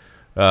day,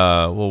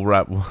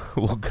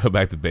 we'll go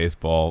back to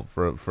baseball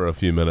for a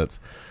few minutes.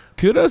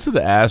 Kudos to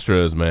the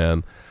Astros,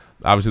 man.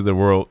 Obviously,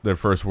 their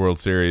first World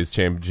Series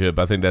championship.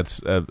 I think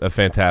that's a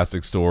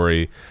fantastic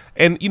story.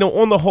 And,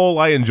 on the whole,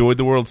 I enjoyed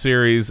the World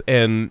Series.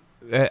 And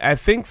I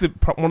think that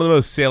one of the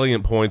most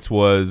salient points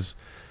was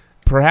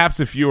perhaps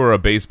if you were a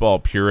baseball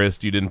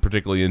purist, you didn't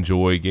particularly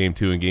enjoy Game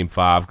 2 and Game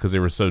 5 because they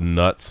were so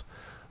nuts.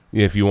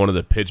 If you wanted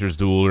the pitcher's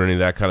duel or any of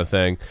that kind of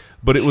thing.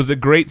 But it was a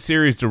great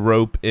series to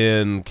rope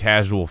in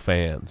casual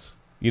fans.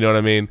 You know what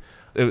I mean?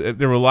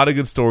 There were a lot of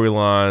good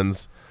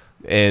storylines.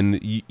 And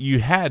you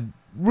had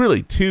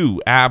really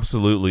 2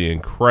 absolutely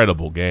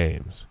incredible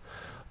games.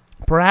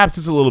 Perhaps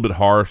it's a little bit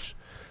harsh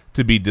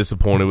to be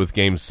disappointed with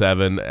Game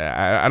 7.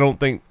 I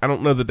don't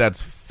know that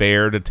that's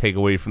fair to take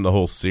away from the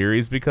whole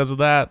series because of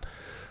that.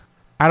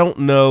 I don't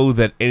know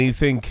that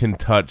anything can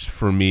touch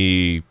for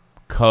me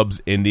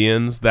Cubs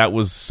Indians. That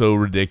was so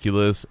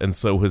ridiculous and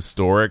so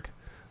historic.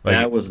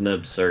 That was an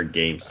absurd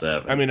Game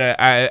 7. I mean,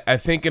 I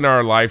think in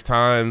our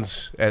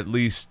lifetimes, at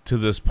least to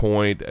this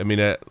point, I mean,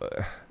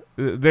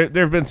 there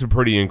have been some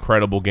pretty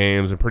incredible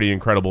games and pretty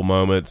incredible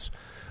moments,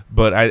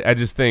 but I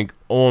just think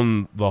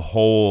on the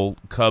whole,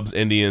 Cubs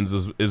Indians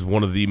is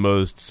one of the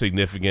most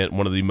significant,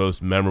 one of the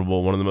most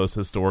memorable, one of the most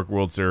historic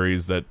World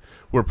Series that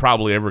we're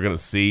probably ever going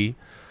to see.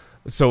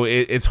 So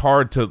it's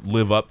hard to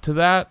live up to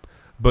that,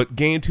 but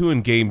Game 2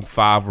 and Game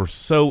 5 were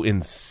so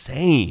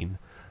insane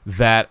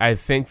that I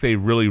think they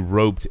really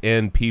roped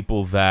in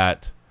people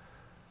that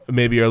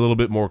maybe are a little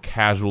bit more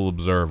casual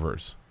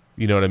observers,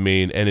 you know what I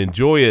mean, and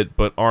enjoy it,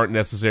 but aren't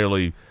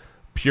necessarily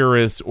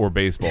purists or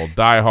baseball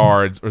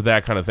diehards or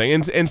that kind of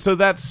thing. And so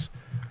that's,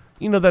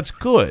 that's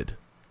good.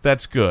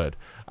 That's good.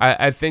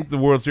 I think the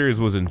World Series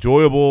was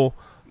enjoyable.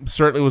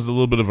 Certainly was a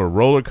little bit of a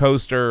roller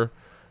coaster.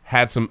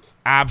 Had some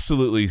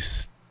absolutely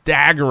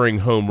staggering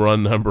home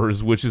run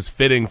numbers, which is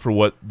fitting for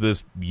what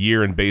this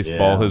year in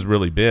baseball has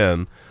really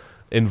been.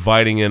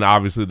 Inviting in,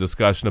 obviously, the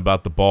discussion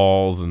about the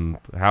balls and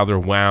how they're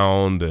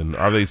wound and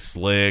are they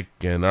slick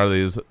and are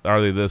they this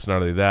and are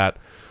they that.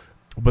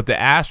 But the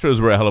Astros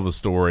were a hell of a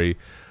story.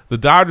 The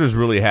Dodgers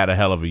really had a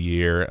hell of a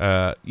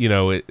year.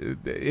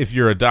 If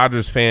you're a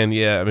Dodgers fan,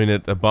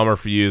 a bummer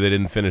for you. They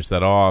didn't finish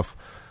that off.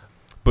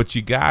 But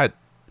you got,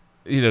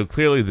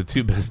 clearly the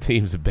two best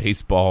teams of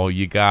baseball.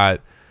 You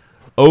got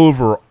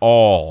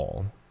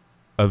overall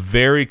a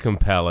very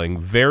compelling,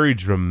 very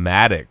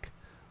dramatic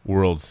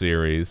World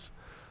Series.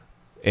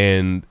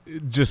 And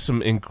just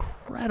some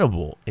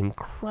incredible,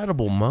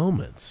 incredible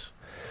moments.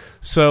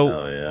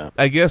 So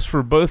I guess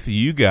for both of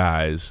you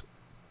guys,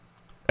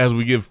 as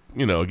we give,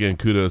 again,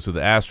 kudos to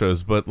the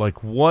Astros, but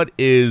what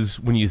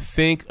is, when you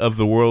think of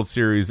the World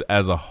Series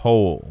as a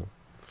whole,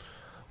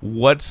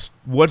 what's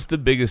the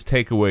biggest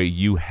takeaway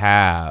you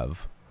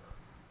have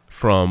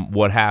from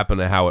what happened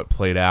and how it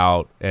played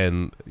out?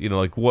 And,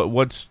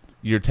 what's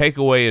your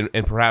takeaway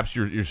and perhaps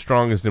your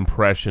strongest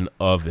impression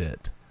of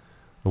it?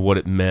 What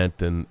it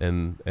meant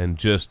and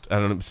just, I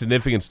don't know,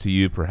 significance to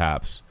you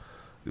perhaps,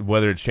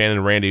 whether it's Shannon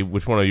and Randy,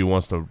 which one of you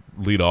wants to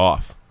lead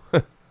off?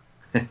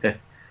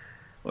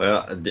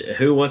 Well,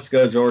 who wants to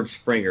go George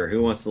Springer?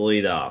 Who wants to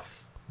lead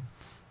off?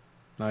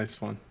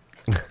 Nice one.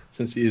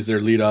 Since he is their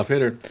leadoff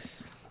hitter.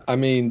 I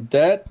mean,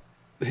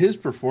 his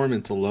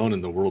performance alone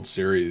in the World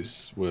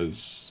Series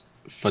was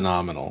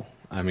phenomenal.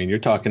 I mean, you're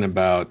talking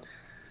about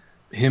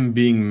him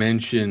being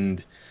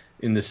mentioned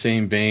in the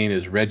same vein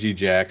as Reggie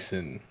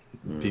Jackson,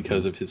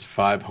 because of his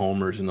 5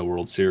 homers in the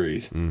World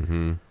Series.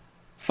 Mm-hmm.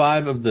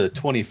 5 of the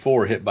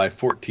 24 hit by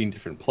 14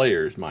 different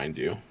players, mind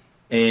you.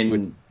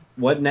 And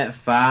wasn't that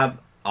 5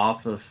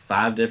 off of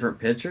 5 different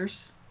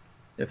pitchers,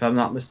 if I'm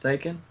not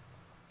mistaken?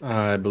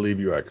 I believe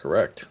you are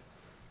correct.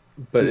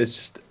 But it's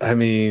just,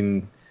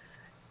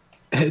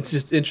 it's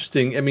just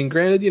interesting. I mean,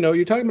 granted,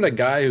 you're talking about a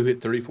guy who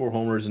hit 34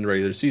 homers in the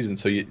regular season,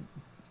 so you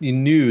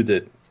knew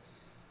that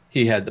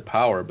he had the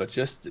power, but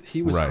just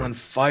he was on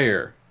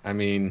fire. I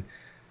mean,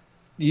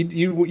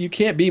 You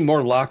can't be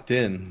more locked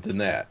in than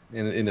that.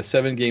 In a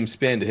 7-game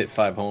span to hit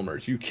 5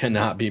 homers, you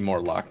cannot be more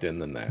locked in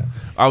than that.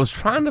 I was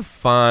trying to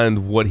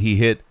find what he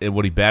hit and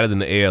what he batted in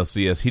the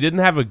ALCS. He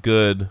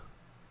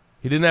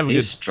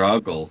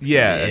struggled.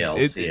 Yeah, in the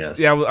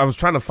ALCS. I was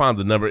trying to find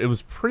the number. It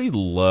was pretty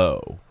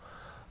low,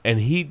 and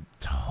he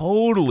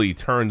totally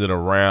turned it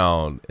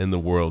around in the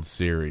World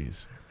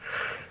Series.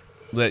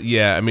 Look,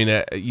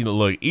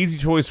 easy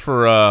choice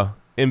for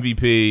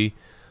MVP.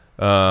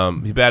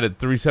 He batted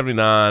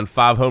 .379,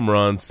 5 home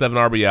runs, 7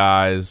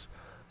 RBIs,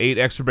 8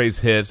 extra base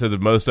hits, so the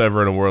most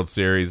ever in a World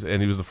Series,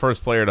 and he was the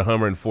first player to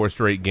homer in 4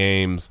 straight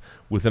games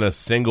within a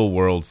single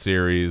World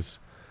Series.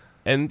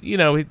 And,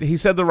 he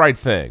said the right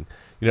thing.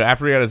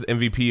 After he got his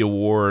MVP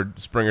award,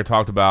 Springer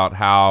talked about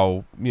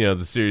how,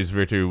 the series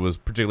victory was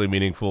particularly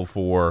meaningful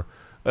for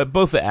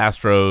both the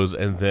Astros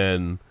and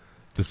then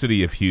the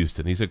city of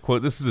Houston. He said,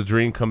 quote, "This is a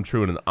dream come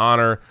true and an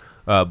honor.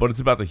 But it's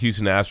about the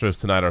Houston Astros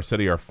tonight, our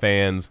city, our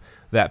fans.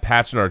 That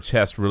patch on our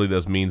chest really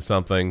does mean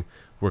something.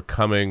 We're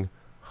coming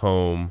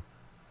home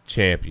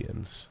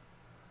champions."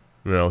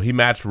 He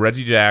matched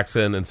Reggie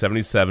Jackson in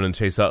 1977 and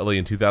Chase Utley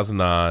in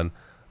 2009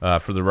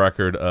 for the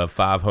record of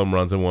 5 home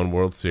runs in 1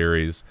 World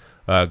Series.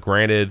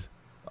 Granted,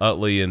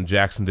 Utley and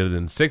Jackson did it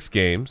in 6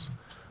 games,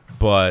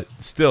 but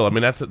still,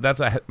 that's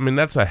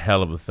a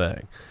hell of a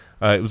thing.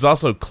 It was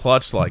also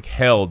clutch like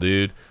hell,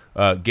 dude.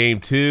 Game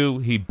 2,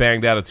 he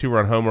banged out a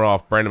 2-run homer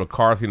off Brandon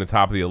McCarthy in the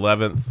top of the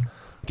 11th.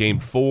 Game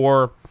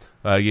 4,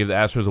 he gave the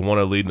Astros a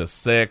 1-0 lead in the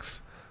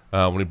 6th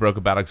when he broke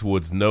up Alex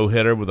Wood's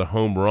no-hitter with a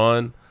home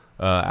run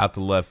out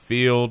to left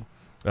field.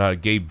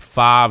 Game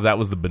 5, that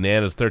was the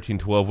Bananas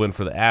 13-12 win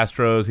for the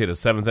Astros. He had a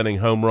 7th-inning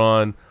home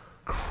run,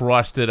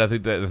 crushed it. I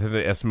think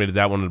they estimated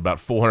that one at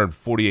about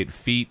 448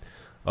 feet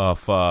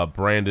off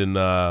Brandon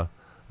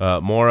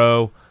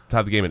Morrow.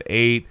 Tied the game at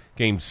 8.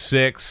 Game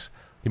 6,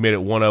 he made it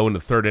 1-0 in the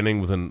 3rd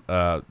inning with an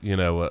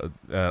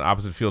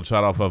opposite field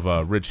shot off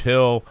of Rich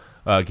Hill.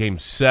 Game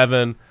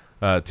 7,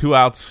 2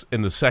 outs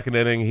in the 2nd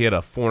inning. He had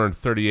a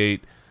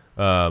 438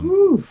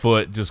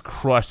 foot, just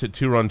crushed it,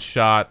 2-run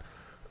shot.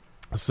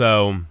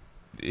 So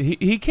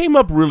he came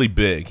up really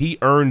big. He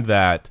earned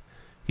that.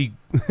 He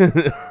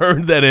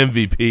earned that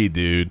MVP,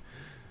 dude.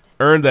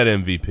 Earned that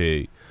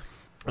MVP.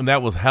 And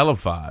that was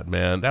hellified,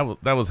 man.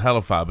 That was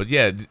hellified. But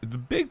yeah, the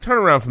big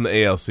turnaround from the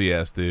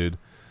ALCS, dude.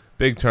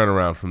 Big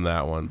turnaround from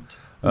that one.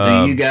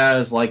 Do you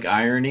guys like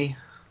irony?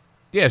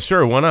 Yeah,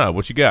 sure. Why not?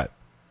 What you got?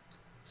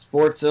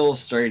 Sports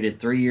Illustrated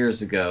 3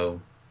 years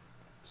ago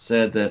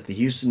said that the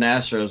Houston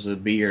Astros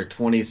would be your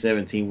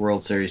 2017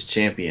 World Series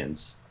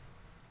champions.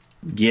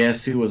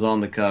 Guess who was on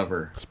the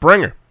cover?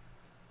 Springer.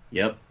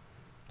 Yep.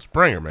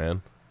 Springer,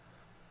 man.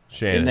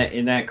 Shannon.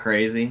 Isn't that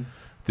crazy?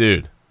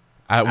 Dude.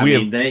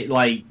 They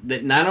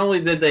not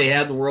only did they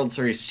have the World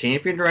Series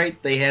champion,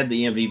 right? They had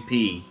the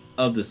MVP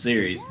of the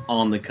series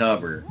on the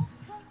cover.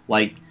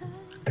 Like,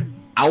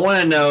 I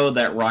want to know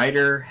that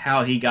writer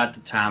how he got the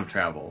time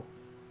travel.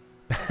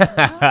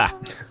 I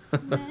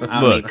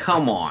mean,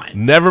 come on.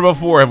 Never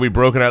before have we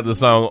broken out the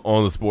song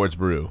on the Sports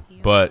Brew,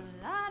 but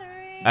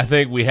I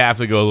think we have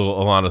to go a little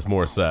Alanis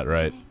Morissette,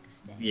 right?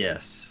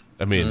 Yes.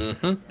 I mean,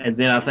 and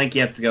then I think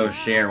you have to go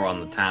share on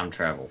the time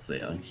travel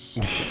thing.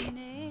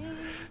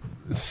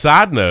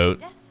 Side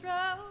note,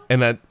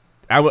 and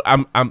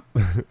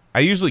I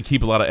usually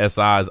keep a lot of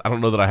SIs. I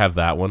don't know that I have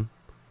that one.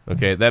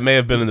 Okay, that may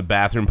have been in the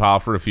bathroom pile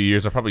for a few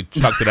years. I probably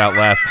chucked it out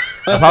last.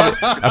 I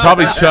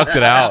probably chucked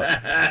it out.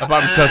 I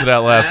probably chucked it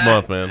out last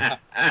month, man.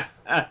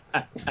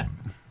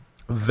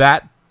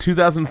 That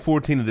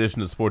 2014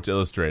 edition of Sports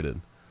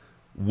Illustrated,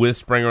 with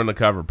Springer on the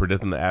cover,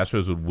 predicting the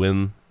Astros would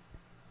win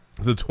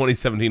the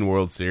 2017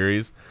 World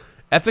Series.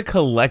 That's a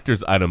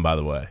collector's item, by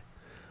the way.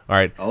 All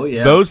right. Oh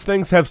yeah. Those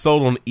things have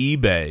sold on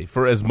eBay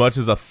for as much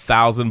as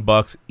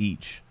 $1,000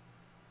 each.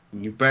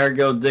 You better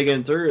go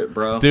digging through it,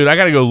 bro. Dude, I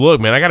gotta go look,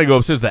 man. I gotta go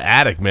upstairs to the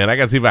attic, man. I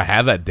gotta see if I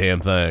have that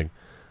damn thing,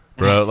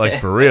 bro. Like,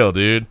 for real,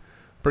 dude.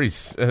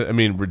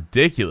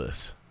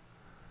 Ridiculous.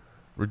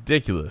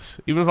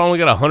 Ridiculous. Even if I only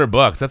got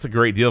 $100, that's a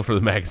great deal for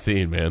the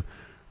magazine, man.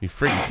 You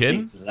freaking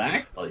kidding?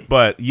 Exactly.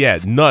 But yeah,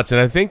 nuts.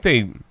 And I think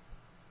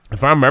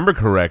if I remember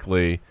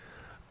correctly,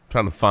 I'm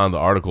trying to find the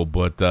article,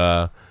 but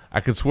I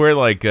could swear,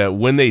 like,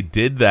 when they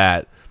did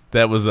that,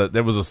 there was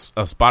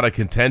a spot of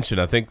contention.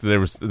 I think they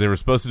were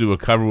supposed to do a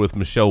cover with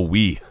Michelle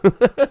Wee.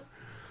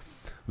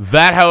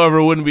 That,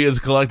 however, wouldn't be as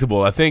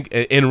collectible. I think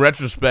in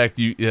retrospect,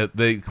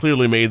 they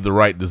clearly made the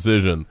right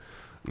decision.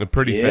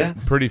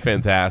 Pretty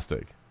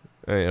fantastic.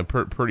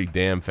 Pretty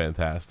damn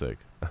fantastic,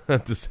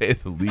 to say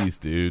the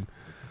least, dude.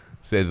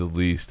 Say the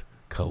least.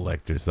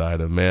 Collector's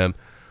item, man.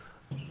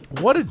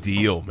 What a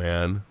deal,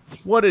 man.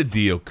 What a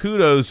deal.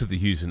 Kudos to the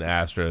Houston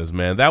Astros,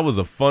 man. That was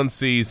a fun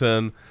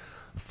season,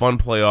 fun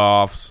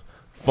playoffs,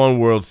 fun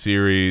World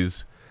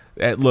Series.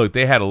 Look,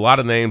 they had a lot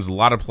of names, a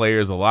lot of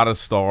players, a lot of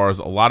stars,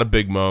 a lot of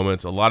big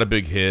moments, a lot of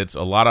big hits,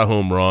 a lot of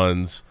home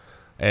runs.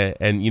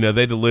 And you know,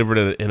 they delivered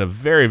it in a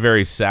very,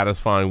 very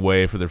satisfying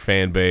way for their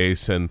fan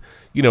base. And,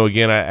 you know,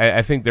 again,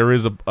 I think there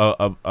is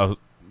a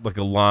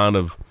line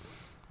of,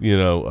 you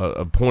know,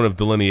 a point of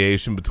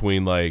delineation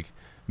between, like,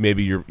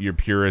 maybe your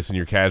purists and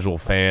your casual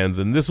fans.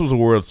 And this was a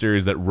World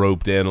Series that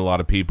roped in a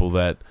lot of people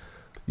that,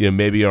 you know,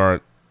 maybe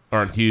aren't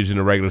huge in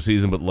the regular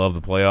season but love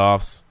the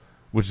playoffs,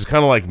 which is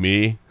kind of like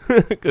me,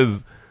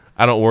 because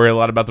I don't worry a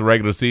lot about the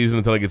regular season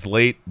until it gets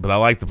late, but I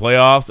like the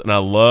playoffs, and I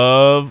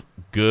love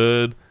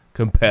good,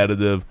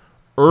 competitive,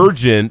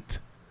 urgent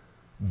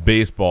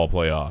baseball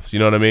playoffs. You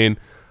know what I mean?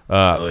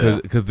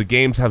 Because the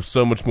games have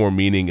so much more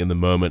meaning in the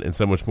moment and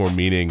so much more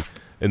meaning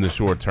in the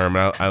short term.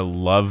 I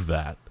love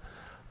that.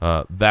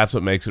 That's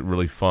what makes it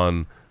really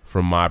fun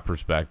from my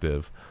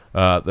perspective.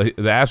 The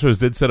Astros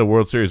did set a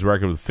World Series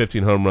record with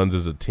 15 home runs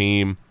as a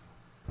team.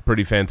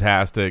 Pretty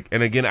fantastic.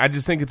 And again, I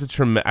just think it's a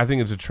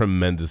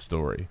tremendous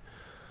story.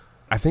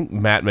 I think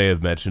Matt may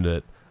have mentioned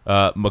it.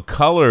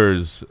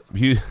 McCullers,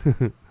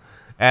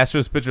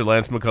 Astros pitcher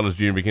Lance McCullers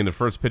Jr. became the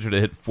first pitcher to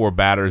hit 4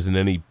 batters in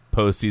any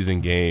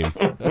postseason game.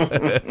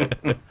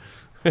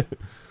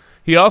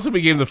 He also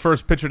became the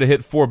first pitcher to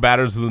hit 4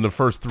 batters within the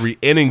first 3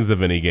 innings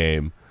of any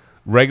game,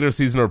 regular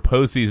season or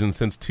postseason,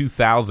 since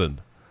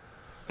 2000.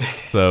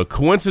 So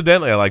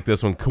coincidentally, I like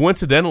this one.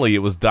 Coincidentally, it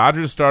was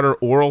Dodgers starter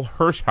Orel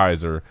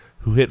Hershiser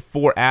who hit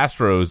 4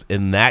 Astros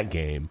in that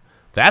game.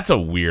 That's a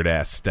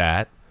weird-ass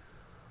stat.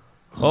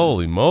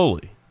 Holy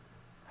moly.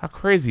 How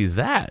crazy is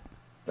that?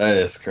 That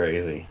is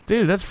crazy.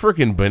 Dude, that's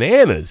freaking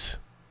bananas.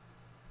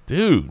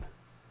 Dude.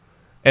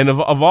 And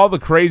of all the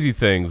crazy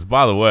things,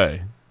 by the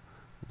way,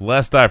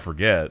 lest I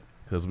forget,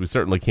 because we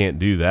certainly can't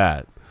do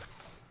that.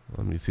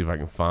 Let me see if I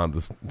can find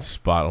this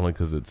spot, only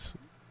because it's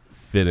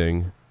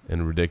fitting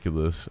and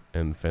ridiculous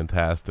and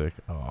fantastic.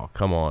 Oh,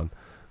 come on.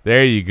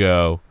 There you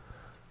go.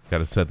 Got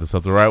to set this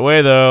up the right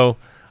way, though.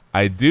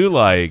 I do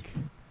like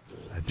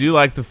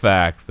the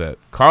fact that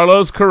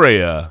Carlos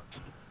Correa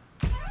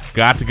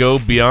got to go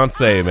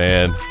Beyonce,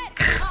 man.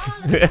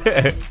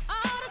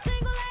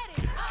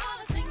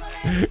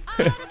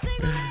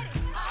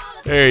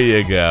 There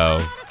you go.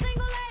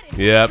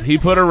 Yep, he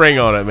put a ring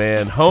on it,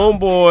 man.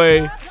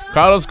 Homeboy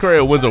Carlos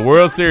Correa wins a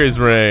World Series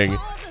ring,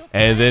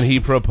 and then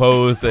he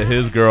proposed to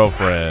his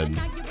girlfriend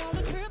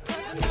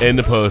in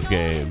the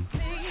postgame.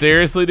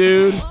 Seriously,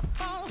 dude?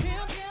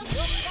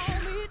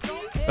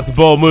 That's a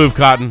bold move,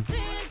 Cotton.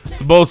 It's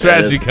a bold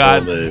strategy,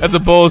 Cotton. That's a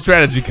bold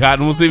strategy,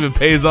 Cotton. We'll see if it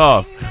pays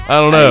off. I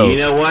don't know. Hey, you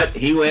know what?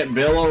 He went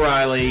Bill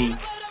O'Reilly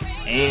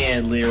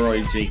and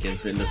Leroy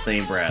Jenkins in the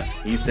same breath.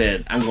 He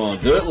said, I'm going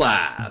to do it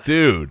live.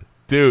 Dude,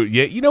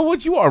 yeah, you know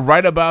what? You are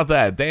right about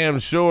that. Damn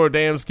sure,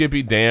 damn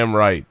Skippy, damn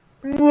right.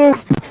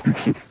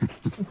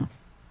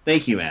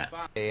 Thank you, Matt.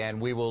 And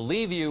we will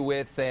leave you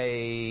with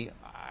a...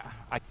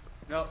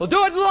 We'll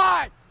do it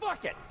live.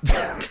 Fuck it.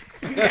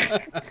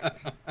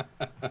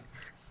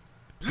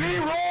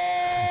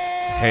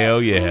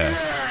 Hell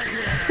yeah.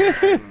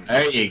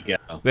 There you go.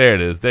 There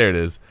it is.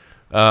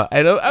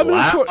 And I mean,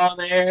 Live on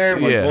there,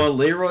 yeah. we're going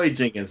Leroy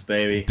Jenkins,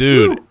 baby.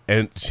 Dude,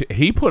 and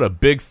he put a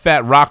big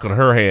fat rock on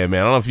her hand,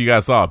 man. I don't know if you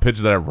guys saw a picture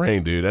of that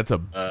ring, dude. That's a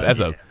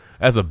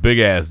big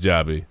ass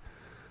jobby.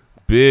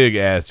 Big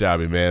ass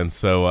jobby, man.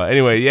 So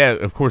anyway, yeah,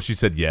 of course she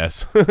said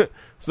yes.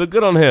 So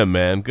good on him,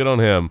 man. Good on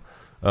him.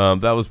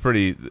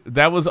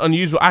 That was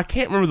unusual. I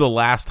can't remember the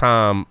last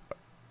time,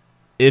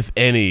 if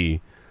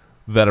any,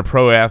 that a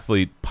pro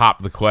athlete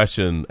popped the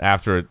question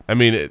after it. I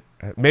mean,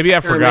 maybe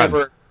I forgot.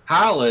 Remember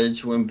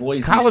college when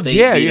Boise State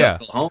beat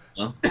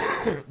Oklahoma.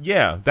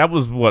 Yeah, that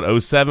was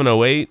what, 07,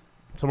 08?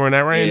 Somewhere in that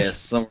range? Yeah,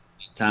 some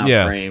time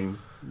frame.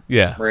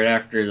 Yeah. Right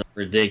after the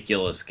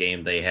ridiculous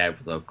game they had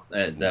with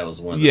that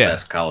was one of the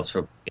best college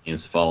football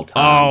games of all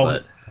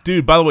time.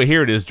 Dude, by the way,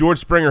 here it is. George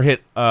Springer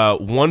hit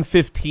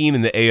 115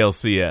 in the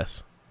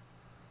ALCS.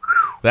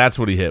 That's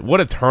what he hit.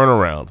 What a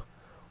turnaround.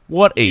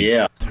 What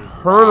a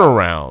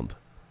turnaround.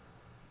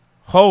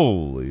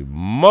 Holy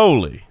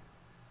moly.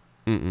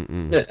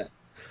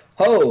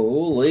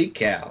 Holy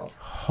cow.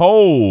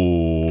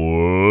 Holy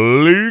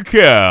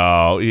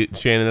cow.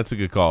 Shannon, that's a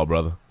good call,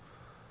 brother.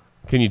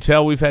 Can you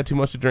tell we've had too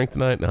much to drink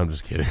tonight? No, I'm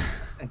just kidding.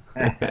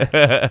 Holy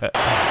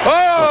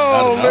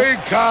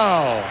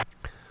cow.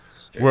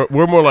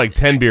 We're more like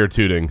 10 beer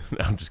tooting.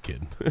 No, I'm just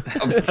kidding.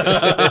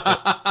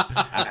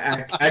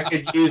 I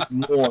could use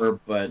more,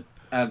 but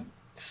I'm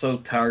so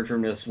tired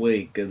from this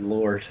week. Good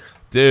Lord.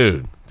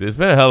 Dude, it's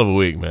been a hell of a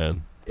week,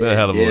 man. Been a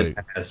hell of a week. It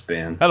has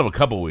been. Hell of a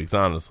couple weeks,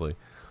 honestly.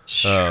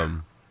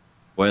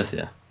 With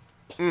you.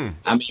 I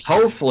mean,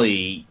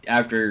 hopefully,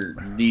 after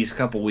these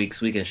couple weeks,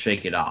 we can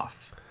shake it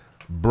off.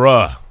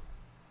 Bruh,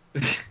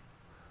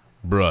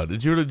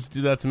 did you really just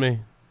do that to me?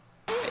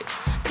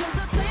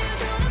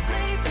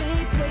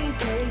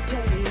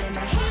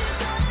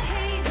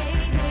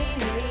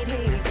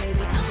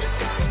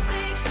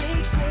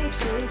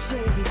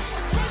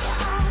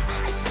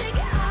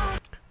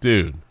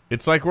 Dude,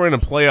 it's like we're in a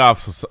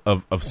playoffs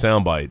of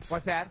sound bites.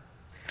 What's that?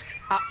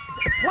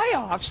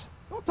 Playoffs?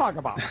 Don't talk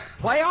about it.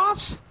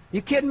 Playoffs?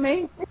 You kidding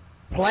me?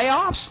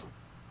 Playoffs?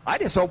 I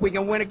just hope we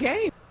can win a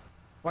game.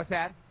 What's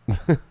that?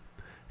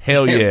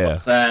 Hell yeah.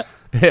 What's that?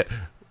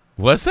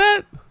 What's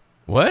that?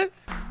 What?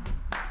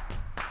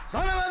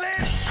 Son of a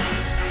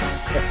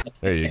bitch!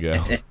 There you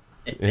go.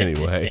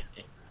 Anyway.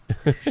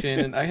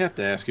 Shannon, I have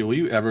to ask you, will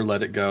you ever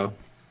let it go?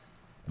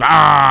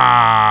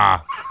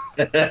 Ah!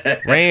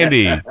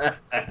 Randy,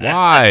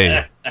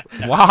 why?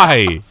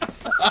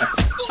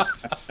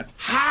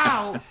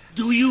 How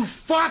do you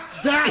fuck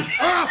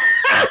that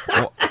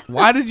up?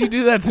 Why did you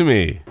do that to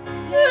me?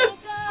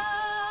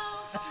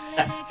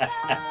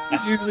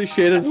 It's usually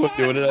Shannon's one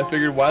doing it. I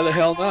figured, why the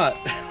hell not?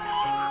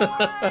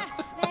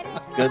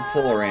 It's a good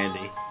pull,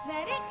 Randy.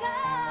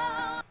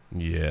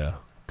 Yeah,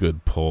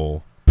 good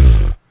pull.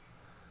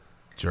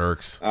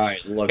 Jerks. All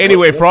right, look.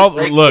 Anyway, for all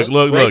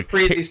look.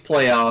 Free these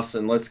playoffs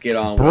and let's get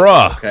on.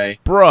 Bruh, with it, okay?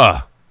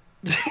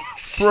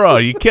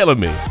 Bruh, you killing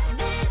me.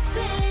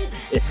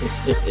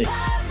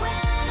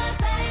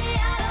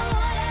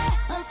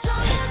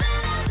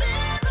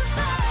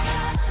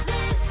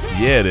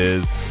 Yeah, it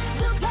is.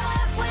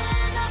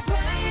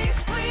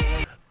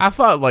 I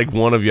thought like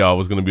one of y'all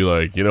was gonna be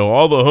like,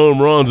 all the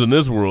home runs in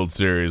this World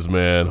Series,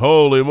 man.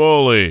 Holy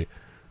moly,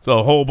 it's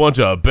a whole bunch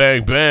of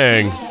bang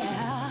bang.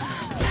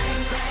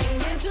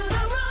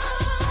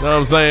 Know what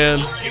I'm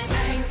saying?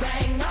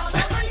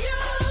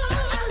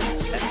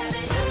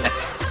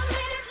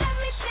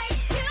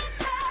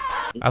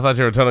 I thought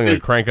you were telling me to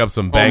crank up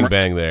some bang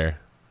bang there.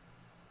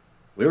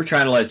 We were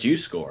trying to let you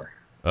score.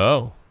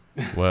 Oh,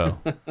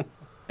 well.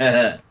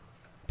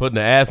 Putting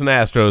the ass in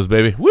Astros,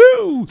 baby.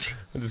 Woo! I'm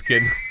just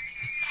kidding.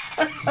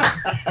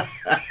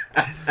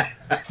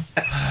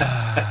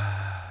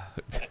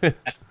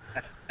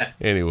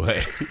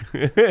 Anyway.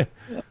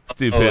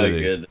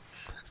 Stupidity.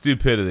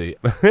 Stupidity.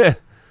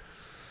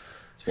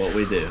 That's what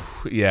we do.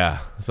 Yeah,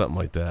 something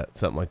like that.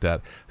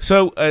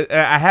 So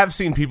I have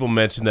seen people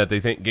mention that they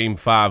think Game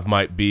 5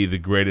 might be the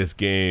greatest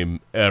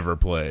game ever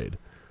played.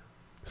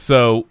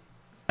 So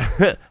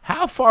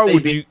how far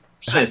would you...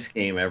 Greatest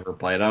game ever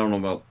played. I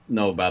don't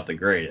know about the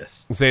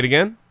greatest. Say it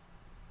again?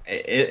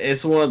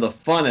 It's one of the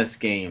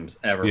funnest games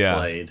ever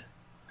played.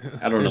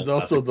 I don't know. It's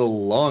also the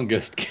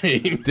longest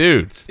game.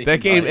 Dude, that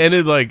game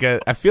ended like...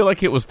 I feel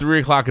like it was 3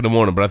 o'clock in the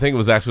morning, but I think it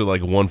was actually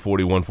like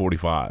 1:40,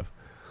 1:45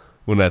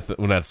 when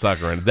that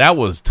sucker ended. That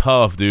was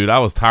tough, dude. I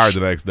was tired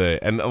the next day.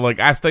 And like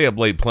I stay up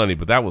late plenty,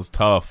 but that was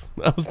tough.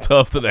 That was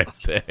tough the next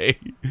day.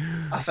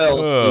 I fell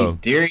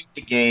asleep during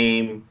the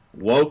game,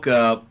 woke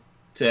up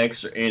to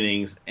extra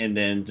innings, and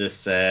then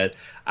just said,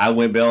 I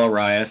went Bill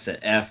O'Reilly. I said,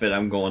 F it,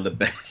 I'm going to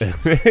bed.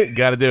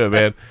 Got to do it,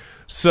 man.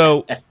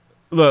 So,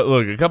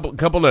 look, a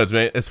couple notes,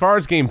 man. As far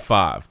as Game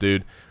 5,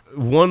 dude,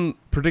 one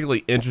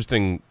particularly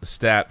interesting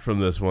stat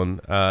from this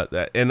one,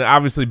 and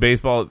obviously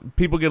baseball,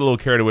 people get a little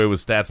carried away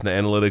with stats and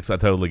analytics. I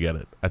totally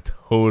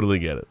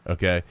get it.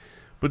 Okay?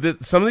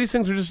 But some of these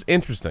things are just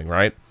interesting,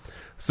 right?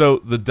 So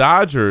the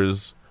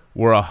Dodgers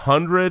were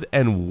 101.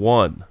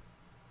 I'm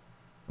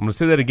going to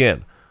say that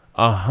again.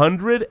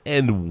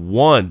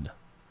 101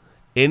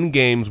 in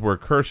games where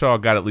Kershaw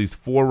got at least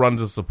 4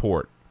 runs of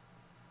support.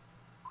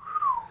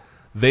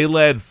 They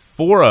led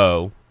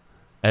 4-0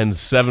 and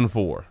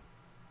 7-4.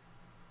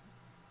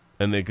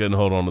 And they couldn't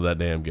hold on to that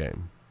damn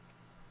game.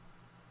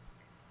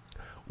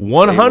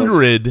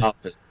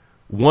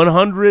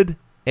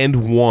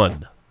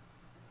 101.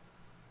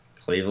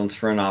 Cleveland's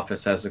front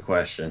office has a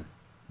question.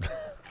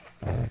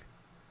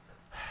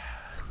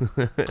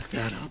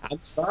 I'm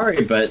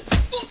sorry, but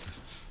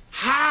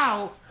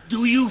How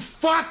do you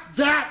fuck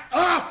that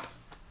up?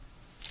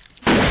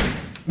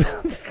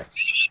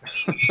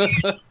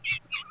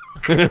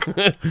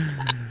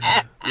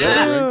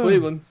 Yeah, we're in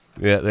Cleveland.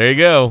 Yeah, there you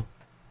go.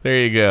 There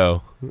you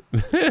go.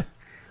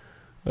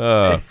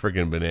 Oh,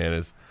 freaking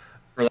bananas.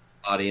 For that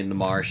body in the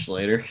marsh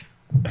later.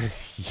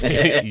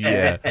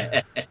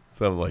 Yeah.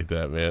 Something like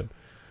that, man.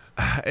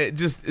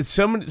 It's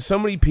so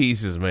many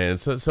pieces, man.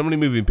 So many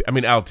moving. I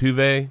mean,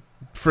 Altuve,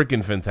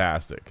 freaking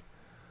fantastic.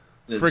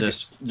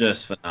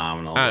 Just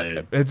phenomenal,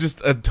 dude.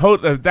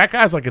 That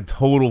guy's like a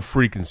total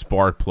freaking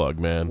spark plug,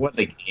 man. What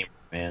a gamer,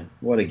 man.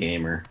 What a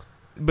gamer.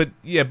 But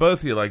yeah, both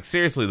of you, like,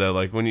 seriously though,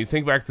 like when you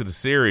think back to the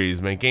series,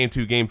 man, Game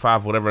 2, Game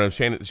 5, whatever.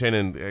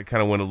 Shannon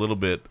kind of went a little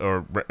bit,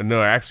 or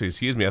no, actually,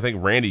 excuse me. I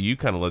think Randy, you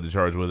kind of led the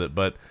charge with it.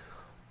 But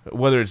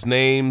whether it's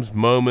names,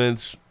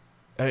 moments,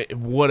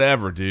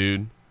 whatever,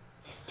 dude,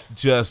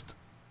 just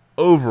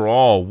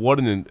overall, what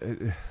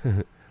an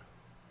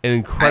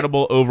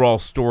incredible overall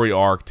story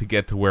arc to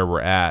get to where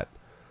we're at.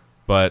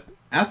 But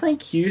I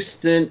think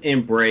Houston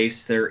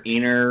embraced their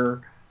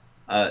inner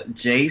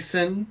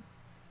Jason.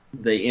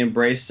 They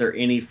embraced their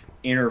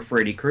inner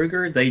Freddy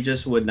Krueger. They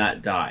just would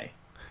not die.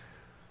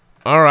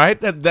 All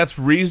right, that's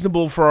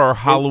reasonable for our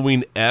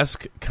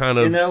Halloween-esque kind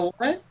of. You know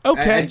what?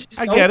 Okay,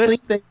 I get don't it.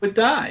 think they would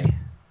die.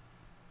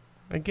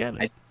 I get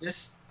it.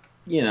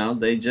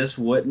 They just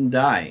wouldn't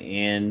die,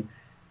 and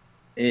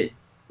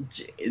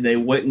they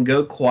wouldn't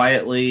go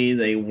quietly.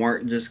 They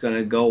weren't just going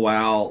to go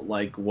out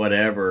like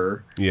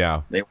whatever.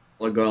 Yeah, they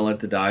were going to let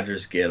the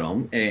Dodgers get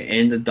them,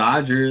 and the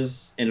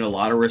Dodgers, in a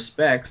lot of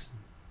respects,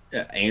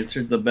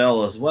 answered the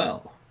bell as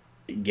well.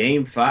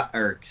 Game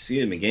 7,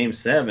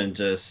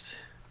 just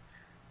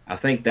I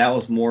think that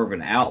was more of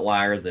an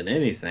outlier than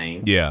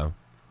anything. Yeah,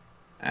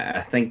 I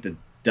think the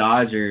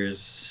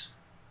Dodgers.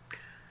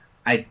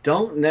 I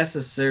don't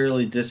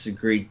necessarily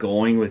disagree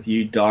going with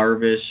you,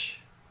 Darvish,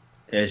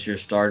 as your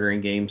starter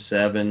in Game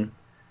 7.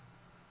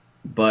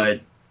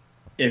 But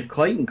if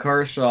Clayton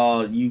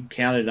Kershaw, you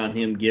counted on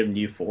him giving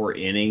you 4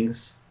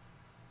 innings,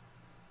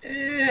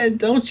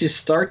 don't you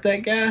start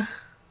that guy?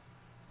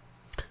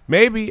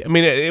 Maybe. I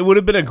mean, it would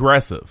have been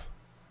aggressive.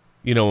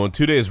 On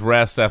 2 days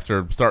rest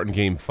after starting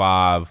Game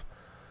 5.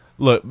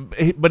 Look,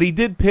 but he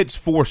did pitch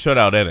 4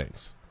 shutout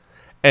innings.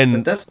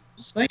 But that's what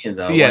I'm saying,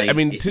 though. Yeah, like, I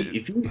mean,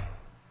 if you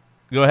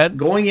go ahead.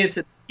 Going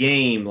into the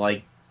game,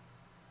 like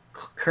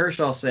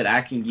Kershaw said,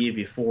 I can give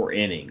you 4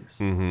 innings.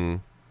 Mm-hmm.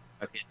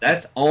 Okay,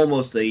 that's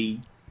almost a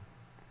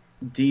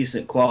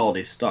decent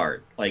quality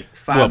start. Like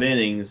 5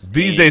 innings.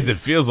 These days it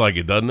feels like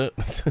it, doesn't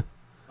it?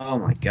 Oh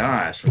my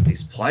gosh, with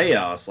these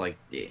playoffs, like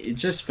it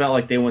just felt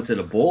like they went to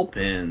the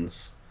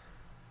bullpens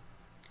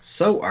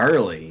so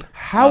early.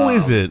 How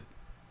is it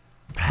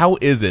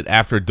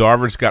after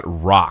Darvish got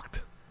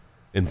rocked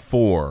in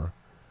 4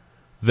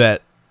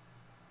 that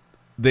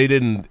they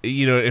didn't,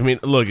 I mean,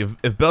 look,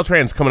 if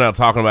Beltran's coming out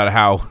talking about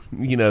how,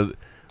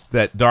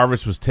 that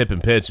Darvish was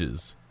tipping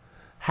pitches,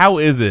 how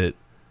is it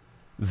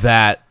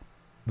that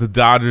the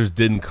Dodgers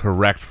didn't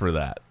correct for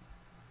that?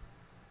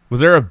 Was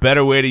there a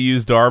better way to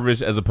use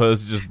Darvish as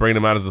opposed to just bringing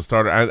him out as a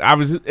starter?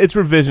 Obviously, it's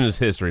revisionist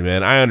history,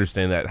 man. I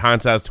understand that.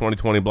 Hindsight's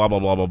 20/20, blah, blah,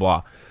 blah, blah,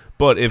 blah.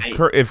 But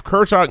if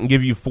Kershaw can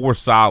give you 4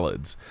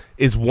 solids,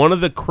 is one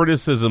of the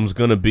criticisms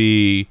going to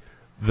be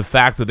the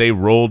fact that they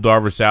rolled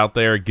Darvish out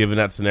there, given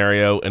that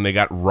scenario, and they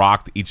got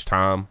rocked each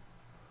time?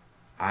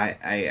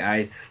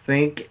 I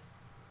think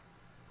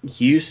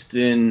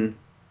Houston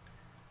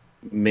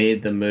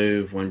made the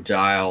move when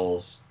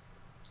Giles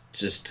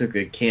just took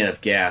a can of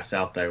gas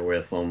out there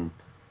with them,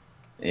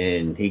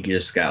 and he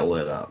just got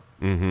lit up.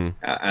 Mm-hmm.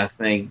 I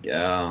think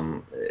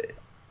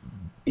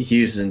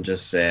Houston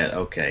just said,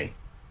 okay,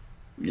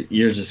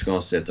 you're just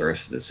going to sit the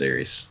rest of the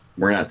series.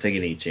 We're not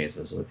taking any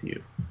chances with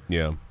you.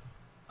 Yeah.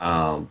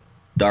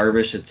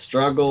 Darvish had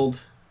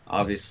struggled.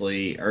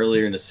 Obviously,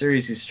 earlier in the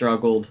series he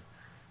struggled.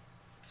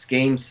 It's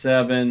Game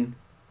 7.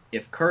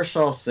 If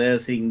Kershaw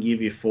says he can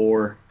give you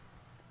 4,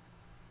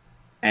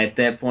 at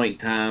that point in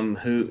time,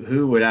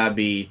 who would I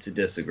be to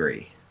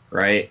disagree,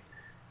 right?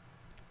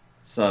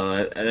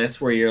 So that's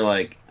where you're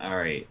like, all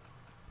right,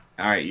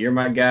 you're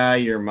my guy,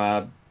 you're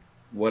my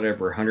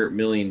whatever, $100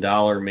 million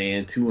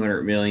man,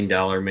 $200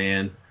 million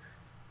man.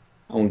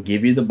 I'm going to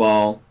give you the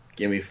ball,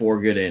 give me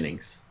 4 good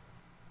innings.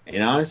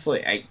 And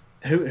honestly,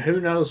 who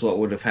knows what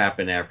would have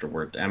happened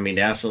afterward. I mean,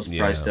 the Astros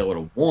probably still would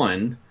have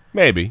won.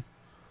 Maybe.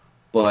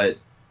 But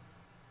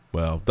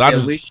Well,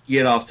 Dodgers, at least you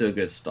get off to a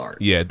good start.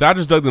 Yeah,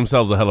 Dodgers dug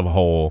themselves a hell of a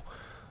hole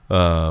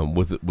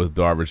with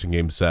Darvish in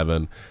Game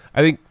 7.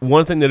 I think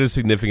one thing that is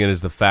significant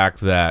is the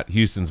fact that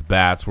Houston's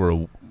bats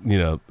were,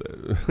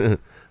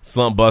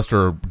 slump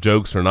buster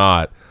jokes or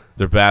not,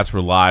 their bats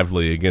were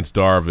lively against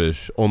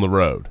Darvish on the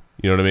road.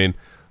 You know what I mean?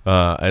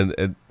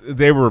 And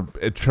they were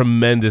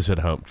tremendous at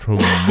home.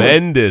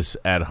 Tremendous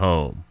at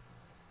home.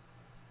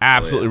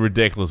 Absolutely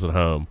ridiculous at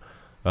home.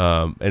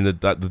 And the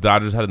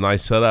Dodgers had a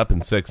nice setup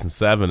in 6 and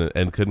 7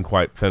 and couldn't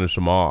quite finish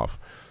them off.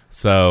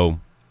 So,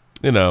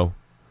 look,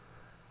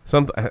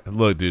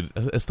 dude,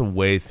 it's the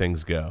way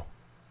things go.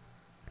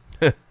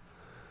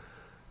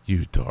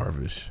 You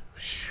Darvish.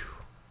 Whew.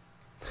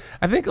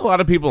 I think a lot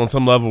of people on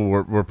some level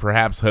were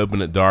perhaps hoping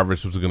that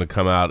Darvish was going to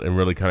come out and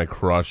really kind of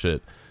crush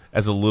it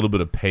as a little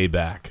bit of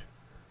payback.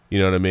 You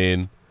know what I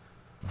mean?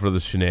 For the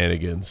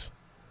shenanigans.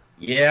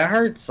 Yeah, I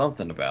heard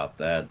something about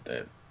that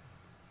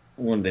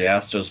one of the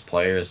Astros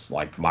players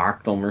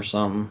mocked them or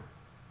something.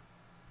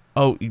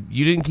 Oh,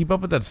 you didn't keep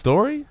up with that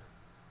story?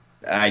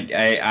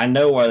 I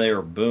know why they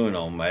were booing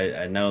him.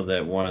 I know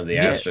that one of the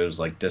Astros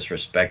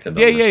disrespected him.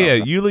 Yeah.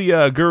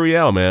 Yuli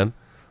Gurriel, man.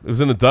 It was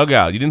in the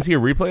dugout. You didn't see a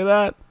replay of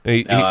that?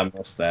 I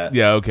missed that.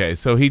 Yeah, okay.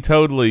 So he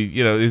totally,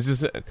 it's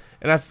just,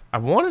 and I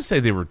want to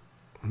say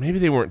maybe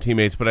they weren't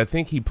teammates, but I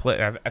think he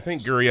played. I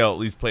think Gurriel at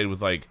least played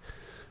with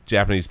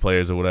Japanese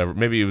players or whatever.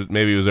 Maybe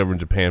he was over in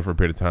Japan for a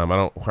period of time. I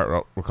don't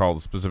quite recall the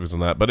specifics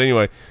on that. But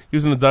anyway, he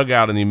was in the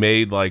dugout and he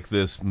made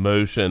this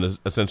motion,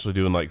 essentially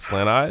doing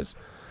slant eyes,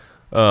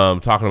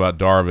 talking about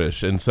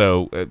Darvish, and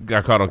so it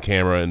got caught on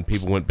camera and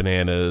people went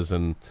bananas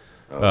and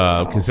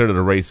considered it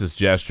a racist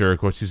gesture. Of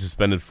course, he's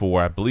suspended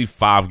for, I believe,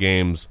 5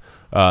 games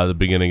the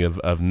beginning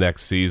of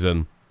next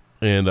season.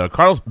 And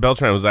Carlos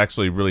Beltran was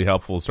actually really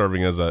helpful,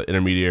 serving as an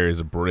intermediary, as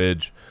a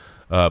bridge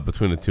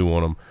between the two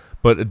on them.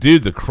 But,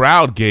 dude, the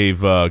crowd gave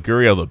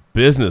Gurriel the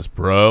business,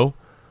 bro.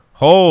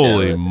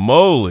 Holy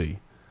moly.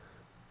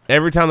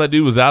 Every time that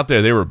dude was out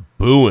there, they were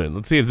booing.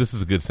 Let's see if this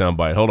is a good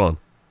soundbite. Hold on.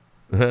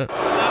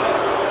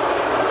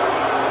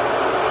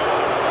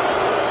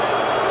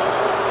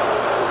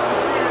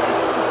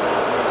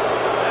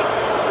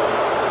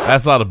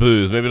 That's a lot of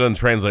boos. Maybe it doesn't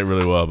translate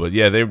really well, but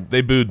yeah,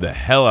 they booed the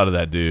hell out of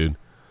that dude.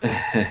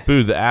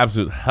 Booed the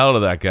absolute hell out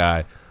of that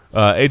guy.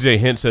 AJ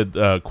Hinch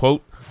said,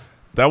 quote,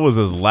 "That was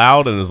as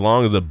loud and as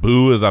long as a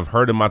boo as I've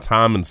heard in my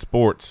time in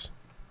sports."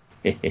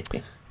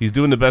 He's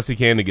doing the best he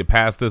can to get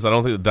past this. I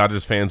don't think the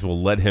Dodgers fans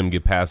will let him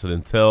get past it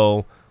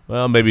until,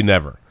 well, maybe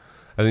never.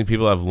 I think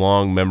people have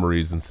long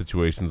memories in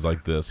situations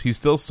like this. He's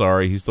still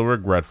sorry. He's still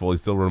regretful.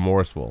 He's still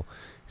remorseful.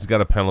 He's got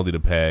a penalty to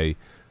pay.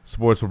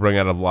 Sports will bring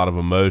out a lot of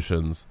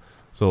emotions.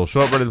 So he'll show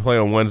up ready to play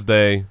on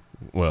Wednesday.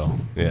 Well,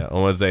 yeah,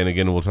 on Wednesday, and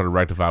again, we'll try to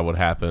rectify what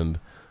happened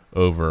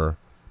over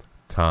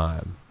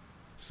time.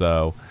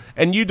 So,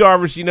 and you,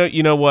 Darvish,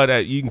 you know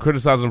what? You can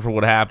criticize him for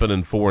what happened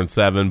in 4 and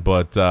 7,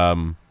 but I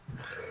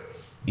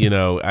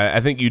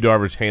think you,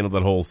 Darvish, handled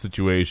that whole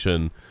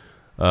situation.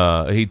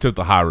 He took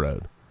the high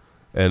road,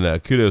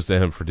 and kudos to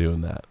him for doing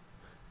that.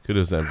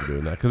 Kudos to him for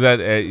doing that, because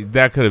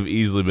that could have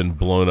easily been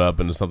blown up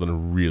into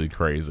something really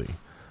crazy.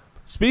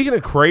 Speaking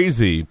of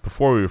crazy,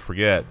 before we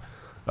forget.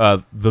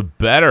 The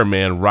better,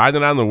 man,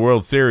 riding out in the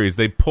World Series,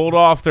 they pulled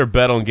off their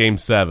bet on Game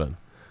 7,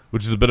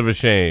 which is a bit of a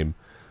shame.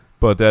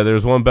 But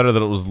there's one better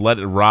that it was let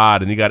it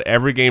ride, and he got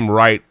every game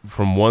right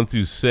from 1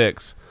 through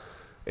 6.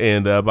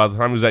 And by the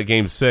time he was at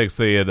Game 6,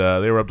 they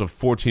were up to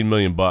 $14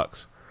 million.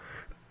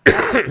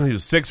 He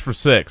was 6 for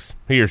 6.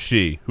 He or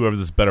she, whoever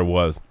this better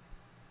was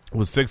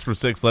 6 for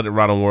 6. Let it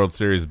ride on World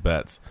Series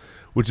bets,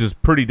 which is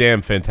pretty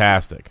damn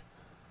fantastic.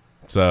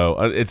 So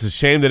it's a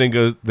shame they didn't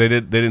go. They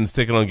didn't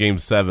stick it on Game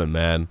 7,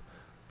 man.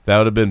 That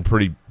would have been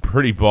pretty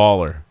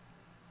baller.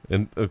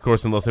 And, of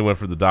course, unless they went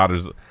for the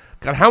Dodgers.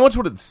 God, how much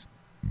would it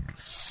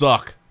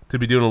suck to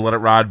be doing a let it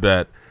ride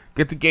bet,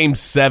 get to Game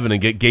 7 and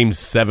get Game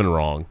 7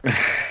 wrong?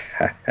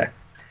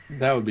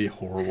 That would be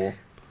horrible.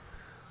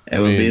 It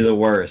would be the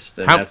worst.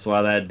 And that's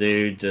why that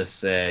dude just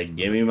said,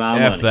 give me my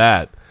money. F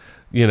that.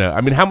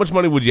 How much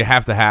money would you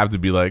have to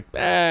be like,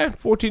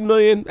 $14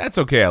 million? That's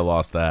okay, I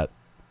lost that.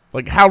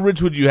 How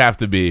rich would you have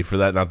to be for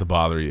that not to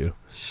bother you?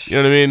 You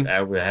know what I mean?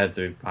 That would have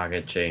to be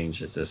pocket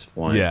change at this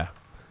point. Yeah.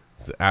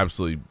 It's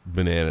absolutely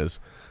bananas.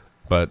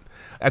 But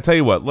I tell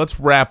you what, let's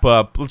wrap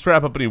up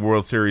any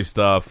World Series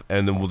stuff,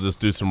 and then we'll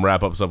just do some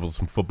wrap-up stuff with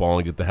some football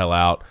and get the hell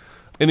out.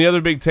 Any other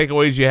big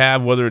takeaways you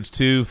have, whether it's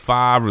 2,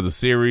 5, or the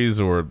series,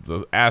 or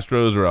the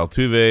Astros, or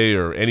Altuve,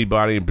 or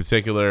anybody in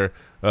particular,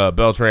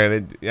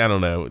 Beltran, I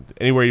don't know,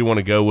 anywhere you want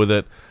to go with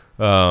it.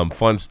 Fun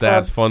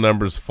stats, fun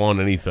numbers, fun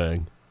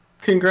anything.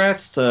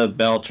 Congrats to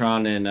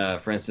Beltran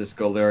and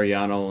Francisco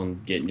Liriano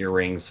on getting your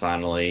rings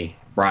finally.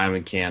 Brian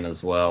McCann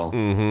as well.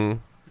 Mm-hmm.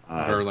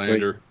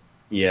 Verlander.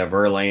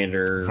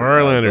 Verlander.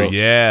 Verlander,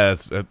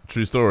 that's a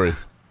true story.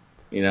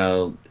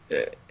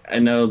 I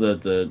know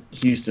that the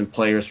Houston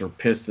players were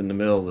pissed in the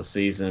middle of the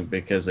season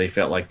because they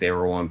felt like they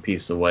were one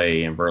piece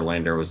away, and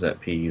Verlander was at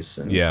peace.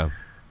 And,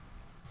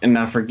 and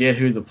I forget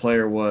who the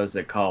player was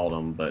that called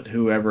him, but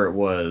whoever it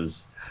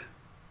was,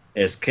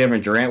 as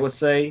Kevin Durant would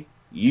say,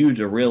 You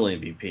the real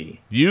MVP.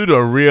 You the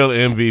real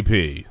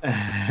MVP.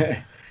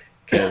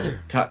 Because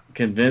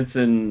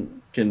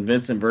convincing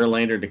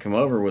Verlander to come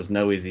over was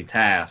no easy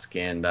task,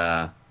 and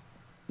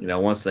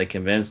once they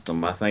convinced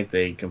him, I think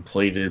they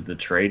completed the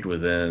trade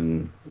with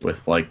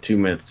like 2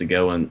 minutes to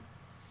go in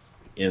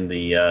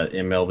the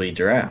MLB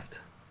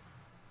draft.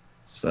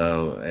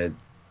 So,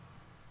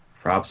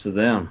 props to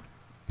them.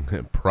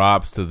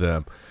 Props to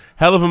them.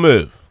 Hell of a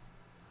move.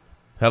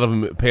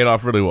 Paid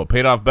off really well.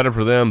 Paid off better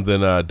for them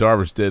than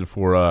Darvish did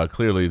for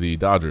clearly the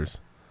Dodgers.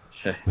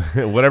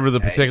 Whatever the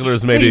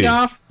particulars may be. Paid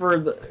off for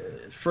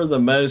the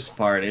most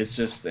part. It's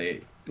just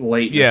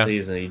late in the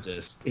season.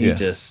 He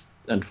just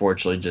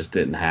unfortunately just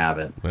didn't have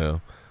it.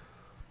 Well,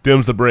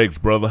 dims the brakes,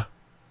 brother.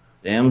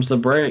 Dims the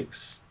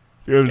brakes.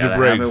 Gotta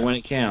have it when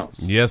it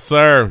counts. Yes,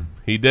 sir.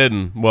 He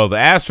didn't. Well, the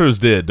Astros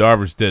did.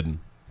 Darvish didn't.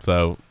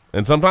 So,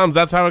 and sometimes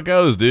that's how it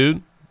goes,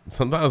 dude.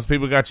 Sometimes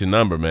people got your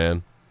number,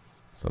 man.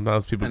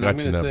 Sometimes people got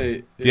your number.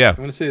 I'm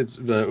going to say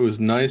it was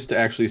nice to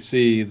actually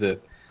see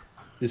that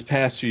these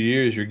past few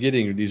years you're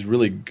getting these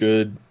really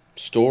good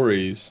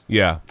stories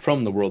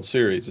from the World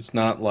Series. It's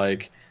not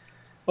like,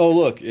 oh,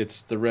 look,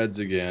 it's the Reds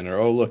again, or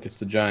oh, look, it's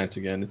the Giants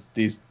again.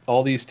 It's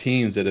all these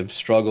teams that have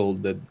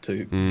struggled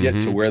to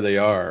get to where they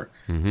are,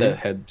 that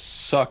had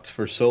sucked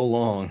for so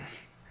long,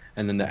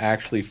 and then to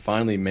actually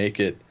finally make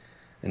it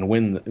and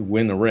win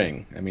the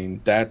ring. I mean,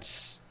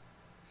 that's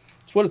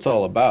what it's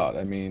all about.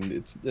 I mean,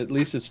 it's at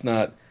least it's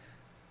not,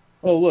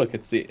 oh, look,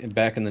 it's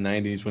back in the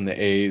 90s when the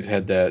A's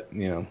had that,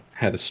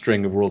 had a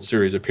string of World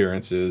Series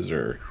appearances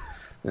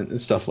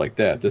and stuff like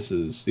that.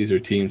 These are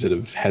teams that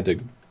have had to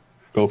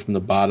go from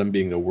the bottom,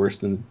 being the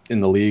worst in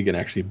the league, and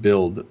actually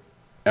build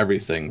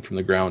everything from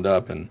the ground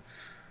up. And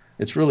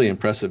it's really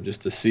impressive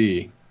just to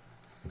see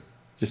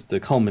just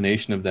the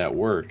culmination of that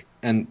work.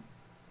 And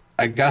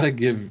I got to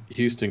give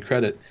Houston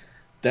credit.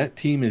 That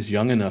team is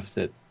young enough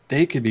that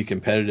they could be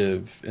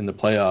competitive in the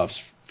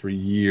playoffs for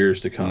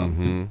years to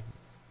come.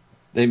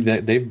 They've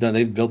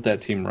built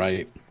that team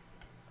right.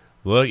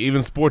 Look,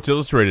 even Sports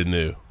Illustrated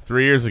knew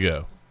 3 years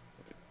ago.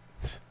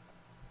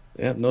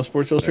 Yeah, no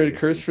Sports Illustrated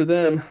curse for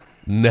them.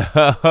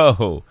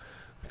 No.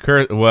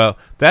 Well,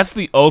 that's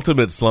the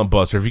ultimate slump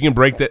buster. If you can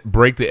break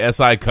the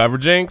SI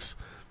coverage inks,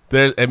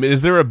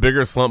 is there a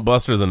bigger slump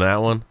buster than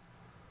that one?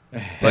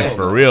 Like,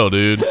 for real,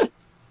 dude.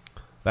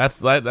 That's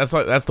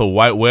the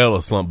white whale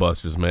of slump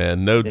busters,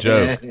 man. No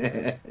joke.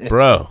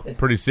 Bro,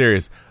 pretty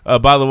serious.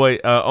 By the way,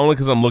 only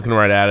because I'm looking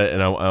right at it,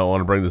 and I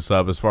want to bring this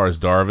up as far as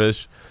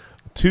Darvish.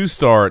 2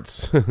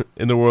 starts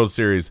in the World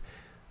Series.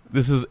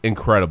 This is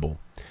incredible.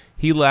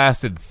 He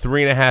lasted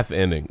 3.5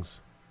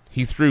 innings.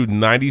 He threw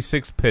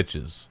 96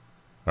 pitches.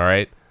 All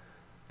right?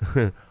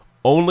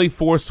 Only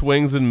 4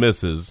 swings and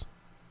misses,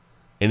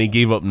 and he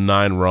gave up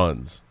 9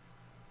 runs.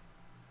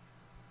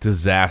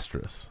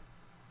 Disastrous.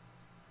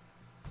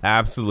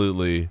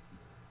 Absolutely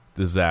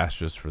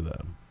disastrous for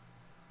them.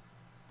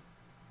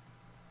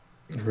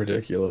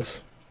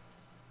 Ridiculous.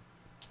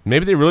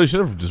 Maybe they really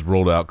should have just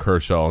rolled out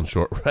Kershaw on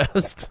short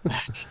rest.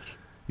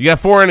 You got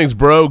 4 innings,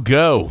 bro.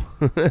 Go.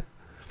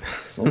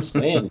 That's what I'm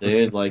saying,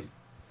 dude. Like,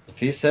 if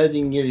he said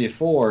he can give you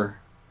 4,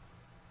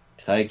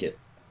 take it.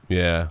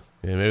 Yeah,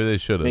 maybe they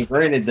should have. I mean,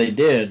 granted, they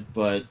did,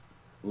 but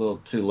a little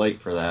too late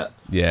for that.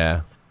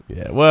 Yeah.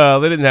 Well,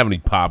 they didn't have any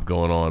pop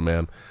going on,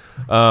 man.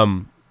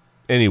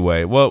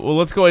 Anyway, well,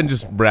 let's go ahead and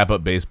just wrap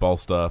up baseball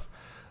stuff.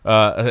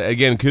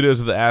 Again, kudos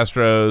to the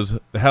Astros.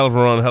 Hell of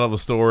a run, hell of a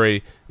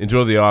story.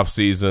 Enjoy the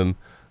offseason.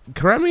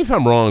 Correct me if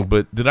I'm wrong,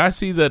 but did I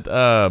see that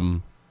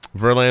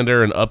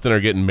Verlander and Upton are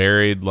getting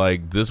married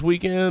like this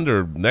weekend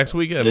or next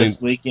weekend?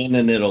 This weekend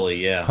in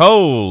Italy, yeah.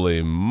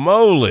 Holy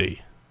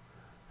moly.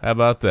 How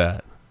about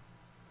that?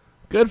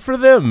 Good for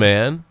them,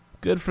 man.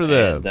 Good for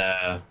them.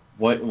 And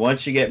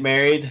once you get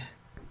married,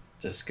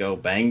 just go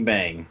bang,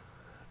 bang.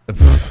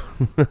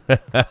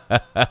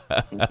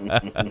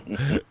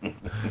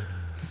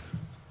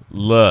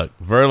 Look,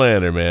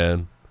 Verlander,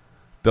 man.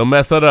 Don't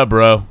mess that up,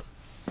 bro.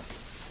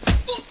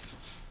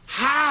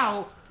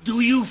 How do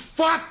you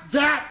fuck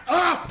that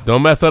up?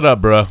 Don't mess that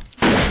up, bro.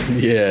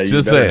 Yeah,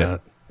 just saying.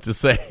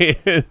 Just saying.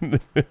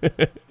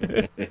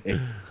 It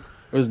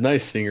was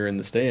nice seeing her in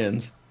the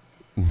stands.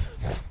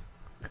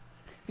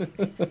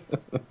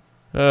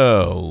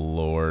 Oh,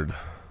 Lord.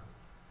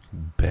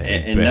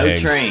 Bang, and bang. no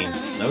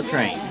trains.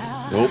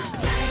 Nope.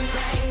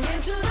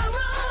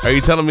 Are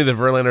you telling me that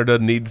Verlander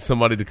doesn't need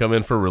somebody to come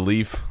in for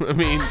relief? I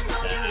mean,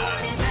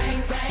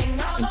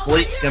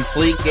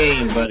 complete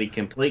game, buddy.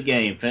 Complete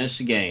game. Finish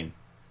the game.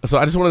 So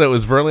I just want to know,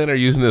 was Verlander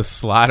using his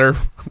slider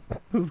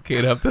with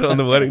Kate Upton on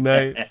the wedding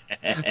night?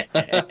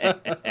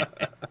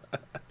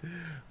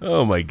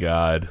 Oh my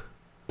God!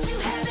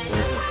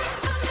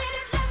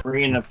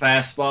 Bringing the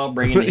fastball,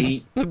 bringing the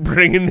heat,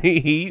 bringing the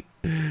heat.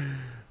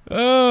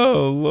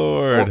 Oh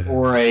Lord!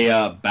 Or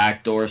a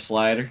backdoor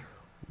slider.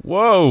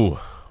 Whoa!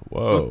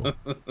 Throwing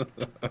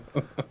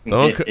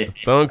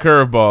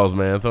curveballs,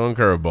 man. Throwing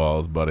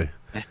curveballs, buddy.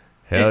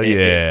 Hell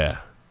yeah!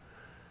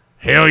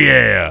 Hell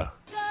yeah!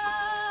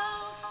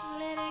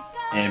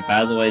 And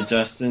by the way,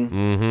 Justin,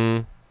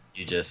 mm-hmm.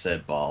 you just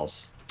said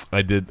balls.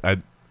 I did. I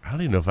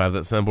don't even know if I have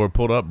that soundboard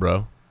pulled up,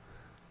 bro.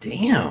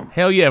 Damn.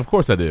 Hell yeah, of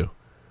course I do.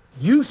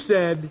 You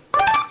said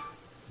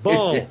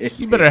balls.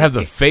 You better have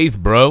the faith,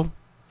 bro.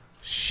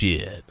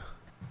 Shit.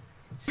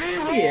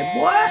 Shit,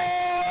 what?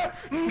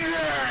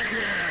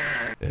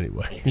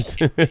 Anyway.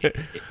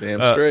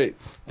 Damn straight.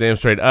 Damn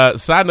straight.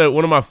 Side note,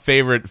 one of my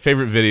favorite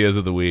videos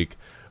of the week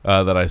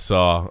that I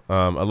saw.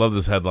 I love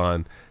this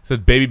headline. It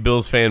said, "Baby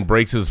Bills fan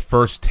breaks his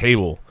first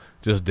table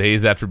just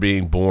days after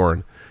being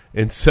born."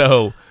 And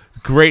so,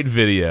 great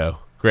video.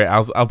 Great.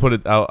 I'll put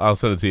it. I'll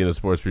send it to you in a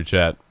sports group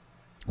chat.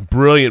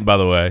 Brilliant, by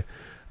the way.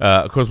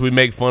 Of course, we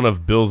make fun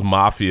of Bills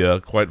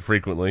Mafia quite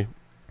frequently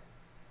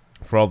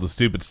for all the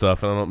stupid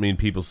stuff, and I don't mean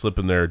people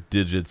slipping their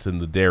digits in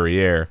the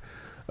derriere.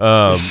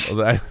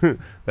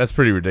 That's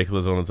pretty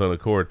ridiculous on its own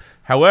accord.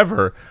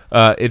 However,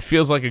 it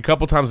feels like a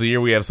couple times a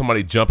year we have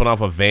somebody jumping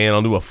off a van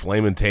onto a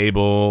flaming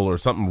table or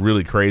something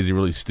really crazy,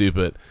 really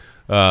stupid,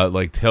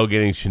 like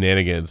tailgating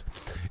shenanigans.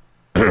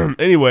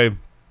 Anyway,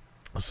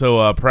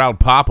 so Proud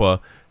Papa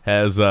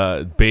has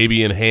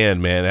baby in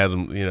hand, man. Has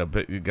him,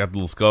 got the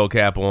little skull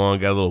cap on,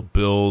 got a little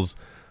Bills,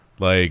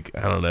 like,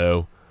 I don't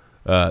know,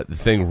 the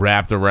thing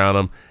wrapped around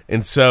him.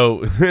 And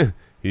so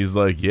he's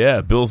like, yeah,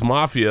 Bills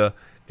Mafia.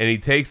 And he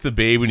takes the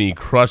baby and he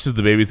crushes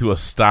the baby through a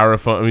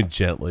styrofoam,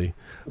 gently.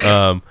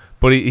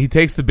 But he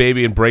takes the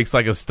baby and breaks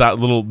like a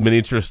little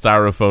miniature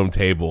styrofoam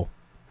table.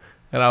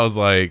 And I was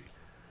like,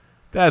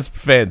 that's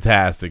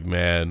fantastic,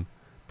 man.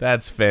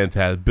 That's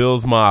fantastic.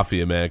 Bills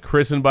Mafia, man.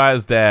 Christened by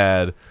his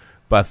dad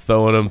by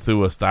throwing him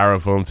through a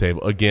styrofoam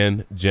table.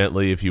 Again,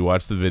 gently, if you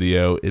watch the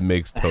video, it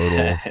makes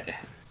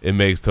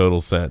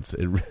total sense.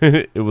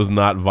 It was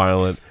not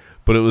violent,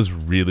 but it was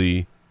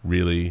really,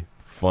 really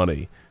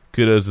funny.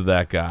 Kudos to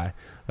that guy.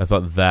 I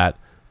thought that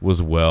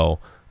was well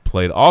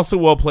played. Also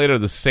well played are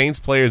the Saints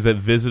players that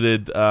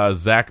visited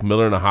Zach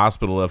Miller in the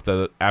hospital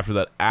after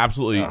that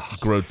absolutely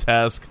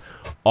grotesque,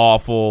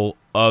 awful,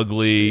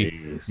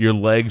 ugly, your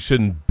leg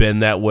shouldn't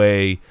bend that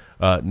way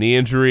knee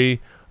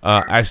injury.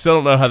 I still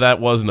don't know how that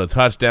wasn't a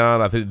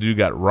touchdown. I think the dude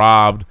got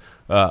robbed.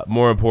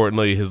 More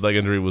importantly, his leg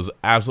injury was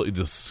absolutely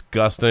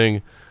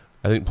disgusting.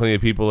 I think plenty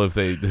of people, if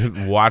they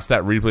watch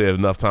that replay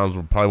enough times,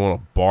 will probably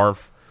want to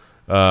barf.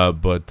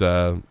 But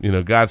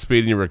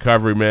Godspeed in your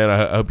recovery, man.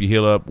 I hope you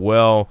heal up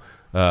well.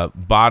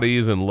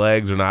 Bodies and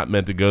legs are not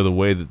meant to go the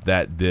way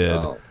that did.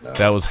 Oh, no.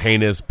 That was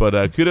heinous.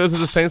 But kudos to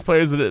the Saints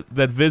players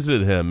that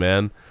visited him,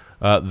 man.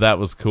 That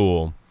was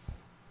cool.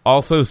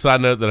 Also,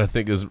 side note that I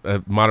think is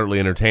moderately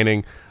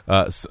entertaining.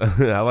 I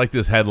like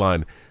this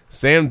headline.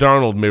 Sam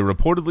Darnold may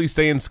reportedly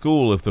stay in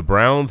school if the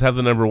Browns have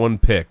the number 1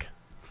 pick.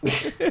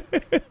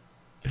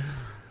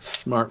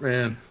 Smart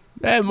man.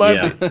 That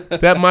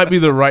might be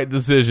the right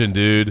decision,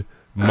 dude.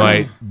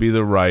 Might be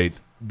the right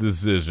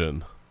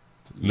decision.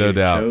 No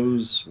doubt.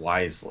 Chose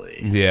wisely.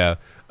 Yeah.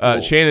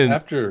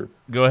 Shannon,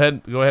 go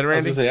ahead, Randy. I was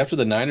going to say, after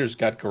the Niners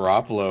got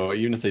Garoppolo,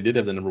 even if they did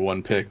have the number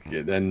 1 pick,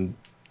 then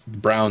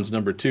Browns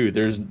number 2,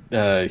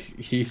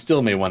 he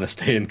still may want to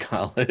stay in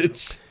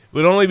college. It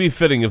would only be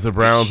fitting if the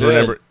Browns were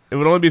number. It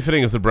would only be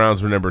fitting if the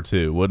Browns were number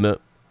 2, wouldn't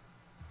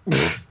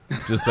it?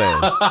 Just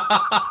saying.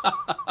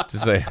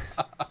 Just saying.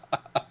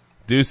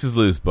 Deuce is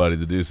loose, buddy.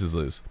 The deuce is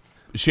loose.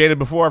 Shannon,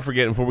 before I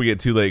forget, before we get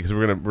too late, because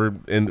we're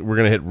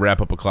gonna hit wrap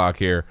up o'clock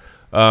here.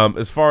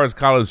 As far as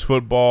college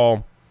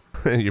football,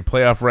 your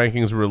playoff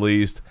rankings were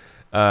released,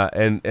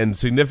 and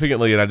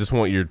significantly, and I just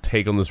want your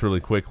take on this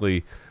really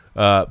quickly.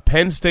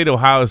 Penn State,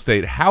 Ohio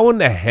State. How in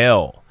the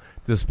hell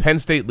does Penn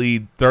State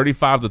lead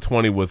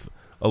 35-20 with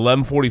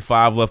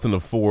 11:45 left in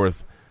the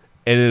fourth,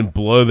 and then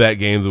blow that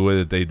game the way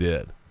that they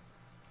did?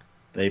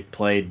 They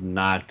played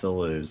not to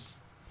lose.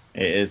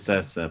 It's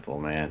that simple,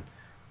 man.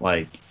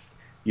 Like,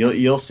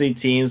 you'll see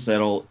teams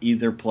that'll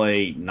either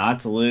play not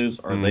to lose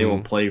or they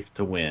will play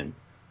to win.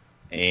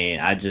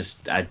 And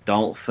I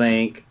don't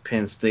think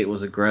Penn State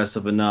was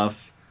aggressive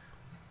enough.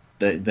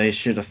 That they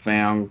should have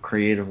found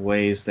creative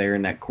ways there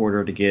in that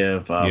quarter to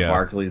give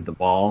Barkley the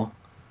ball,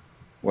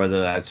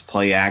 whether that's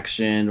play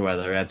action,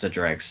 whether that's a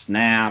direct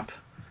snap,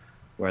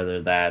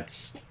 whether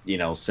that's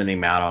sending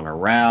him out on a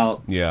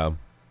route. Yeah.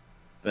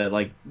 But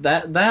like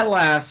that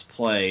last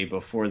play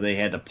before they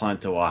had to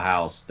punt to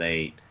Ohio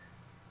State,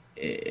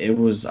 it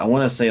was, I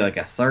want to say, like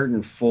a 3rd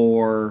and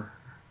 4.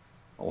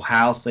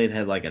 Ohio State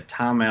had like a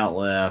timeout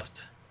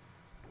left,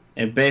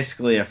 and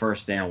basically a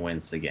first down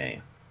wins the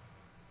game.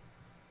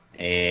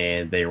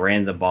 And they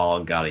ran the ball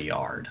and got a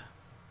yard.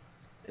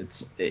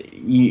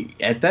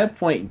 At that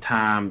point in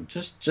time,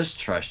 just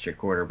trust your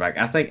quarterback.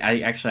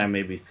 I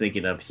may be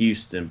thinking of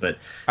Houston, but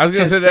I was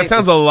going to say that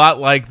sounds a lot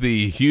like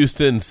the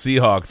Houston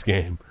Seahawks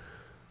game.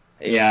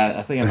 Yeah,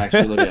 I think I'm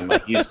actually looking at my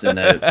Houston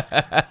notes.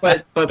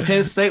 But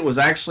Penn State was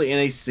actually in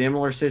a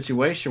similar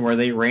situation where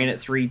they ran it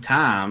 3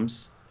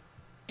 times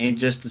and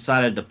just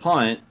decided to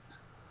punt.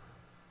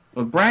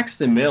 But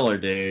Braxton Miller,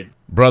 dude.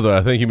 Brother,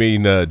 I think you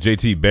mean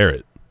JT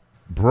Barrett.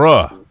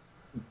 Bruh.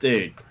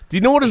 Dude. Do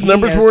you know what his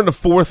numbers were in the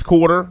fourth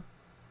quarter?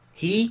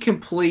 He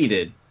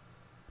completed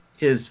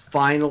his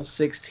final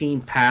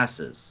 16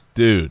 passes.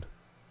 Dude.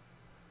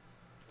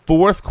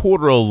 fourth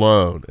quarter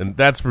alone, and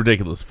that's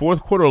ridiculous.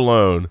 Fourth quarter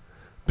alone,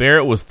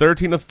 Barrett was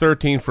 13 of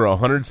 13 for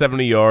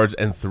 170 yards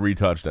and 3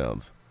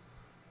 touchdowns.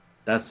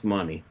 That's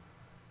money.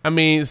 I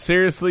mean,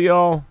 seriously,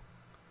 y'all?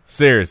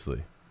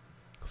 Seriously.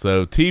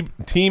 So, Team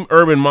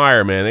Urban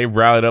Meyer, man, they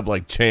rallied up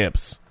like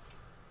champs.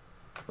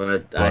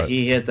 But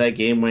he hit that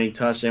game-winning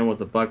touchdown with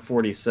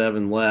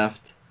 $1:47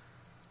 left.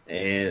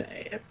 And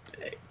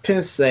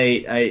Penn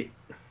State,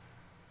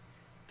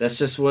 that's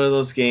just one of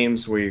those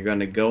games where you're going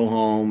to go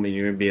home and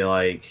you're going to be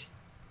like,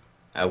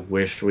 I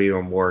wish we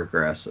were more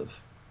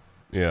aggressive.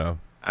 Yeah.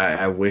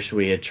 I wish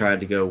we had tried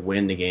to go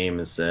win the game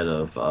instead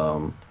of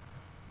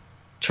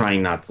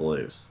trying not to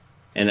lose.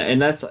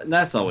 And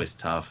that's always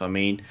tough. I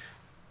mean,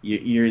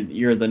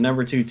 you're the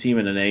number 2 team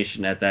in the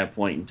nation at that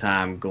point in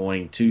time,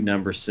 going to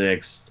number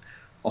 6.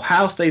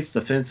 Ohio State's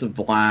defensive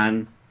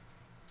line,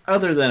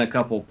 other than a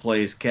couple of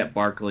plays, kept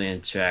Barkley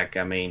in check.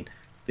 I mean,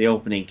 the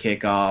opening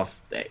kickoff,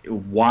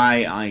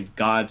 why on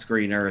God's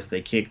green earth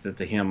they kicked it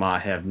to him, I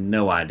have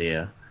no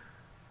idea.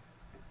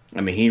 I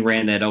mean, he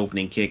ran that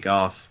opening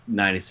kickoff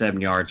 97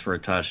 yards for a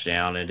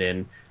touchdown, and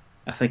then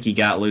I think he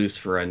got loose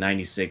for a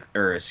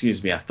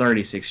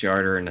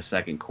 36-yarder in the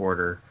second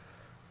quarter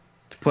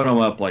to put him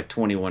up like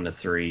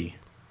 21-3.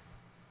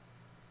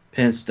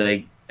 Penn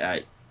State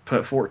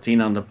put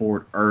 14 on the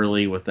board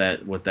early with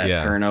that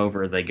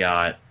turnover they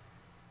got.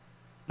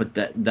 But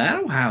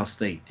that Ohio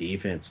State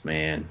defense,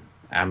 man,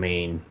 I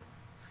mean,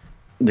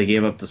 they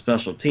gave up the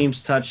special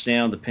teams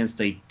touchdown. The Penn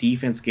State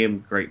defense gave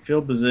them great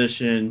field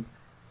position.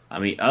 I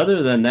mean,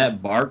 other than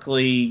that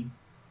Barkley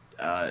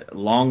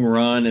long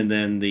run and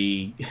then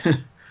the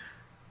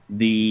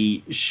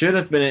should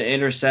have been an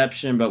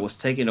interception but was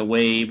taken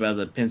away by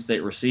the Penn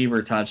State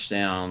receiver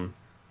touchdown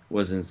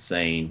was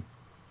insane.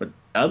 But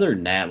other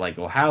than that, like,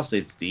 Ohio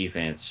State's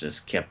defense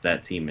just kept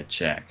that team in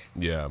check.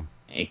 Yeah.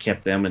 And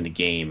kept them in the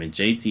game. And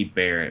JT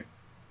Barrett,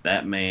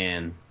 that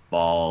man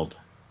balled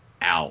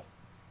out.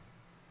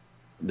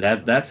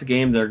 That's a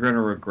game they're going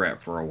to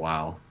regret for a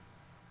while.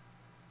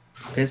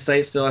 Penn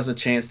State still has a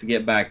chance to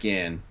get back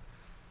in,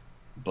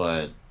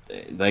 but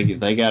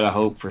they got to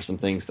hope for some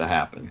things to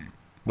happen.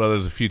 Well,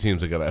 there's a few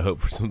teams that got to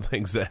hope for some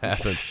things to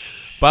happen.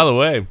 By the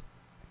way,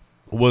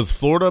 was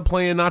Florida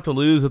playing not to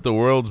lose at the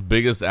world's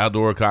biggest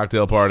outdoor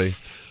cocktail party?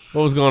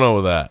 What was going on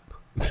with that?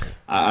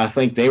 I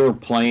think they were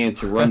playing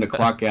to run the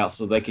clock out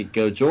so they could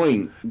go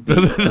join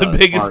the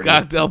biggest party.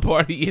 cocktail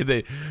party.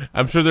 Yeah,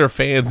 I'm sure their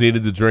fans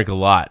needed to drink a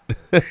lot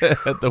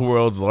at the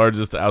world's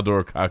largest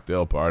outdoor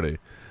cocktail party.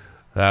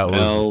 That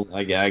was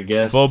I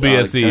guess full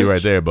BSE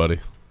right there, buddy.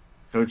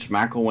 Coach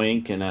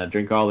McElwain can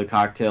drink all the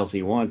cocktails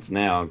he wants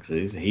now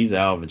because he's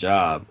out of a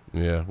job.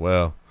 Yeah,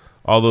 well,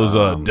 all those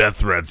death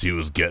threats he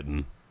was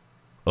getting,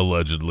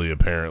 allegedly,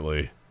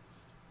 apparently.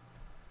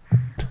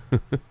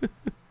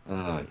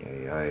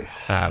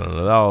 I don't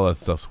know. All that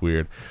stuff's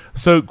weird.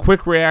 So,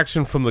 quick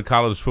reaction from the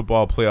college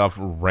football playoff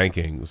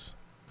rankings.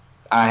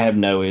 I have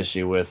no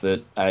issue with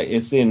it.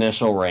 It's the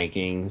initial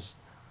rankings.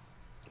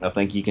 I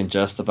think you can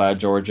justify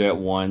Georgia at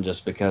 1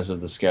 just because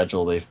of the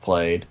schedule they've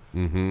played.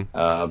 Mm-hmm.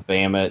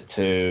 Bama at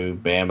 2,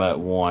 Bama at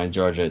 1,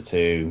 Georgia at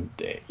 2.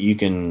 You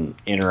can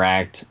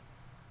interact.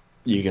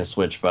 You can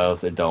switch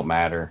both. It don't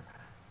matter.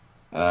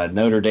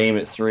 Notre Dame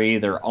at 3.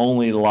 Their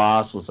only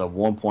loss was a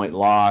 1-point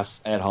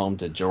loss at home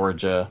to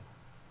Georgia.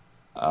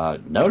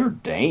 Notre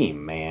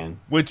Dame, man.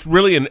 Which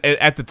really,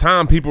 at the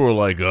time, people were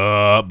like,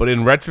 but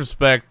in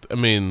retrospect, I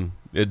mean,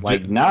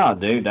 nah,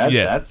 dude,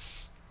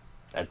 that's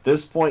at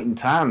this point in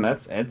time,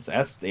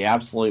 that's the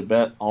absolute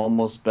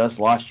almost best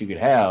loss you could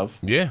have.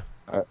 Yeah.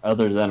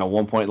 Other than a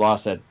 1-point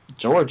loss at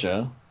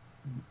Georgia,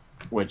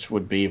 which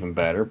would be even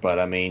better. But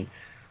I mean,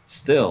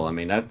 still, I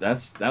mean that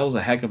was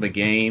a heck of a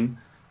game.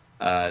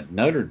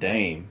 Notre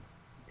Dame.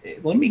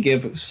 Let me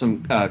give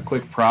some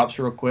quick props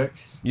real quick.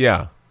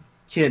 Yeah.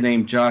 Kid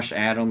named Josh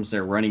Adams,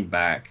 their running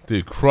back.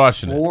 Dude,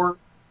 crushing it.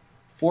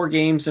 4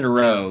 games in a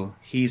row,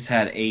 he's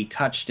had a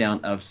touchdown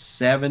of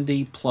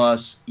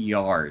 70-plus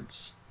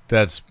yards.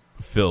 That's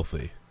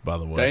filthy, by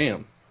the way.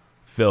 Damn.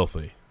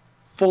 Filthy.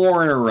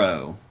 4 in a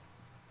row.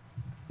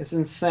 It's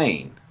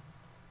insane.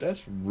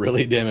 That's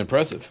really damn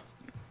impressive.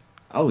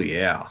 Oh,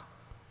 yeah.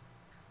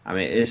 I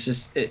mean, it's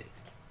just...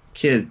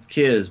 Kid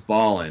is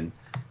balling.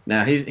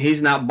 Now,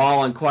 he's not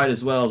balling quite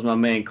as well as my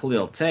man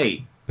Khalil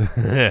Tate,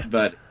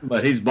 but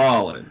he's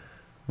balling.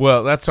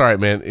 Well, that's all right,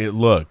 man.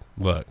 Look.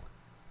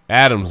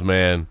 Adams,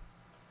 man.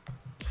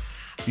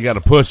 You got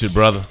to push it,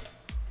 brother.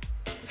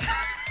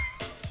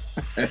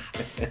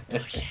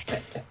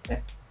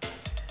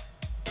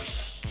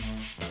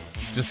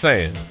 Just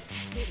saying.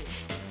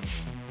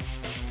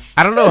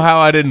 I don't know how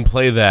I didn't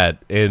play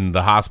that in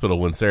the hospital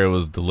when Sarah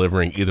was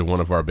delivering either one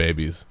of our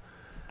babies.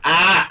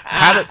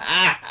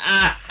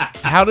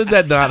 How did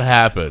that not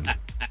happen?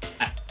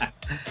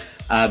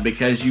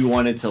 Because you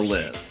wanted to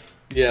live.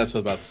 Yeah, that's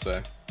what I was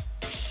about to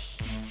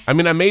say. I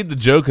mean, I made the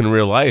joke in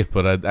real life,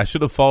 but I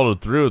should have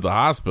followed through at the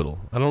hospital.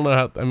 I don't know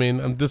how. I mean,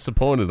 I'm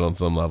disappointed on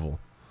some level.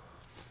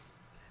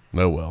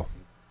 Oh, well.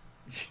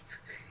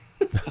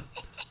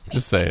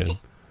 Just saying.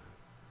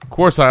 Of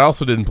course, I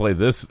also didn't play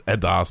this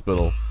at the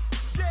hospital.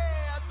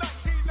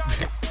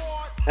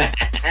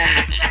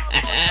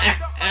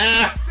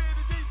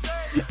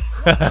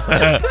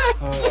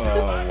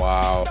 Oh,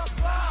 wow.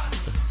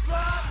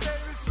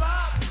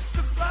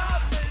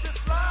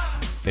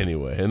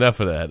 Anyway, enough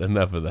of that.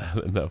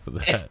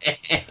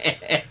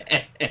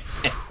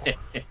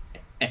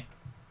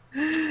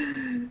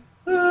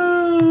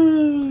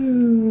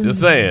 Just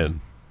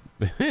saying.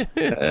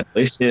 At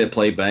least he didn't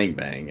play Bang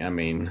Bang. I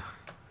mean,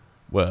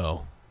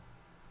 well,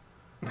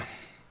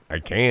 I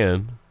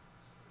can.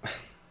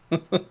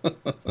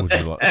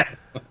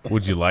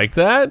 Would you like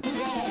that?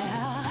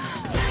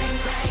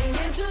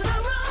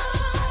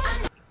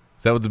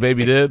 Is that what the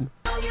baby did?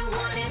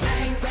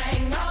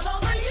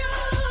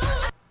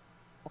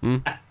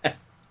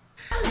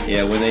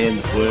 Yeah, when they in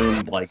his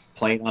womb, like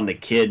playing on the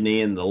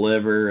kidney and the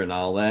liver and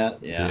all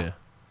that. Yeah.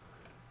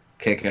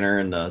 Kicking her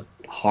in the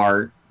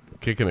heart.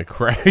 Kicking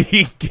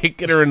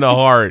her in the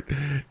heart.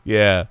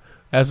 Yeah.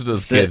 That's what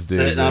those kids do.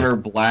 Sitting on her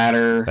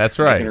bladder. That's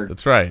right.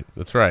 That's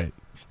right.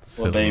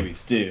 What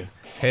babies do.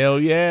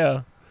 Hell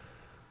yeah.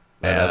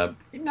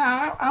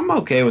 I'm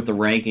okay with the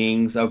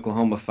rankings.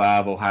 Oklahoma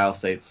 5, Ohio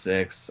State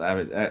 6.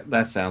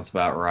 That sounds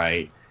about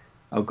right.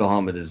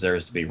 Oklahoma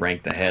deserves to be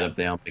ranked ahead of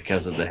them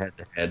because of the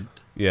head-to-head.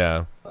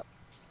 Yeah.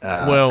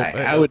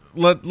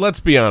 Let's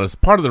be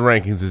honest. Part of the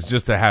rankings is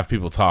just to have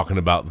people talking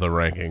about the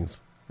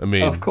rankings. I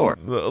mean, of course.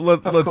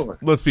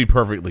 Let's be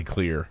perfectly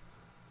clear.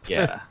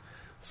 Yeah.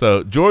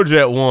 So Georgia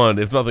at 1,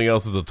 if nothing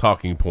else, is a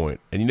talking point,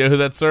 and you know who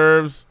that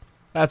serves?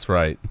 That's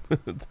right,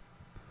 the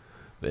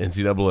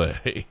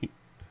NCAA.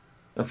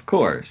 Of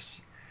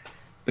course,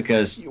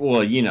 because Nick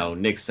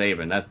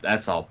Saban.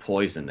 That's all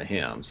poison to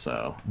him.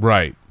 So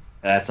right.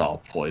 That's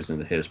all poison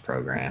to his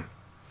program.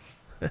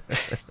 But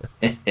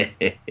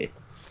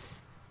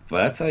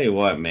I tell you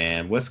what,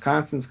 man,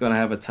 Wisconsin's going to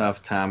have a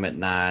tough time at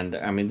 9.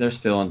 I mean, they're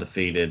still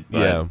undefeated, but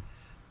yeah.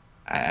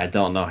 I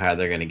don't know how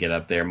they're going to get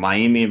up there.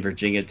 Miami and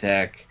Virginia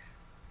Tech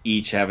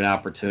each have an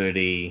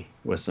opportunity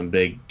with some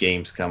big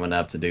games coming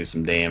up to do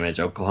some damage.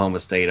 Oklahoma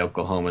State,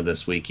 Oklahoma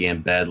this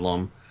weekend,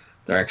 Bedlam.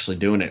 They're actually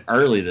doing it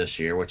early this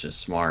year, which is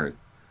smart.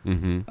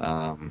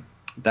 Mm-hmm.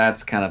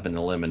 That's kind of an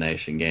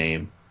elimination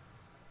game.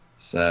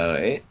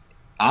 So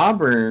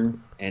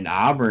Auburn,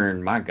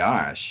 my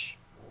gosh,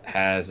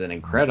 has an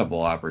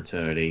incredible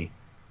opportunity.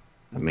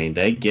 I mean,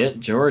 they get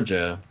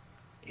Georgia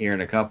here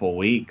in a couple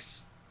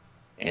weeks,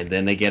 and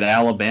then they get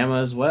Alabama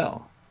as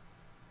well.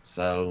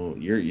 So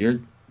you're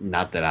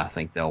not that I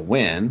think they'll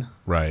win,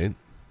 right?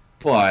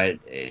 But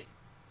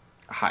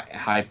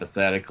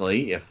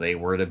hypothetically, if they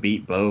were to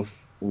beat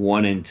both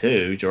 1 and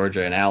 2,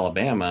 Georgia and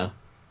Alabama,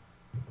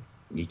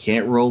 you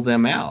can't rule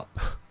them out.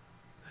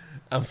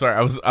 I'm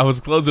sorry. I was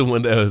closing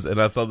windows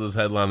and I saw this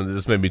headline and it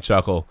just made me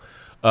chuckle.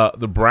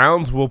 The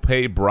Browns will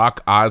pay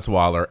Brock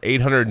Osweiler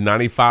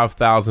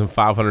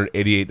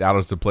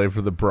 $895,588 to play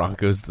for the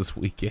Broncos this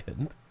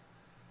weekend.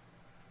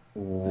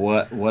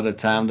 What a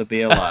time to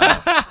be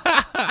alive!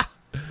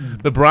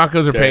 The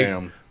Broncos are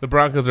paying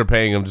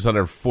him just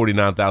under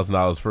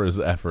 $49,000 for his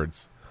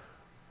efforts.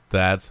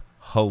 That's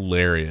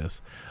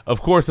hilarious.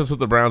 Of course, that's what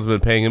the Browns have been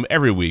paying him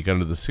every week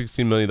under the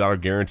 $16 million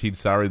guaranteed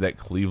salary that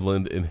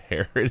Cleveland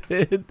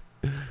inherited.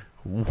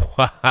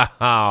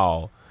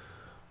 Wow.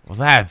 Well,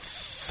 that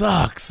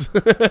sucks.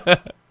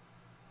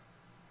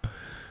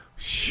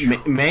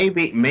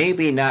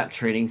 maybe not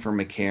trading for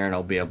McCarron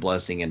will be a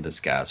blessing in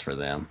disguise for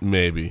them.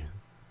 Maybe.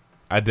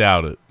 I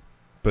doubt it.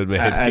 But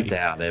maybe. I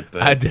doubt it.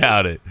 But I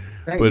doubt it.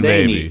 But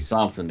they maybe. Need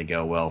something to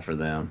go well for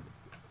them.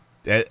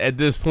 At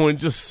this point,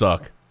 just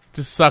suck.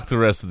 Just suck the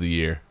rest of the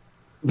year.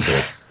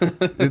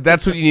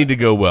 That's what you need to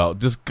go well.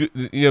 Just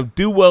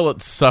do well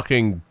at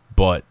sucking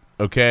butt.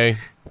 Okay,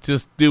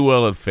 just do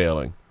well at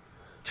failing.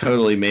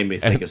 Totally made me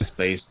think of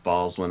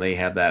Spaceballs when they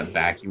have that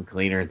vacuum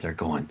cleaner and they're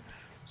going,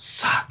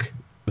 suck,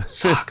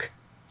 suck,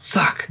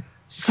 suck,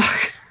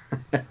 suck.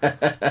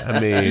 I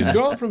mean, he's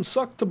gone from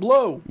suck to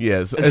blow.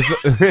 Yes.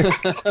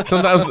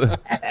 Sometimes the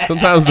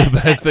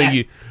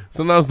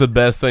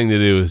best thing to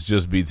do is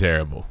just be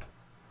terrible.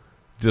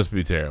 Just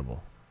be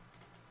terrible.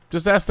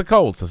 Just ask the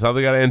Colts. That's how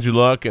they got Andrew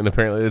Luck, and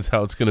apparently that's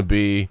how it's going to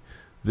be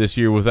this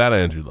year without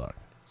Andrew Luck.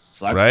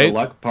 Suck right? the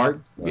luck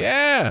part.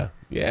 Yeah.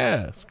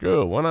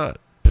 Screw it. Why not?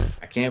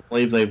 I can't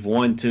believe they've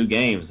won 2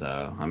 games,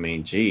 though. I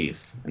mean,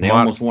 geez. And they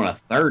almost won a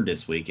third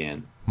this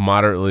weekend.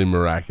 Moderately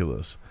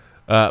miraculous.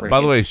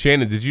 By the way,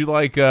 Shannon, did you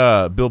like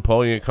Bill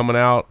Polian coming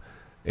out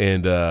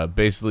and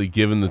basically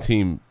giving the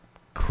team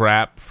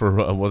crap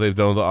for what they've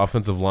done with the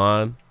offensive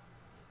line?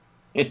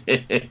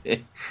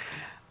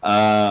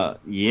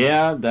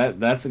 Yeah,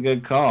 that's a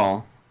good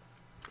call.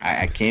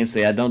 I can't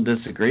say I don't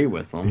disagree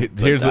with them.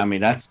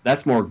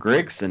 That's more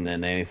Grigson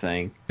than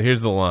anything.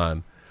 Here's the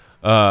line.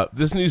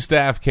 This new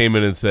staff came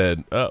in and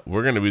said,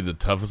 we're going to be the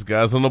toughest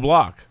guys on the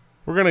block.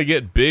 We're going to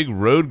get big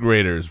road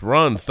graders,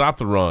 stop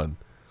the run.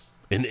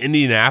 In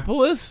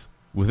Indianapolis,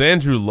 with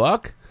Andrew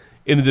Luck,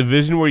 in a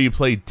division where you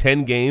play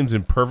 10 games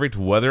in perfect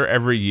weather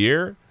every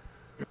year,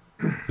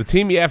 the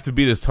team you have to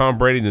beat is Tom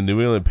Brady and the New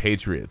England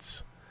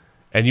Patriots.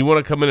 And you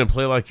want to come in and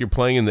play like you're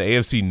playing in the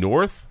AFC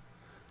North?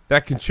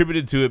 That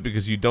contributed to it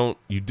because you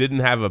didn't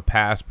have a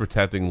pass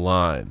protecting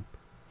line.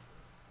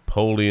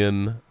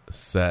 Napoleon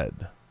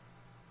said.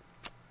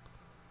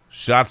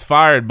 Shots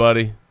fired,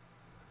 buddy.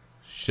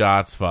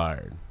 Shots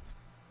fired.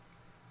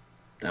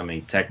 I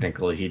mean,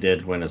 technically, he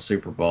did win a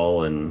Super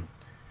Bowl, and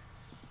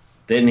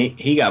didn't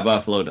he got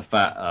Buffalo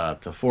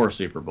to 4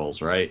 Super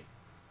Bowls, right?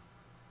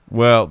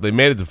 Well, they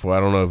made it to 4. I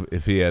don't know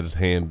if he had his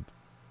hand,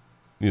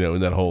 in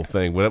that whole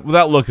thing.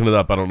 Without looking it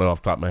up, I don't know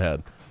off the top of my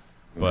head.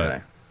 But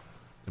Okay.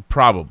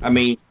 probably. I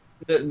mean,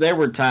 there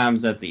were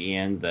times at the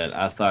end that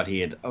I thought he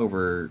had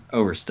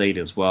overstayed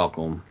his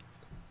welcome,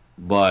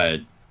 but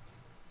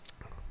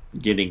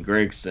getting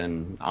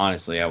Grigson,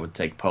 honestly, I would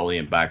take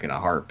Napoleon back in a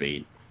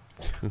heartbeat.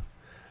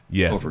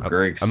 Yes, over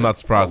Grigson. I'm not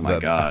surprised. Oh my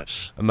at that.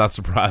 gosh, I'm not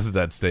surprised at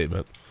that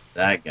statement.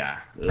 that guy.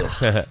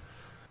 Ugh.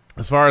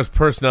 As far as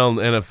personnel in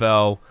the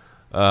NFL,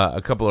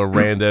 a couple of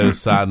rando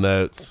side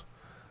notes.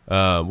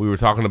 We were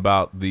talking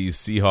about the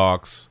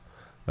Seahawks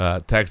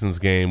Texans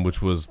game,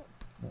 which was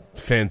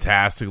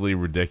fantastically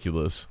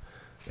ridiculous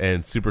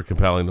and super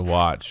compelling to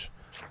watch.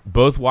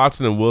 Both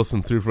Watson and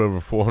Wilson threw for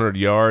over 400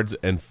 yards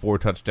and 4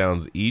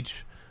 touchdowns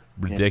each.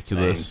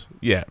 Ridiculous. Insane.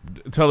 Yeah,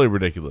 totally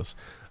ridiculous.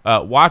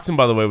 Watson,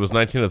 by the way, was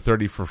 19 of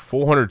 30 for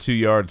 402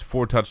 yards,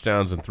 4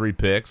 touchdowns, and 3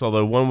 picks,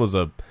 although one was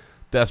a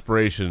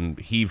desperation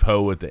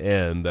heave-ho at the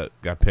end that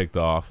got picked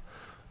off.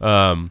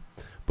 But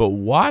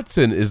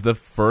Watson is the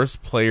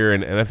first player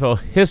in NFL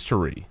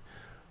history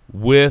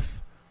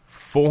with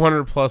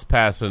 400-plus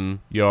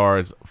passing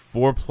yards,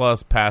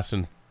 4-plus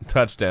passing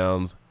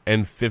touchdowns,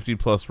 and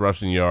 50-plus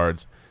rushing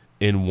yards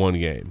in one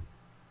game.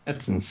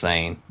 That's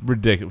insane.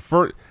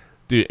 Ridiculous.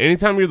 Dude,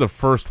 anytime you're the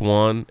first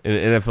one in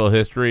NFL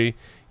history,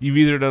 you've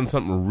either done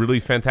something really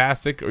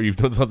fantastic or you've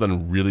done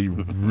something really,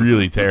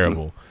 really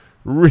terrible.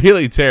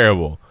 Really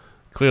terrible.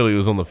 Clearly, it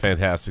was on the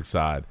fantastic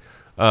side.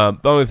 The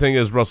only thing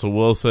is Russell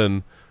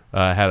Wilson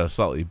had a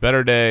slightly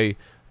better day.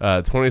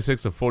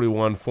 26 of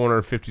 41,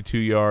 452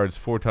 yards,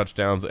 4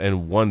 touchdowns,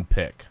 and 1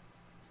 pick.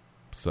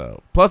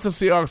 So, plus the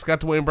Seahawks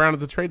got Dwayne Brown at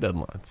the trade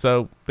deadline,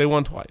 so they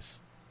won twice.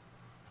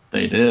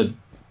 They did.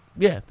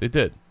 Yeah, they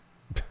did.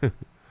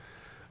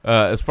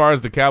 As far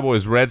as the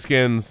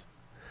Cowboys-Redskins,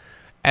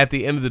 at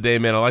the end of the day,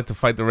 man, I like the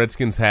fight the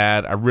Redskins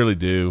had. I really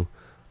do.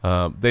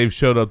 They've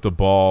showed up the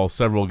ball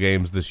several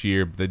games this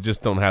year, but they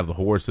just don't have the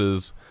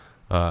horses.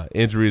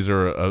 Injuries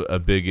are a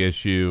big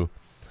issue.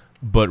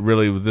 But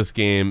really, with this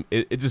game,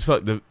 it just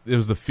felt like it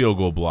was the field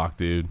goal block,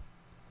 dude.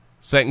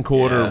 Second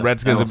quarter, Yeah,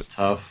 Redskins that was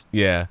tough.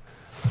 Yeah.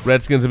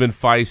 Redskins have been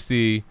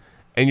feisty.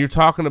 And you're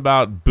talking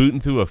about booting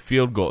through a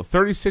field goal,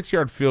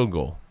 36-yard field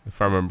goal, if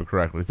I remember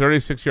correctly.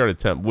 36-yard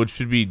attempt, which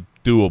should be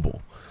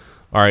doable.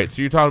 All right,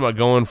 so you're talking about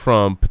going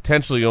from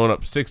potentially going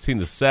up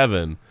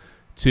 16-7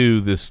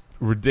 to this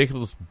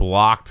ridiculous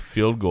blocked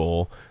field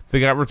goal. They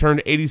got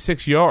returned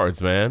 86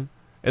 yards, man.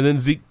 And then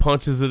Zeke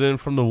punches it in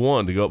from the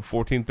 1 to go up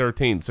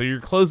 14-13. So you're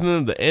closing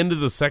in the end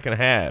of the second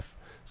half.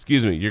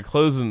 Excuse me. You're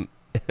closing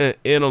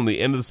in on the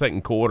end of the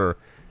second quarter,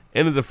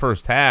 end of the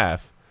first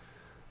half,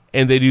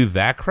 and they do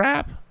that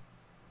crap?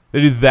 They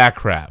do that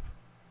crap.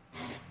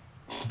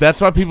 That's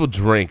why people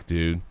drink,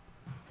 dude.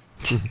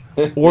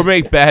 Or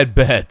make bad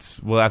bets.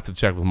 We'll have to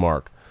check with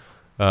Mark.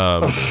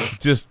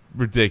 Just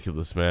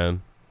ridiculous,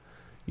 man.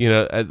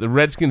 The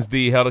Redskins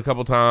D held a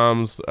couple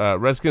times.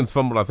 Redskins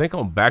fumbled, I think,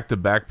 on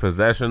back-to-back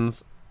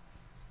possessions,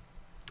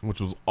 which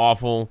was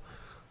awful.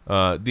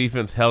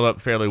 Defense held up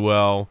fairly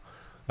well.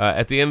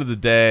 At the end of the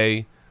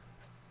day,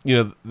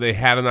 they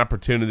had an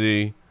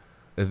opportunity.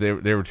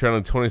 They were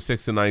trailing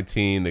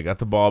 26-19. They got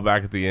the ball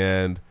back at the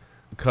end.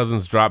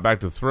 Cousins dropped back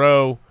to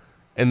throw,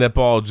 and that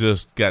ball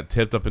just got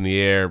tipped up in the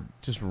air,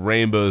 just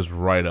rainbows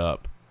right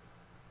up,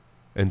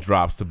 and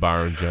drops to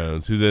Byron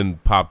Jones, who then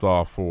popped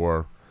off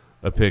for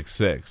a pick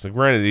 6. Now,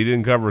 granted, he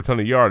didn't cover a ton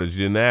of yardage.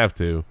 He didn't have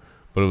to,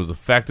 but it was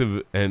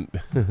effective, and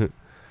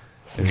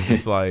it's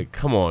just like,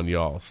 come on,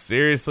 y'all.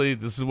 Seriously?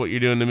 This is what you're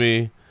doing to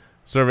me?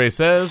 Survey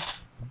says,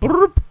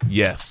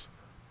 yes.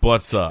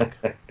 Butt suck.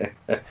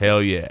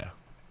 Hell yeah.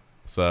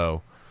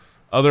 So,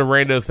 other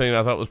rando thing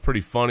I thought was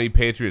pretty funny,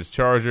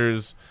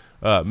 Patriots-Chargers.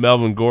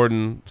 Melvin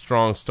Gordon,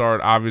 strong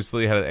start,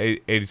 obviously, had an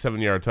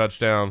 87-yard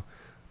touchdown.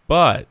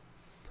 But,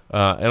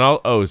 and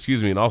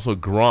also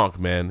Gronk,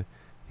 man.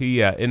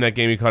 He in that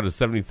game, he caught his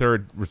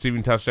 73rd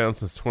receiving touchdown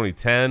since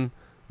 2010,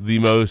 the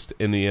most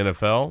in the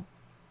NFL.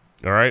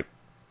 All right?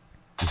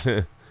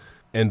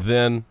 And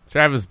then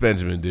Travis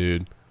Benjamin,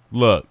 dude.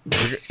 Look,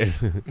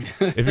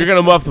 if you're going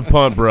to muff the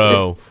punt,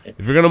 bro,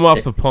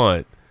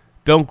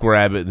 don't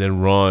grab it and then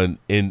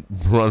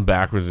run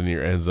backwards in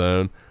your end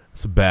zone.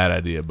 It's a bad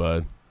idea,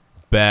 bud.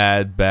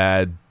 Bad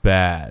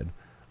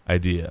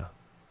idea.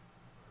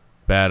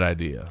 Bad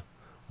idea.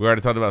 We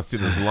already talked about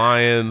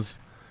Steelers-Lions.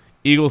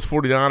 Eagles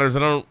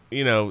 49ers,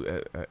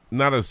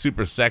 not a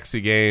super sexy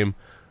game.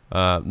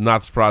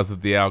 Not surprised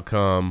at the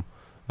outcome.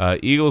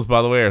 Eagles,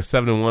 by the way, are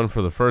 7-1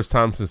 for the first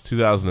time since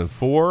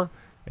 2004.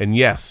 And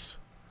yes,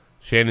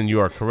 Shannon,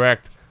 you are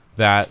correct.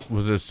 That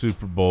was their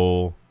Super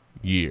Bowl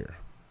year.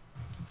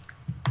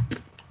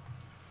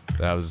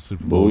 That was a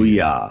Super Bowl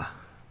year. Booyah.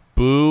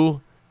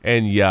 Boo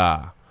and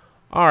yah.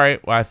 All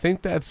right. Well, I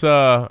think that's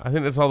all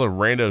the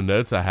rando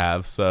notes I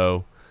have.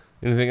 So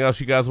Anything else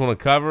you guys want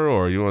to cover,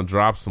 or you want to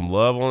drop some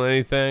love on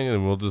anything,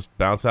 and we'll just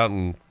bounce out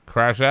and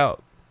crash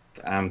out?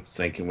 I'm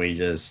thinking we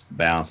just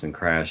bounce and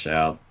crash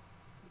out.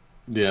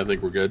 Yeah, I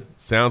think we're good.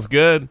 Sounds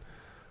good.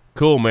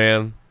 Cool,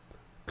 man.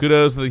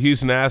 Kudos to the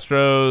Houston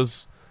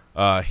Astros.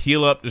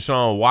 Heal up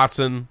Deshaun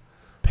Watson.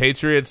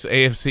 Patriots,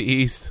 AFC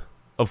East,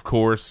 of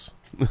course.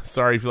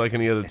 Sorry if you like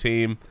any other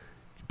team.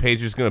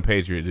 Patriots going to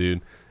Patriot,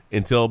 dude.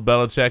 Until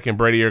Belichick and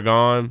Brady are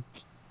gone,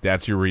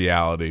 that's your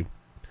reality.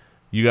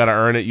 You got to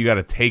earn it. You got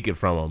to take it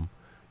from them.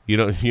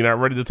 You're not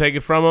ready to take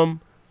it from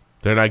them,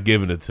 they're not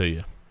giving it to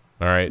you.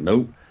 All right?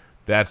 Nope.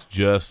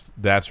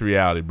 That's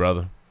reality,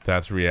 brother.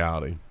 That's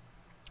reality.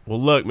 Well,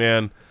 look,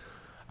 man,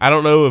 I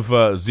don't know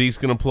if Zeke's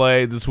going to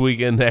play this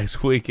weekend,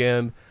 next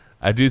weekend.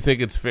 I do think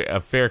it's a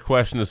fair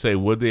question to say,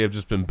 would they have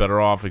just been better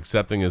off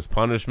accepting his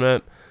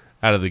punishment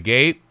out of the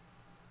gate?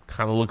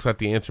 Kind of looks like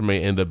the answer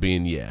may end up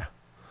being yeah.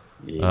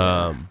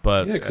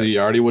 But because he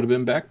already would have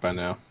been back by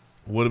now.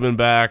 Would have been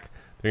back.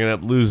 They're going to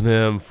end up losing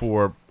him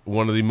for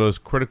one of the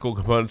most critical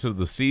components of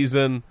the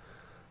season,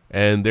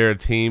 and they're a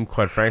team,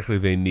 quite frankly,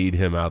 they need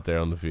him out there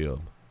on the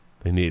field.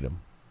 They need him.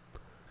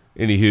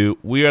 Anywho,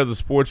 we are the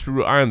Sports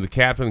Brew. I am the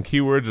captain.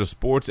 Keywords are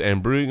sports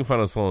and brew. You can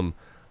find us on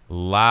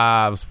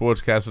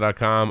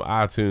livesportscaster.com,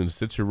 iTunes,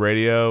 Stitcher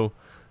Radio.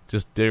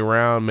 Just dig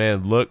around,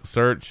 man. Look,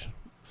 search,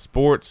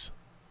 sports,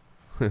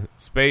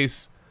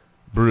 space,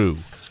 brew.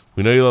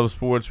 We know you love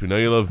sports. We know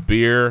you love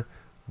beer.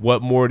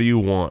 What more do you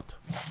want?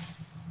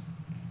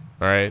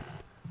 All right?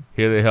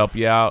 Here to help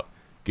you out,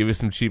 give you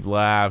some cheap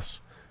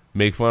laughs,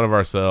 make fun of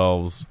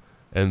ourselves,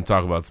 and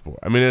talk about sport.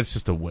 I mean, it's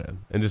just a win.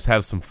 And just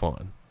have some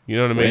fun. You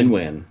know what I mean?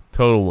 Win-win.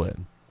 Total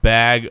win.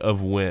 Bag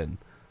of win.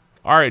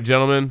 All right,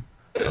 gentlemen.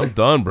 I'm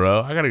done,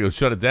 bro. I got to go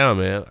shut it down,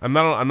 man. I'm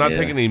not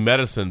taking any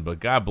medicine, but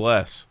God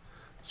bless.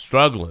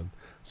 Struggling.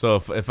 So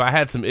if I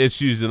had some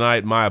issues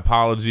tonight, my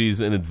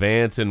apologies in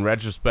advance, in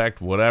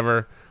retrospect,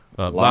 whatever.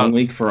 Long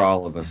week for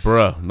all of us.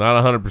 Bro,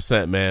 not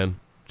 100%, man.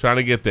 Trying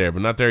to get there,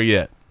 but not there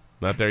yet.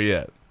 Not there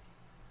yet.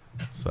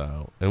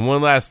 So, and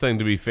one last thing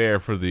to be fair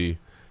for the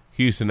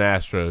Houston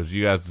Astros.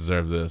 You guys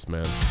deserve this,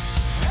 man.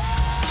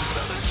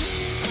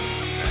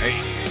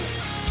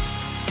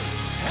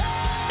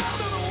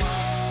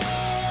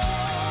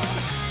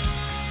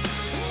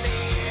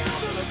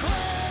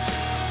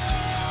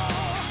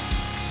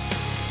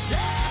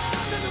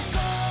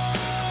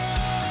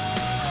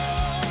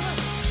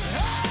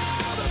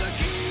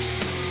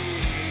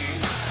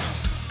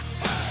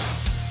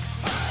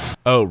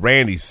 Oh,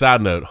 Randy,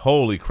 side note,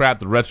 holy crap,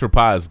 the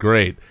RetroPie is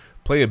great.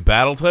 Playing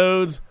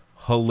Battletoads,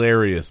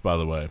 hilarious, by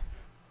the way.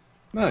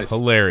 Nice.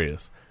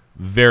 Hilarious.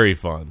 Very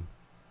fun.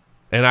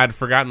 And I'd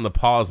forgotten the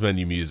pause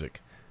menu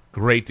music.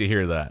 Great to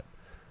hear that.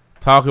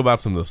 Talk about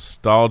some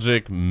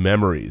nostalgic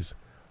memories.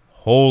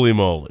 Holy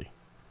moly.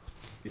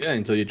 Yeah,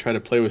 until you try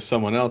to play with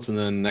someone else, and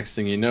then next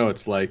thing you know,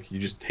 it's like you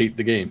just hate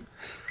the game.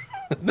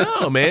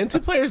 No, man, 2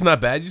 players not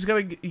bad. You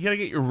gotta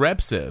get your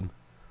reps in.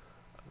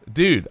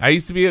 Dude, I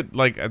used to be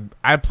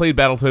I played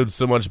Battletoads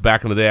so much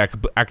back in the day,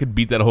 I could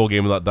beat that whole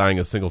game without dying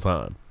a single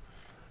time.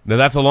 Now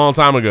that's a long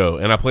time ago,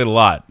 and I played a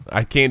lot.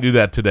 I can't do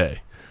that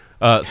today.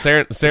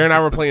 Sarah and I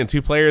were playing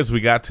 2 players. We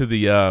got to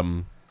the I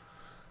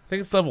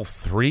think it's level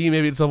 3,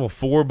 maybe it's level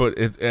 4, but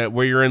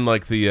where you're in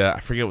like the I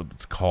forget what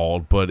it's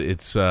called, but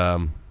it's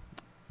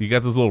you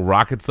got those little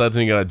rocket sleds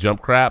and you got to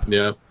jump crap.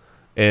 Yeah.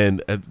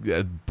 And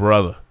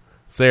brother,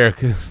 Sarah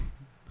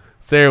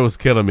was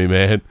killing me,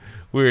 man.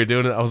 We were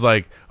doing it. I was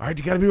like, all right,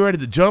 you got to be ready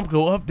to jump,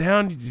 go up,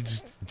 down. You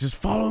just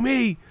follow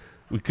me.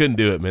 We couldn't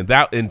do it, man.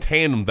 That in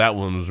tandem, that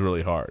one was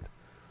really hard.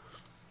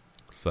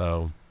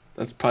 So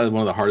that's probably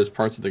one of the hardest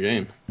parts of the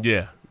game.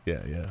 Yeah.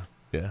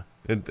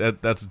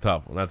 That's a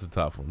tough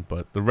one.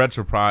 But the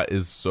RetroPie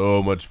is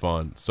so much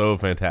fun, so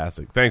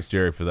fantastic. Thanks,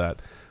 Jerry, for that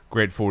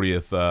great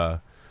 40th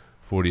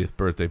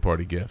birthday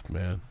party gift,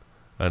 man.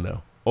 I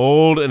know,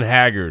 old and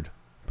haggard,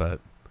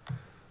 but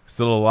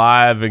still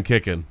alive and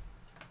kicking.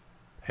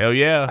 Hell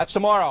yeah. That's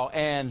tomorrow,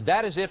 and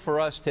that is it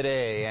for us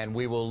today, and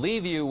we will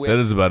leave you with... That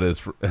is about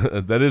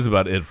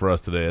it for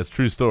us today. That's a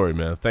true story,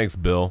 man. Thanks,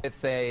 Bill.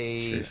 It's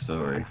a... True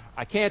story.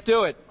 I can't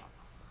do it.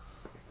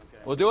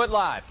 We'll do it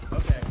live.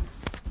 Okay.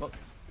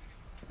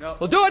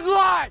 We'll do it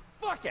live.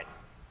 Fuck it.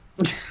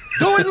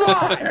 Do it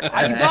live.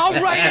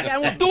 I'll write it,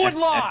 and we'll do it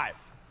live.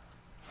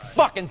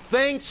 Fucking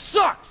thing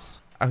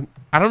sucks.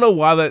 I don't know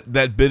why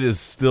that bit is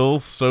still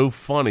so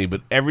funny,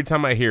 but every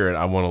time I hear it,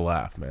 I want to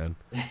laugh, man.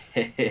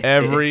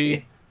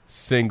 Every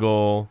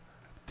single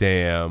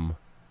damn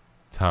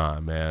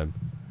time, man.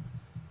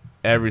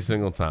 Every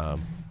single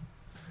time.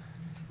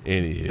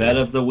 Anywho. Bet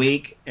of the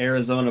week,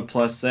 Arizona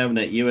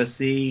 +7 at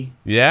USC.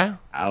 Yeah?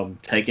 I'm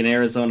taking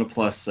Arizona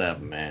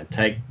 +7, man.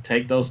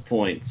 Take those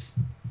points.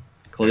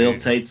 Khalil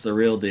Tate's the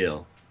real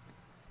deal.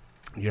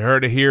 You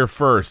heard it here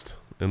first.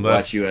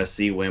 Watch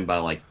USC win by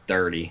like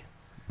 30.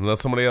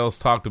 Unless somebody else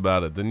talked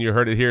about it. Then you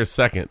heard it here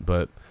second,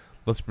 but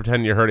let's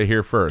pretend you heard it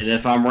here first. And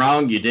if I'm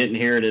wrong, you didn't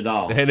hear it at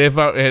all. And if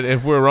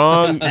we're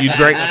wrong, you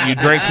drank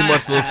too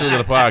much to listen to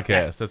the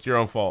podcast. That's your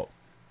own fault.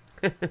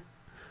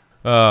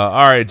 All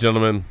right,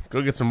 gentlemen.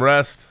 Go get some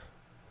rest.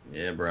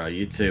 Yeah, bro.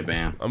 You too,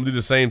 man. I'm going to do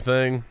the same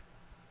thing.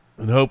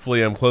 And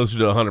hopefully I'm closer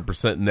to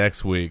 100%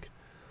 next week.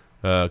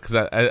 Because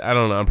I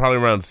don't know. I'm probably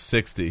around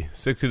 60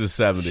 to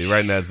 70,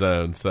 right in that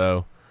zone.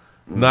 So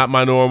not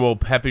my normal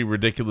peppy,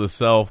 ridiculous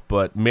self,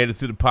 but made it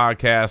through the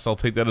podcast. I'll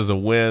take that as a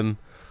win,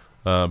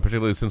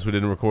 particularly since we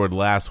didn't record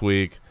last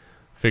week.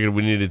 Figured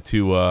we needed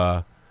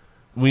to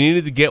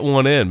get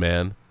one in,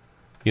 man.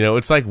 You know,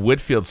 it's like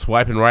Whitfield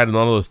swiping right on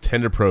all those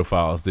Tinder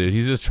profiles, dude.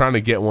 He's just trying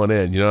to get one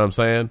in. You know what I'm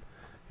saying?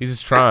 He's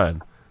just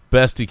trying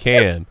best he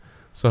can.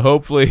 So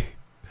hopefully,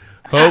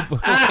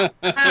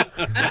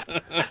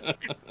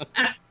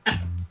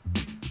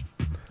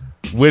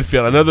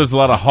 Whitfield, I know there's a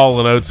lot of Hall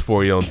 & Oates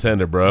for you on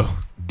Tinder, bro.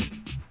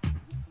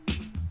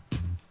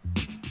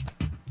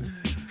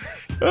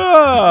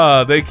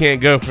 Oh, they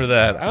can't go for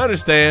that. I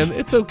understand.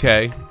 It's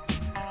okay.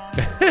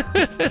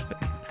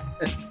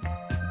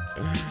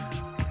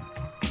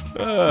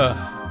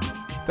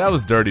 That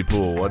was dirty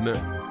pool, wasn't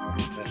it?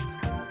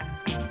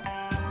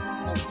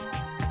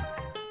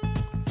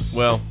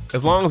 Well,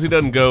 as long as he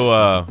doesn't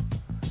go,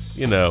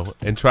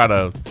 and try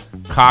to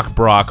cock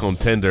Brock on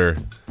Tinder,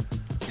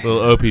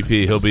 little OPP,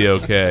 he'll be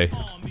okay.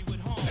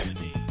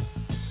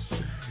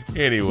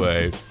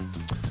 Anyway,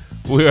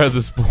 we are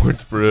the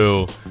Sports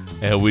Brew,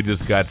 and we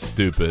just got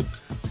stupid.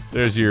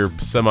 There's your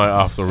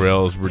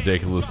semi-off-the-rails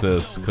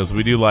ridiculousness, because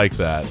we do like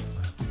that.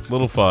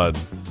 Little fun.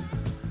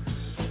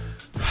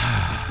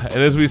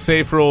 And as we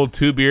say for old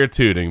two-beer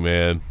tooting,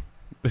 man,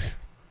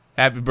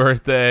 happy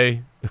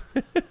birthday.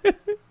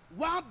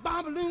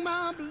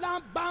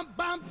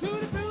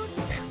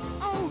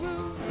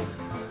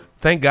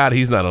 Thank God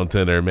he's not on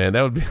Tinder, man.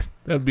 That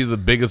would be the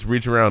biggest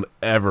reach around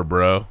ever,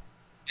 bro.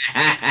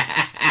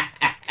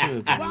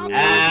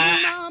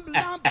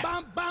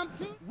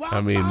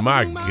 I mean,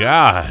 my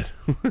God.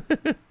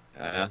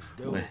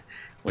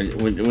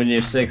 When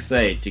you're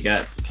 6'8", you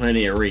got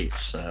plenty of reach.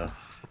 So.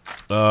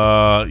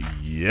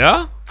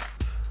 Yeah.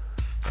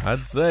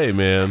 I'd say,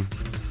 man.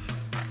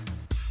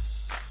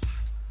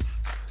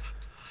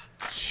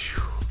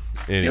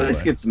 Anyway. He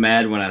always gets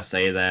mad when I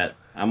say that.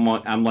 I'm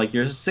like,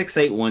 you're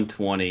 6'8",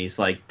 120. He's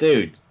like,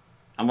 dude.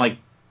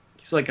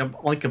 He's like, I'm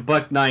like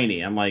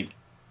 $190. I'm like,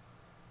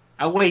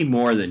 I weigh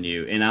more than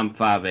you, and I'm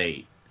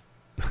 5'8".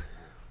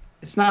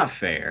 It's not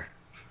fair.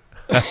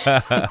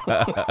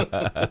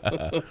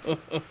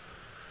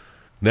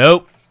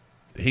 Nope.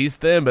 He's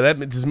thin, but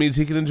that just means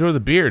he can enjoy the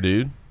beer,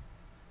 dude.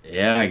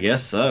 Yeah, I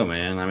guess so,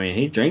 man. I mean,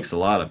 he drinks a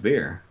lot of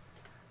beer.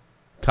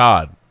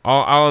 Todd,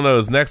 all I know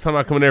is next time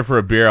I come in there for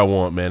a beer I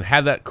want, man,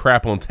 have that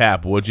crap on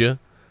tap, would you?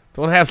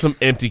 Don't have some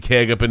empty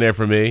keg up in there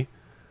for me.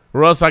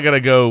 Or else I gotta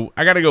go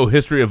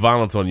history of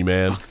violence on you,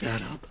 man. Fuck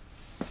that up.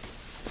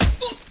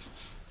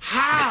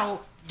 How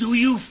do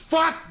you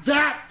fuck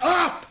that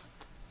up?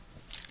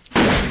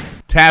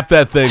 Tap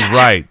that thing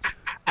right.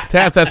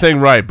 Tap that thing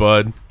right,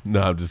 bud.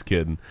 No, I'm just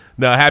kidding.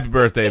 No, happy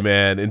birthday,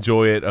 man.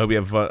 Enjoy it. I hope you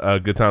have a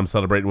good time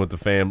celebrating with the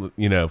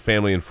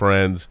family and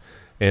friends.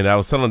 And I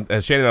was telling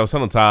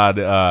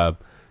Todd,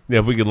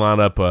 if we could line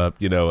up a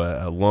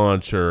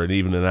lunch or an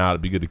evening out,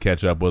 it'd be good to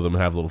catch up with them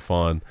and have a little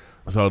fun.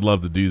 So I'd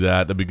love to do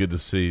that. That'd be good to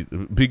see.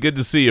 Be good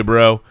to see you,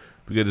 bro.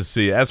 Be good to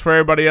see you. As for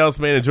everybody else,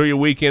 man, enjoy your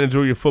weekend.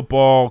 Enjoy your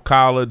football,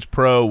 college,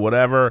 pro,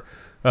 whatever.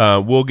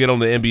 We'll get on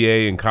the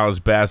NBA and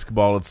college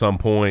basketball at some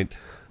point.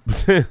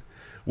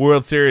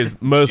 World Series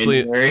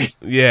mostly. January.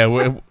 Yeah,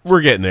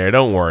 we're getting there.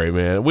 Don't worry,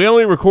 man. We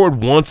only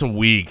record once a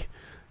week.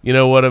 You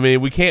know what I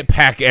mean? We can't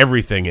pack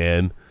everything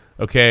in.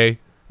 Okay,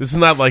 this is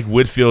not like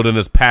Whitfield and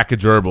his pack of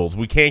gerbils.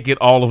 We can't get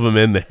all of them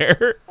in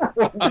there.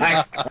 Oh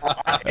my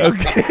God.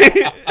 Okay.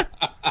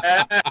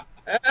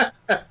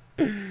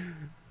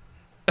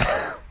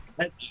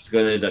 That's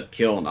going to end up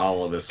killing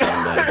all of us one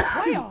day.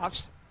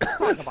 Playoffs?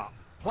 Talk about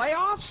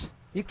playoffs?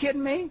 You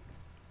kidding me?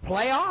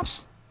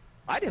 Playoffs?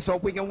 I just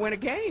hope we can win a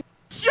game.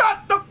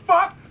 Shut the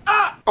fuck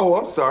up! Oh,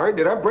 I'm sorry.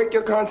 Did I break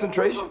your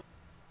concentration?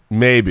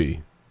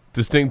 Maybe.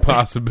 Distinct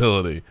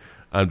possibility.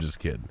 I'm just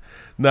kidding.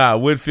 Nah,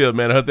 Whitfield,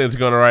 man, I hope things are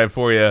going all right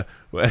for you.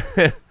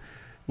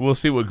 We'll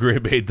see what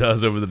Green Bay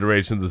does over the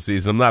duration of the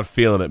season. I'm not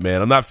feeling it,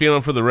 man. I'm not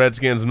feeling for the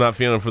Redskins. I'm not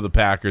feeling for the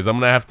Packers. I'm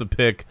going to have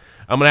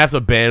to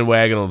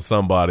bandwagon on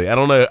somebody. I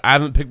don't know. I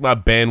haven't picked my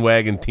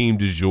bandwagon team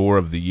du jour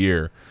of the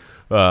year.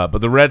 But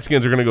the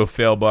Redskins are going to go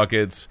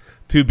Failbuckets,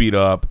 2 beat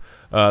up.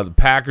 The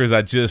Packers,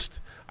 I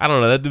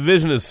don't know. That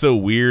division is so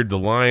weird. The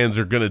Lions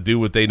are going to do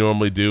what they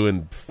normally do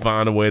and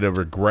find a way to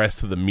regress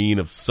to the mean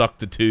of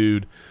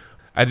suctitude.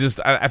 I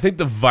think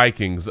the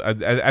Vikings,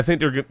 I think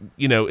they're,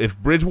 if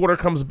Bridgewater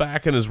comes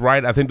back and is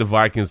right, I think the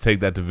Vikings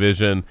take that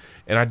division.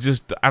 And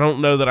I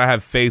don't know that I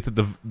have faith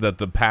that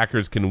the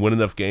Packers can win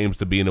enough games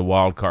to be in a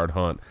wild card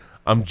hunt.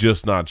 I'm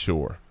just not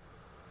sure.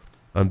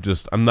 I'm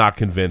not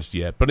convinced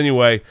yet. But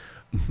anyway,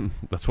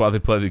 that's why they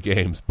play the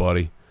games,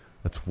 buddy.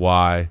 That's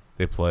why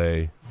they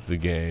play the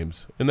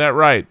games. Isn't that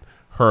right,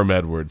 Herm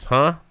Edwards,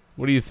 huh?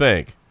 What do you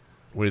think?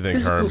 What do you think,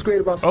 This Herm? is what's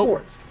great about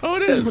sports. Oh,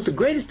 it This is. is what the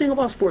greatest thing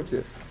about sports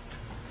is.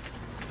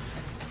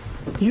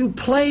 You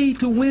play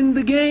to win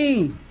the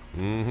game.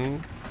 Mm-hmm.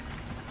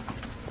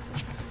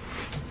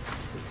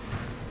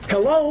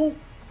 Hello?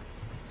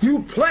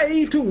 You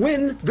play to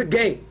win the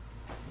game.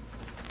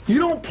 You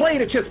don't play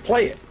to just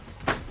play it.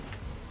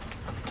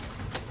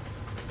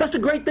 That's the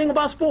great thing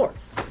about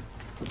sports.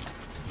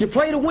 You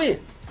play to win.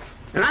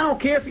 And I don't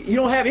care if you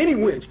don't have any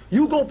wins.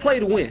 You go play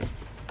to win.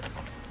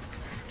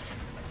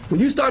 When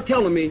you start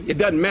telling me it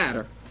doesn't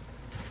matter,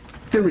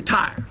 then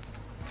retire.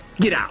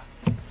 Get out.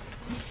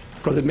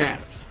 Because it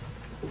matters.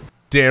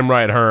 Damn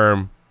right,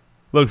 Herm.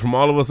 Look, from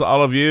all of us to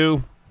all of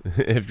you,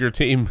 if your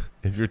team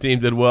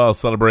did well,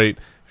 celebrate.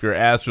 If you're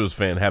an Astros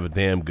fan, have a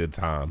damn good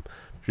time.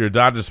 If you're a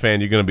Dodgers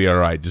fan, you're going to be all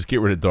right. Just get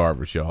rid of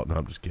Darvish, y'all. No,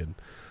 I'm just kidding.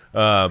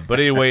 But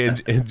anyway,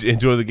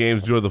 enjoy the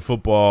games, enjoy the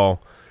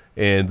football,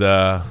 and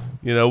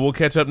we'll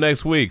catch up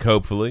next week,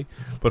 hopefully.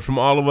 But from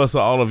all of us to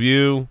all of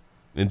you,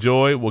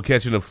 enjoy. We'll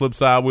catch you on the flip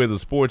side. We're the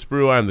Sports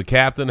Brew. I'm the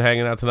captain,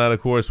 hanging out tonight,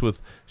 of course,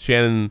 with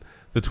Shannon,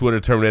 the Twitter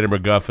Terminator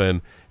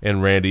McGuffin,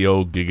 and Randy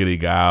Old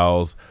Giggity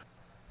Giles.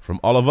 From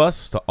all of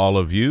us to all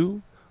of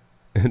you,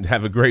 and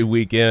have a great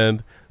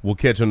weekend. We'll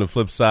catch you on the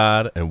flip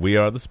side, and we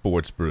are the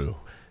Sports Brew.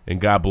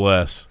 And God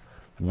bless.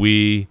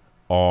 We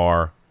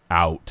are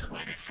out.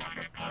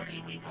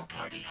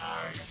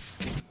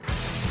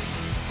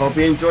 Hope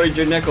you enjoyed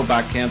your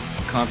Nickelback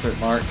concert,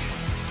 Mark.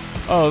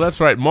 Oh, that's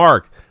right,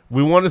 Mark.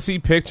 We want to see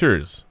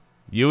pictures.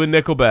 You and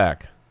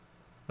Nickelback.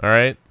 All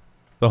right?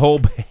 The whole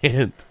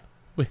band.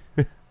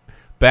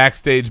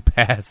 Backstage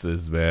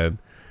passes, man.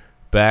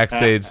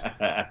 Backstage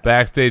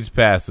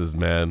passes,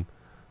 man.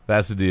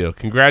 That's the deal.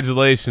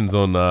 Congratulations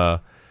on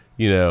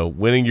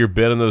winning your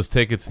bid on those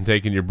tickets and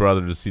taking your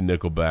brother to see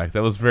Nickelback.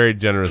 That was very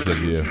generous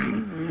of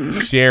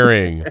you.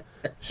 sharing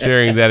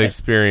that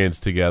experience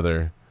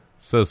together.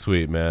 So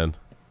sweet, man.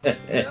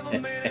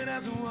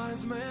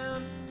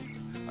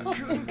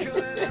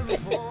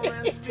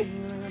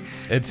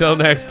 Until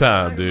next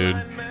time, dude.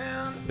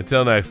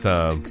 Until next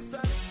time.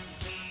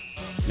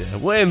 Yeah,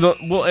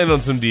 we'll end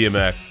on some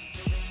DMX.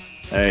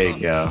 There you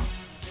go.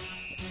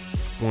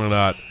 Why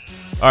not?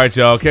 All right,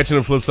 y'all. Catch you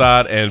on the flip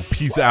side, and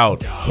peace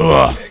out.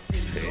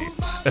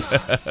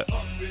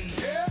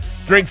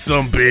 Drink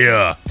some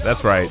beer.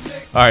 That's right.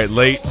 All right,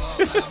 late.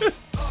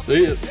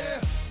 See ya.